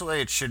 well, that's the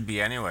way it should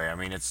be anyway. I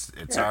mean,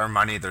 it's our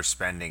money they're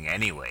spending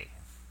anyway.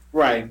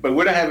 Right, but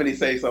we don't have any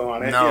say-so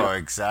on it. No,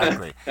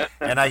 exactly.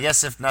 And I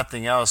guess if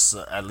nothing else,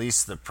 at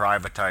least the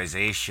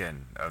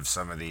privatization of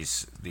some of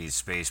these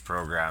space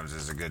programs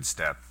is a good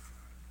step.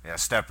 Yeah,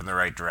 step in the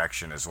right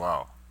direction as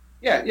well.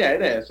 Yeah,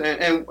 it is.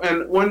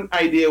 And one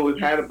idea we've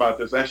had about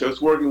this, actually, I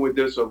was working with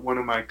this one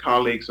of my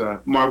colleagues,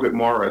 Margaret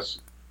Morris,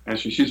 and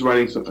she's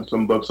writing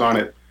some books on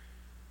it,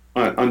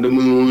 on the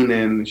moon,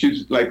 and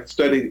she's like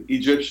studied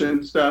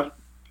Egyptian stuff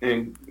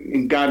and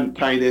got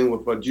tied in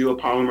with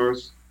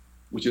geopolymers,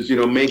 which is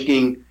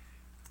making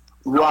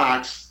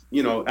rocks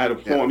out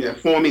of form,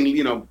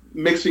 forming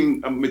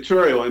mixing a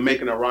material and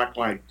making a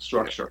rock-like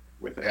structure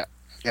with it.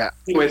 Yeah.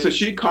 Anyway, so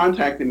she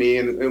contacted me,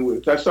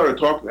 and I started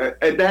talking.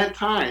 At that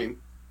time,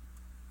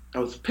 I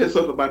was pissed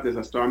off about this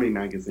astronomy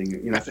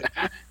magazine. I said,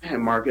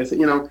 "Man, Mark," I said,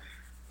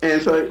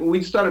 and so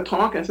we started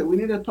talking. I said, "We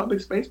need a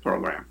public space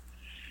program."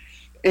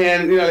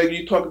 And like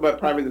you talk about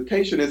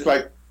privatization, it's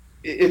like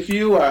if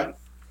you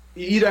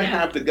either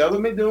have the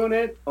government doing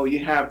it or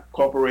you have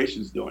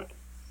corporations doing it.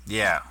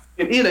 Yeah.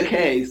 In either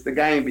case, the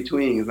guy in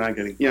between is not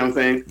going to, you know what I'm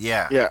saying?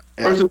 Yeah.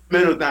 Person in the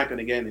middle is not going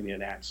to get any of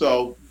that.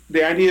 So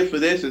the idea for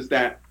this is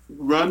that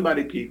run by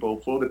the people,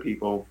 for the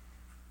people,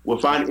 will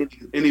find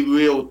any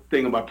real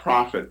thing about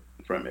profit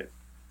from it.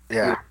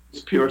 Yeah.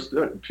 It's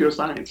pure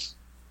science.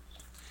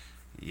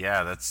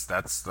 Yeah,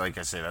 that's like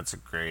I say, that's a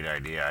great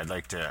idea.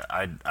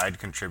 I'd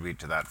contribute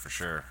to that for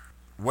sure.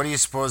 What do you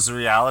suppose the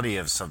reality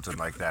of something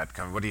like that?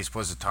 What do you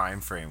suppose the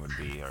time frame would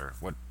be, or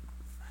what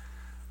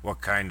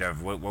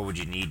would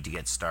you need to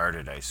get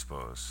started? I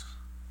suppose.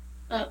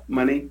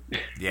 Money.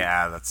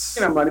 Yeah, that's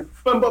money.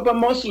 But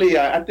mostly,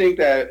 I think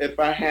that if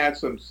I had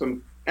some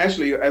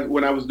actually,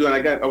 when I was doing,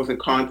 I was in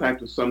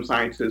contact with some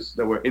scientists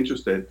that were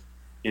interested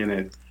in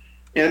it,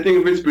 and I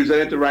think if it's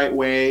presented the right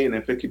way, and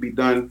if it could be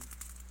done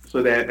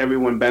so that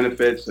everyone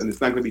benefits, and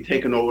it's not going to be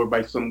taken over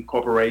by some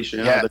corporation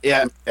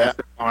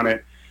on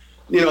it.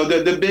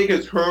 The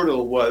biggest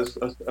hurdle was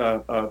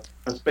a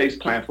space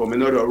platform,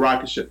 a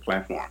rocket ship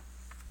platform.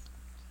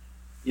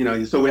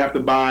 So we have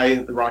to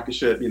buy the rocket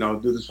ship, do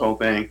this whole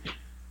thing.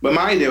 But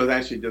my idea was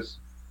actually just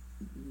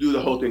do the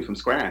whole thing from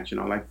scratch,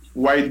 like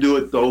why do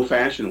it the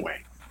old-fashioned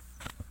way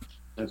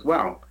as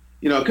well?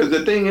 Because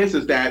the thing is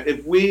that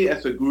if we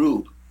as a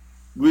group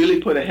really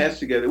put our heads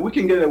together, we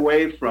can get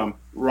away from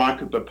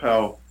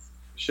rocket-propelled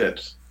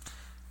ships.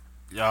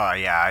 Oh,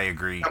 yeah, I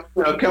agree.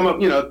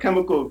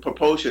 Chemical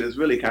propulsion is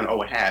really kind of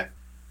overhead.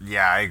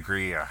 Yeah, I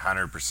agree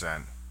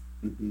 100%.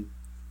 Mm-hmm.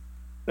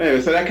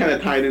 Anyway, so that kind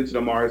of tied into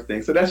the Mars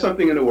thing. So that's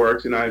something in the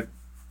works.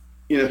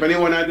 If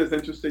anyone out there's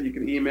interested, you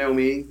can email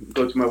me,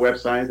 go to my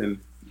website, and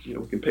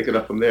we can pick it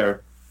up from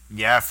there.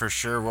 Yeah, for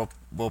sure.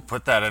 We'll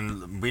put that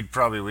in. We'd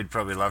probably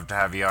love to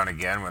have you on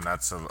again when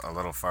that's a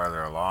little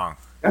farther along.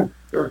 Yeah,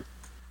 sure.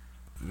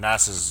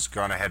 NASA's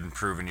gone ahead and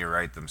proven you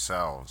right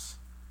themselves.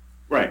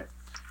 Right.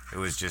 It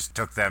was just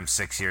took them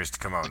 6 years to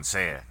come out and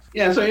say it.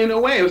 Yeah, so in a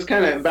way, it was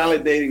kind of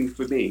validating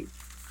for me,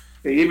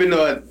 even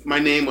though my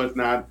name was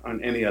not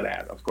on any of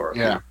that, of course.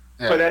 Yeah.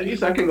 But at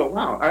least I can go,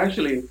 wow, I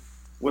actually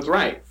was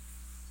right.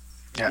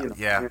 Yeah.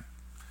 Yeah.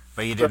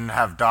 But you didn't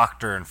have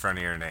doctor in front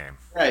of your name.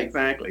 Right,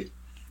 exactly.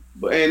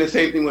 And the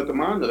same thing with the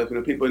monolith.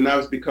 People now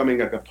it's becoming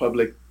like a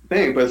public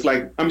thing. But it's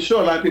like I'm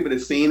sure a lot of people that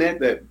seen it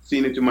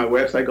through my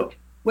website go,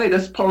 wait,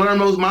 that's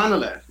Palermo's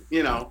monolith.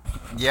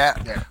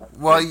 Yeah.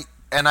 Well,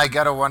 and I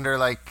gotta wonder,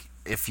 like,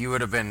 if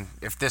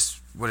this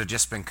would have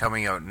just been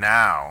coming out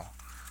now,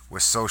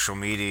 with social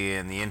media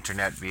and the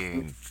internet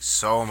being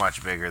so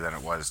much bigger than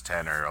it was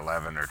 10 or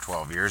 11 or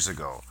 12 years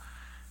ago,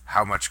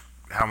 how much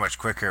how much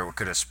quicker it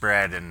could have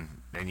spread, and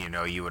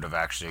you would have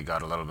actually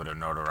got a little bit of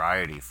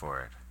notoriety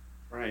for it.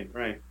 Right,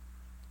 right.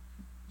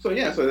 So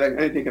yeah, so that,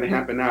 anything can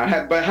happen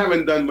now. But I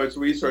haven't done much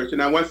research.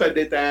 And once I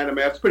did that, I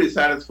mean, I was pretty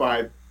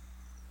satisfied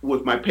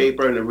with my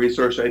paper and the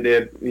research I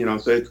did.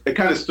 So it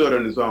kind of stood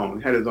on its own,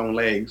 had its own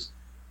legs,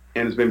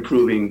 and it's been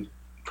proving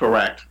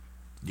correct.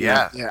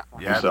 Yeah.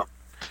 So.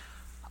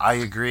 I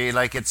agree.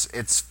 Like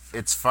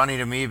it's funny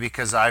to me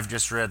because I've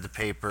just read the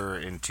paper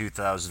in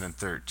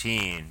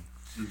 2013,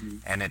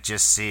 and it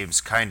just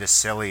seems kind of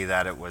silly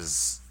that it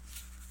was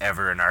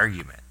ever an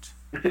argument.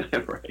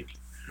 Right.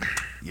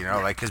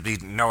 Like,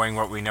 because knowing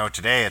what we know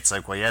today, it's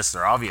like, well, yes,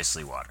 they're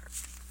obviously water.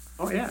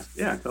 Oh, yeah,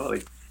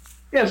 totally.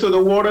 Yeah, so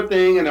the water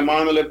thing and the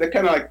monolith, they're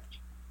kind of like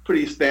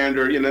pretty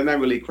standard, not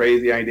really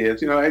crazy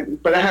ideas,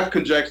 but I have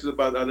conjectures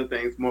about other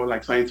things, more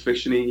like science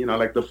fiction-y,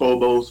 like the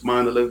Phobos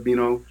monolith,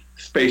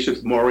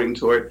 spaceships mooring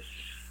to it.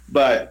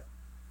 But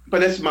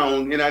that's my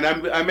own, and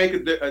I make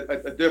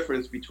a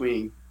difference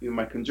between,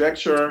 my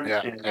conjecture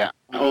and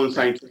my own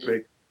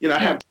scientific, I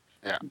have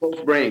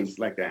both brains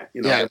like that,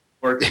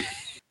 working.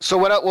 So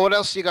what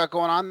else you got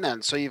going on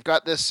then? So you've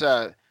got this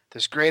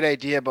this great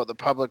idea about the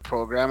public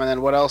program, and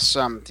then what else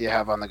do you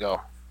have on the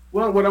go?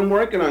 Well, what I'm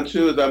working on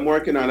too is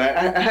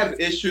I have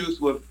issues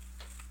with,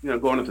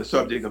 going into the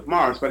subject of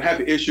Mars, but I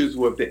have issues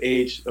with the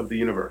age of the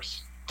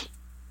universe.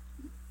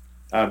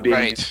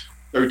 Being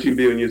 13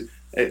 billion years.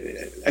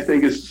 I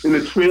think it's in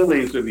the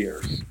trillions of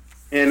years.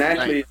 And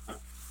actually,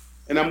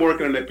 and I'm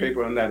working on that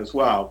paper on that as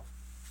well.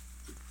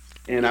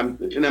 And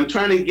I'm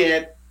trying to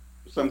get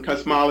some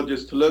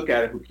cosmologists to look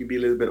at it who can be a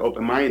little bit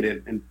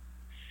open-minded. And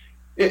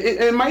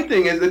my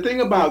thing is, the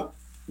thing about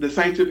the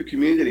scientific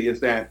community is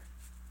that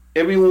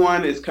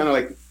everyone is kind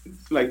of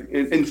like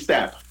in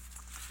step.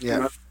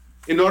 Yeah.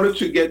 In order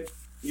to get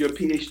your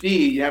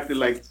PhD, you have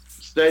to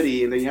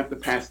study, and then you have to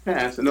pass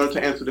tests. In order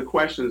to answer the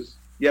questions,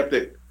 you have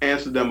to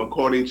answer them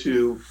according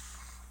to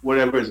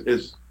whatever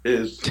is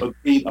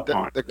agreed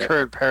upon. The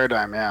current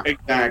paradigm, yeah.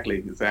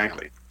 Exactly.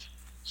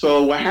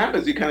 So what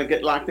happens? You kind of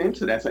get locked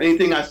into that. So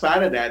anything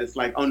outside of that is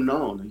like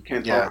unknown. You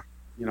can't talk.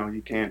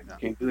 You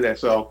can't do that.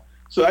 So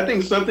I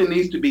think something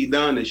needs to be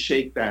done to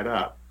shake that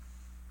up.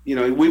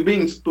 We're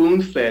being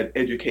spoon-fed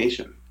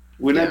education.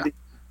 We're not being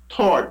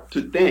taught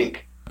to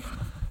think.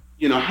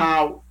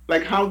 How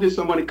did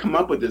somebody come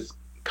up with this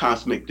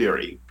cosmic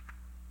theory?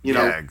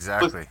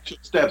 Exactly.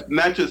 Steps,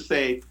 not just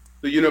say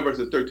the universe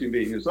is 13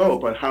 billion years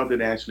old, but how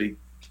did it actually?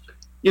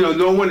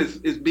 No one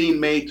is being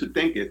made to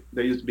think it.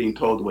 They're just being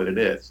told what it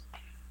is.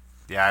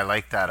 Yeah, I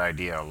like that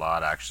idea a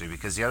lot, actually,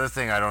 because the other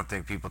thing I don't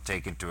think people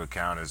take into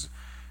account is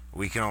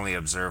we can only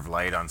observe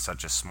light on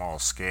such a small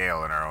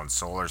scale in our own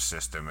solar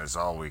system is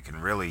all we can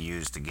really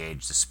use to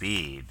gauge the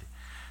speed. Right.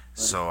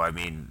 So, I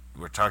mean,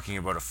 we're talking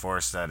about a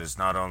force that is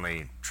not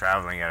only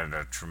traveling at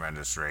a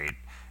tremendous rate,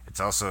 it's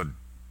also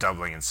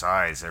doubling in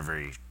size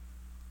every,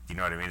 you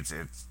know what I mean?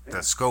 It's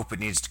the scope it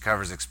needs to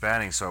cover is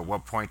expanding, so at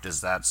what point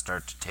does that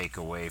start to take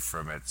away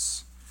from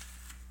its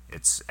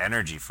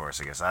energy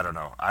force, I guess? I don't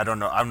know.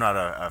 I'm not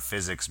a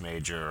physics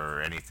major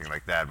or anything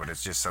like that, but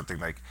it's just something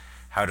like,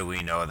 how do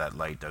we know that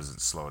light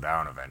doesn't slow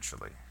down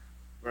eventually?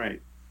 Right.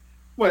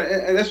 Well,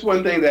 and that's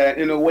one thing that,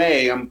 in a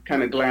way, I'm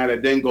kind of glad I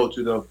didn't go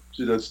to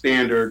the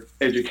standard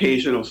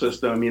educational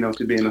system,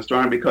 to be an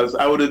astronomer, because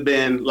I would have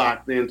been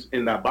locked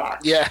in that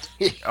box. Yeah.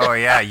 Oh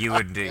yeah, you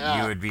would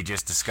be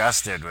just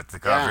disgusted with the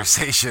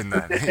conversation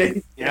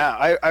then.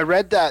 Yeah, I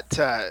read that.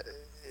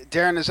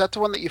 Darren, is that the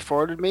one that you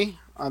forwarded me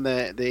on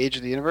the age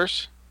of the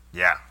universe?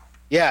 Yeah.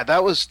 Yeah,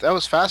 that was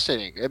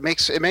fascinating. It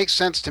makes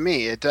sense to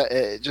me. It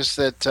just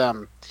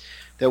that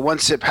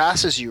once it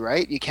passes you,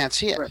 right, you can't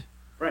see it.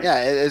 Right.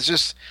 Yeah, it's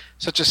just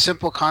such a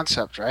simple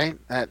concept, right?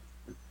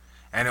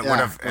 And it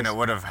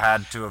would have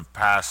had to have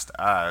passed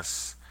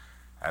us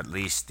at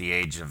least the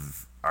age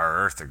of our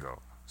Earth ago.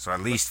 So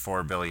at least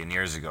 4 billion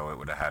years ago, it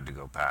would have had to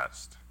go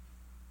past.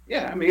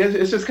 Yeah, I mean,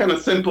 it's just kind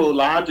of simple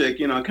logic,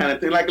 kind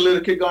of thing, like a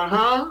little kid going,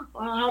 "Huh?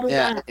 How does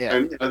that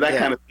happen?" That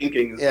kind of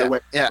thinking is the way.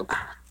 Yeah.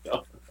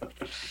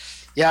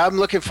 Yeah, I'm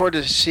looking forward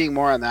to seeing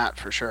more on that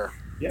for sure.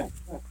 Yeah.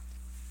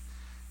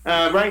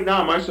 Right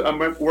now,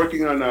 I'm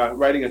working on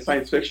writing a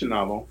science fiction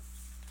novel.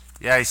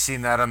 Yeah, I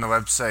seen that on the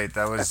website.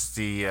 That was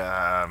the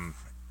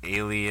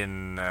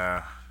Alien.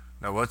 No,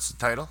 what's the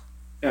title?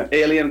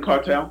 Alien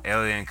Cartel.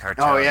 Alien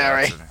Cartel. Oh yeah,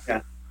 right.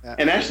 Yeah.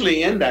 And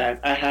actually, in that,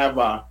 I have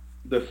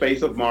the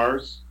face of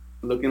Mars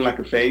looking like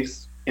a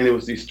face, and it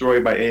was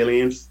destroyed by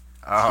aliens.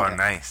 Oh,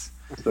 nice.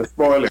 It's a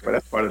spoiler, but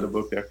that's part of the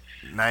book there.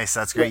 Nice,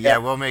 that's great. Yeah,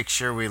 we'll make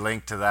sure we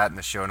link to that in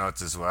the show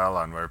notes as well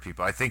on where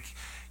people. I think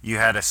you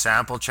had a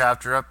sample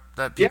chapter up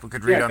that people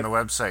could read on the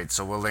website,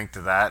 so we'll link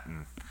to that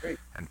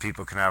and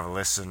people can have a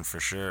listen for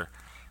sure.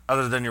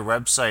 Other than your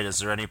website, is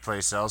there any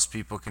place else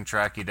people can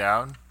track you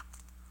down?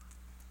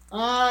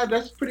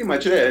 That's pretty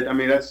much it. I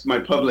mean, that's my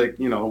public,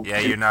 Yeah,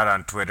 you're not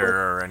on Twitter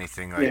or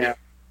anything like that.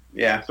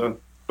 Yeah. So,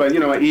 but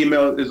my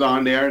email is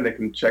on there, and they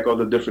can check all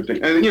the different things.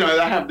 And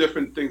I have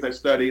different things I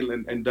studied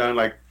and done.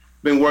 Like,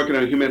 been working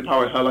on a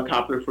human-powered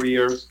helicopter for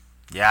years.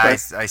 Yeah,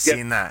 I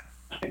seen that.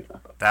 I know.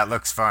 That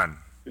looks fun.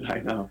 I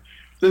know.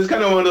 So it's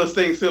kind of one of those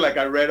things too. Like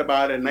I read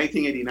about it in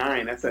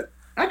 1989. I said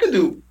I could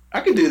do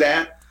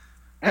that.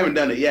 I haven't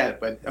done it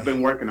yet, but I've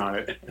been working on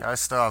it. I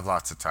still have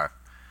lots of time.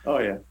 Oh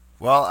yeah.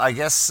 Well, I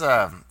guess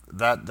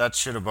that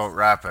should about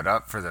wrap it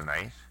up for the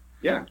night.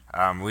 Yeah.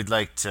 We'd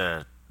like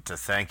to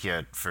thank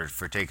you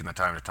for taking the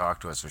time to talk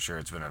to us. For sure,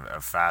 it's been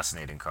a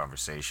fascinating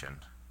conversation.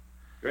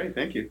 Great,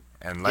 thank you.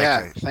 And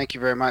thank you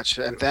very much,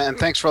 and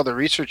thanks for all the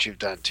research you've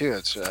done too.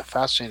 It's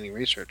fascinating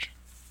research.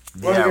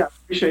 Well, yeah, I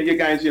appreciate you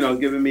guys,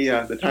 giving me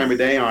the time of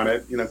day on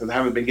it, because I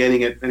haven't been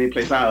getting it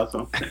anyplace else.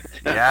 So.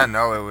 Yeah,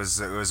 no, it was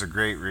a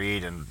great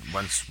read, and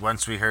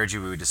once we heard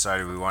you, we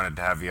decided we wanted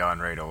to have you on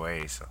right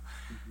away. So,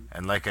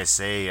 and like I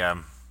say,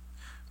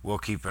 we'll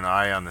keep an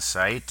eye on the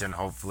site, and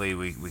hopefully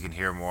we can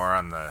hear more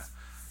on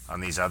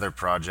these other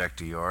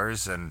projects of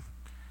yours, and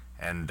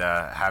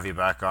have you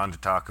back on to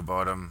talk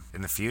about them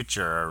in the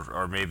future,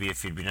 or maybe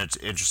if you'd be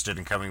interested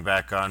in coming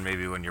back on,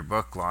 maybe when your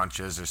book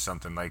launches or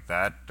something like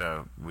that,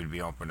 we'd be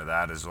open to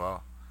that as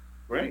well.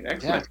 Great,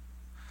 excellent.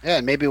 Yeah,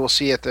 and maybe we'll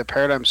see you at the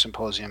Paradigm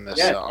Symposium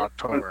this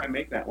October. I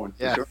make that one.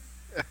 Yeah. Sure.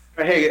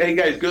 Hey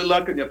guys, good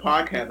luck on your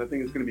podcast. I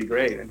think it's going to be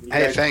great. And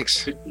hey,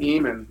 thanks. Good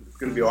team, and it's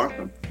going to be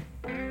awesome.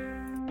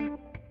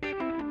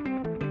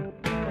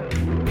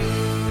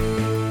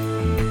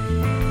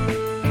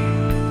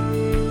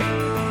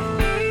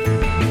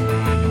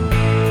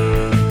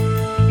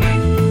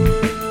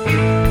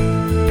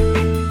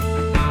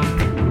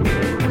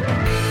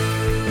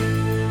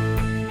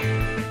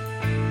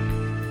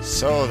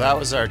 So that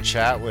was our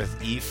chat with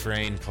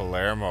Efrain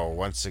Palermo.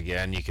 Once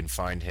again, you can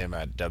find him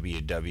at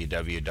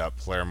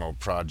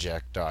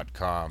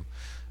www.palermoproject.com.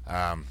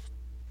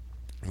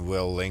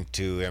 We'll link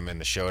to him in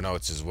the show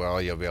notes as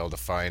well. You'll be able to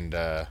find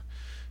them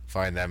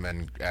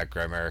at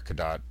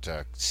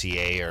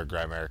Grimerica.ca or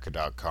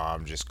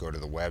Grimerica.com. Just go to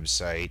the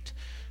website,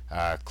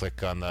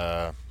 click on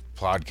the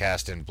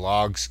podcast and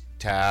blogs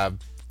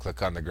tab,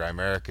 click on the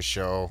Grimerica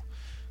show,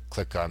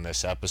 click on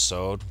this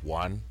episode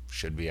 1.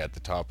 Should be at the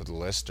top of the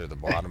list or the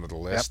bottom of the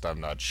list. Yep. I'm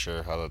not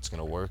sure how that's going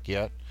to work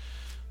yet.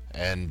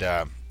 And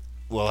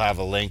we'll have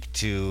a link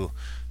to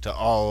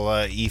all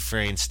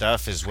Efrain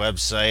stuff, his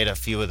website, a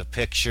few of the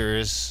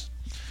pictures,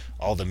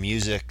 all the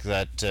music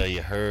that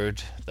you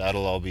heard.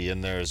 That'll all be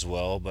in there as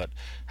well. But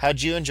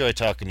how'd you enjoy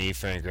talking to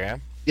Efrain,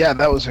 Graham? Yeah,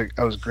 that was a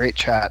great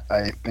chat.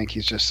 I think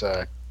he's just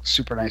a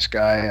super nice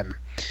guy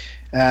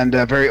and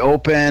very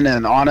open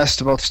and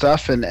honest about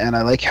stuff, and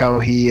I like how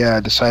he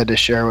decided to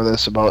share with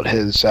us about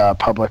his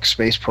public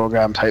space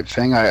program type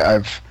thing.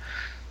 I've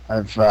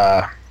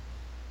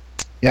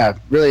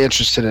really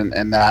interested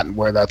in that and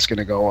where that's going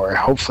to go, or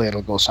hopefully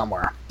it'll go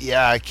somewhere.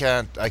 Yeah, I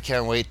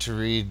can't wait to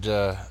read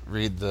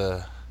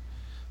the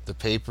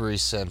paper he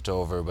sent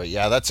over. But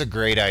yeah, that's a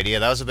great idea.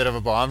 That was a bit of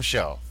a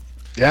bombshell.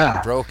 Yeah,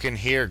 broken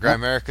here.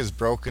 Grimerica's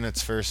broken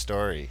its first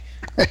story.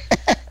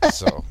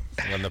 So.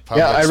 When the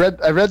I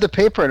read the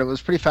paper and it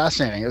was pretty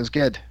fascinating. It was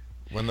good.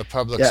 When the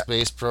public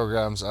space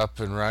program's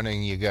up and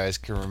running, you guys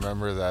can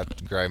remember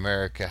that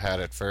Grimerica had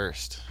it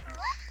first.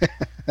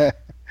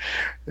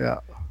 Yeah.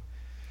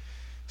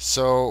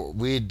 So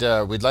we'd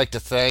like to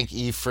thank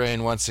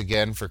Efrain once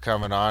again for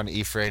coming on.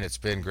 Efrain, it's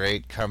been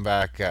great. Come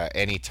back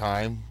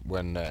anytime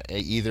when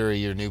either of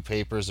your new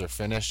papers are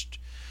finished.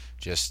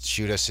 Just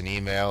shoot us an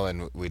email,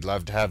 and we'd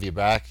love to have you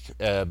back.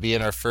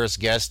 Being our first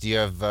guest, you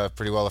have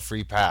pretty well a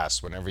free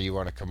pass. Whenever you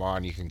want to come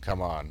on, you can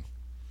come on.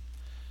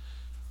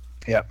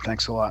 Yeah,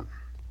 thanks a lot.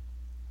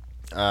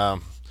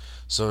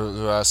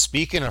 So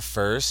speaking of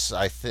firsts,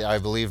 I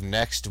believe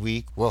next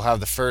week we'll have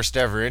the first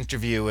ever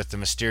interview with the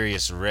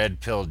mysterious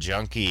red pill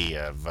junkie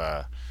of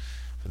the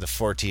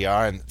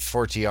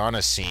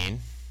Fortiana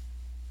scene.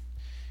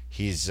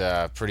 He's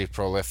a pretty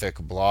prolific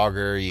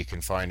blogger. You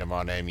can find him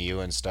on MU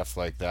and stuff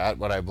like that.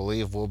 What I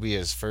believe will be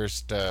his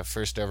first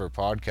ever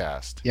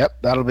podcast.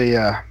 Yep, that'll be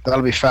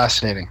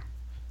fascinating.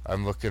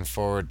 I'm looking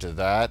forward to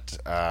that.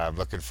 I'm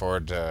looking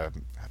forward to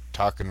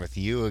talking with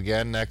you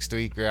again next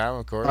week, Graham,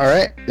 of course. All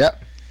right.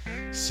 Yep.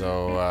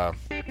 So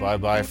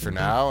bye for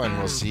now, and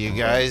we'll see you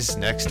guys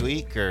next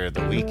week or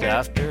the week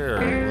after,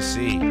 or we'll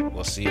see you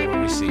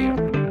when we see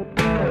you.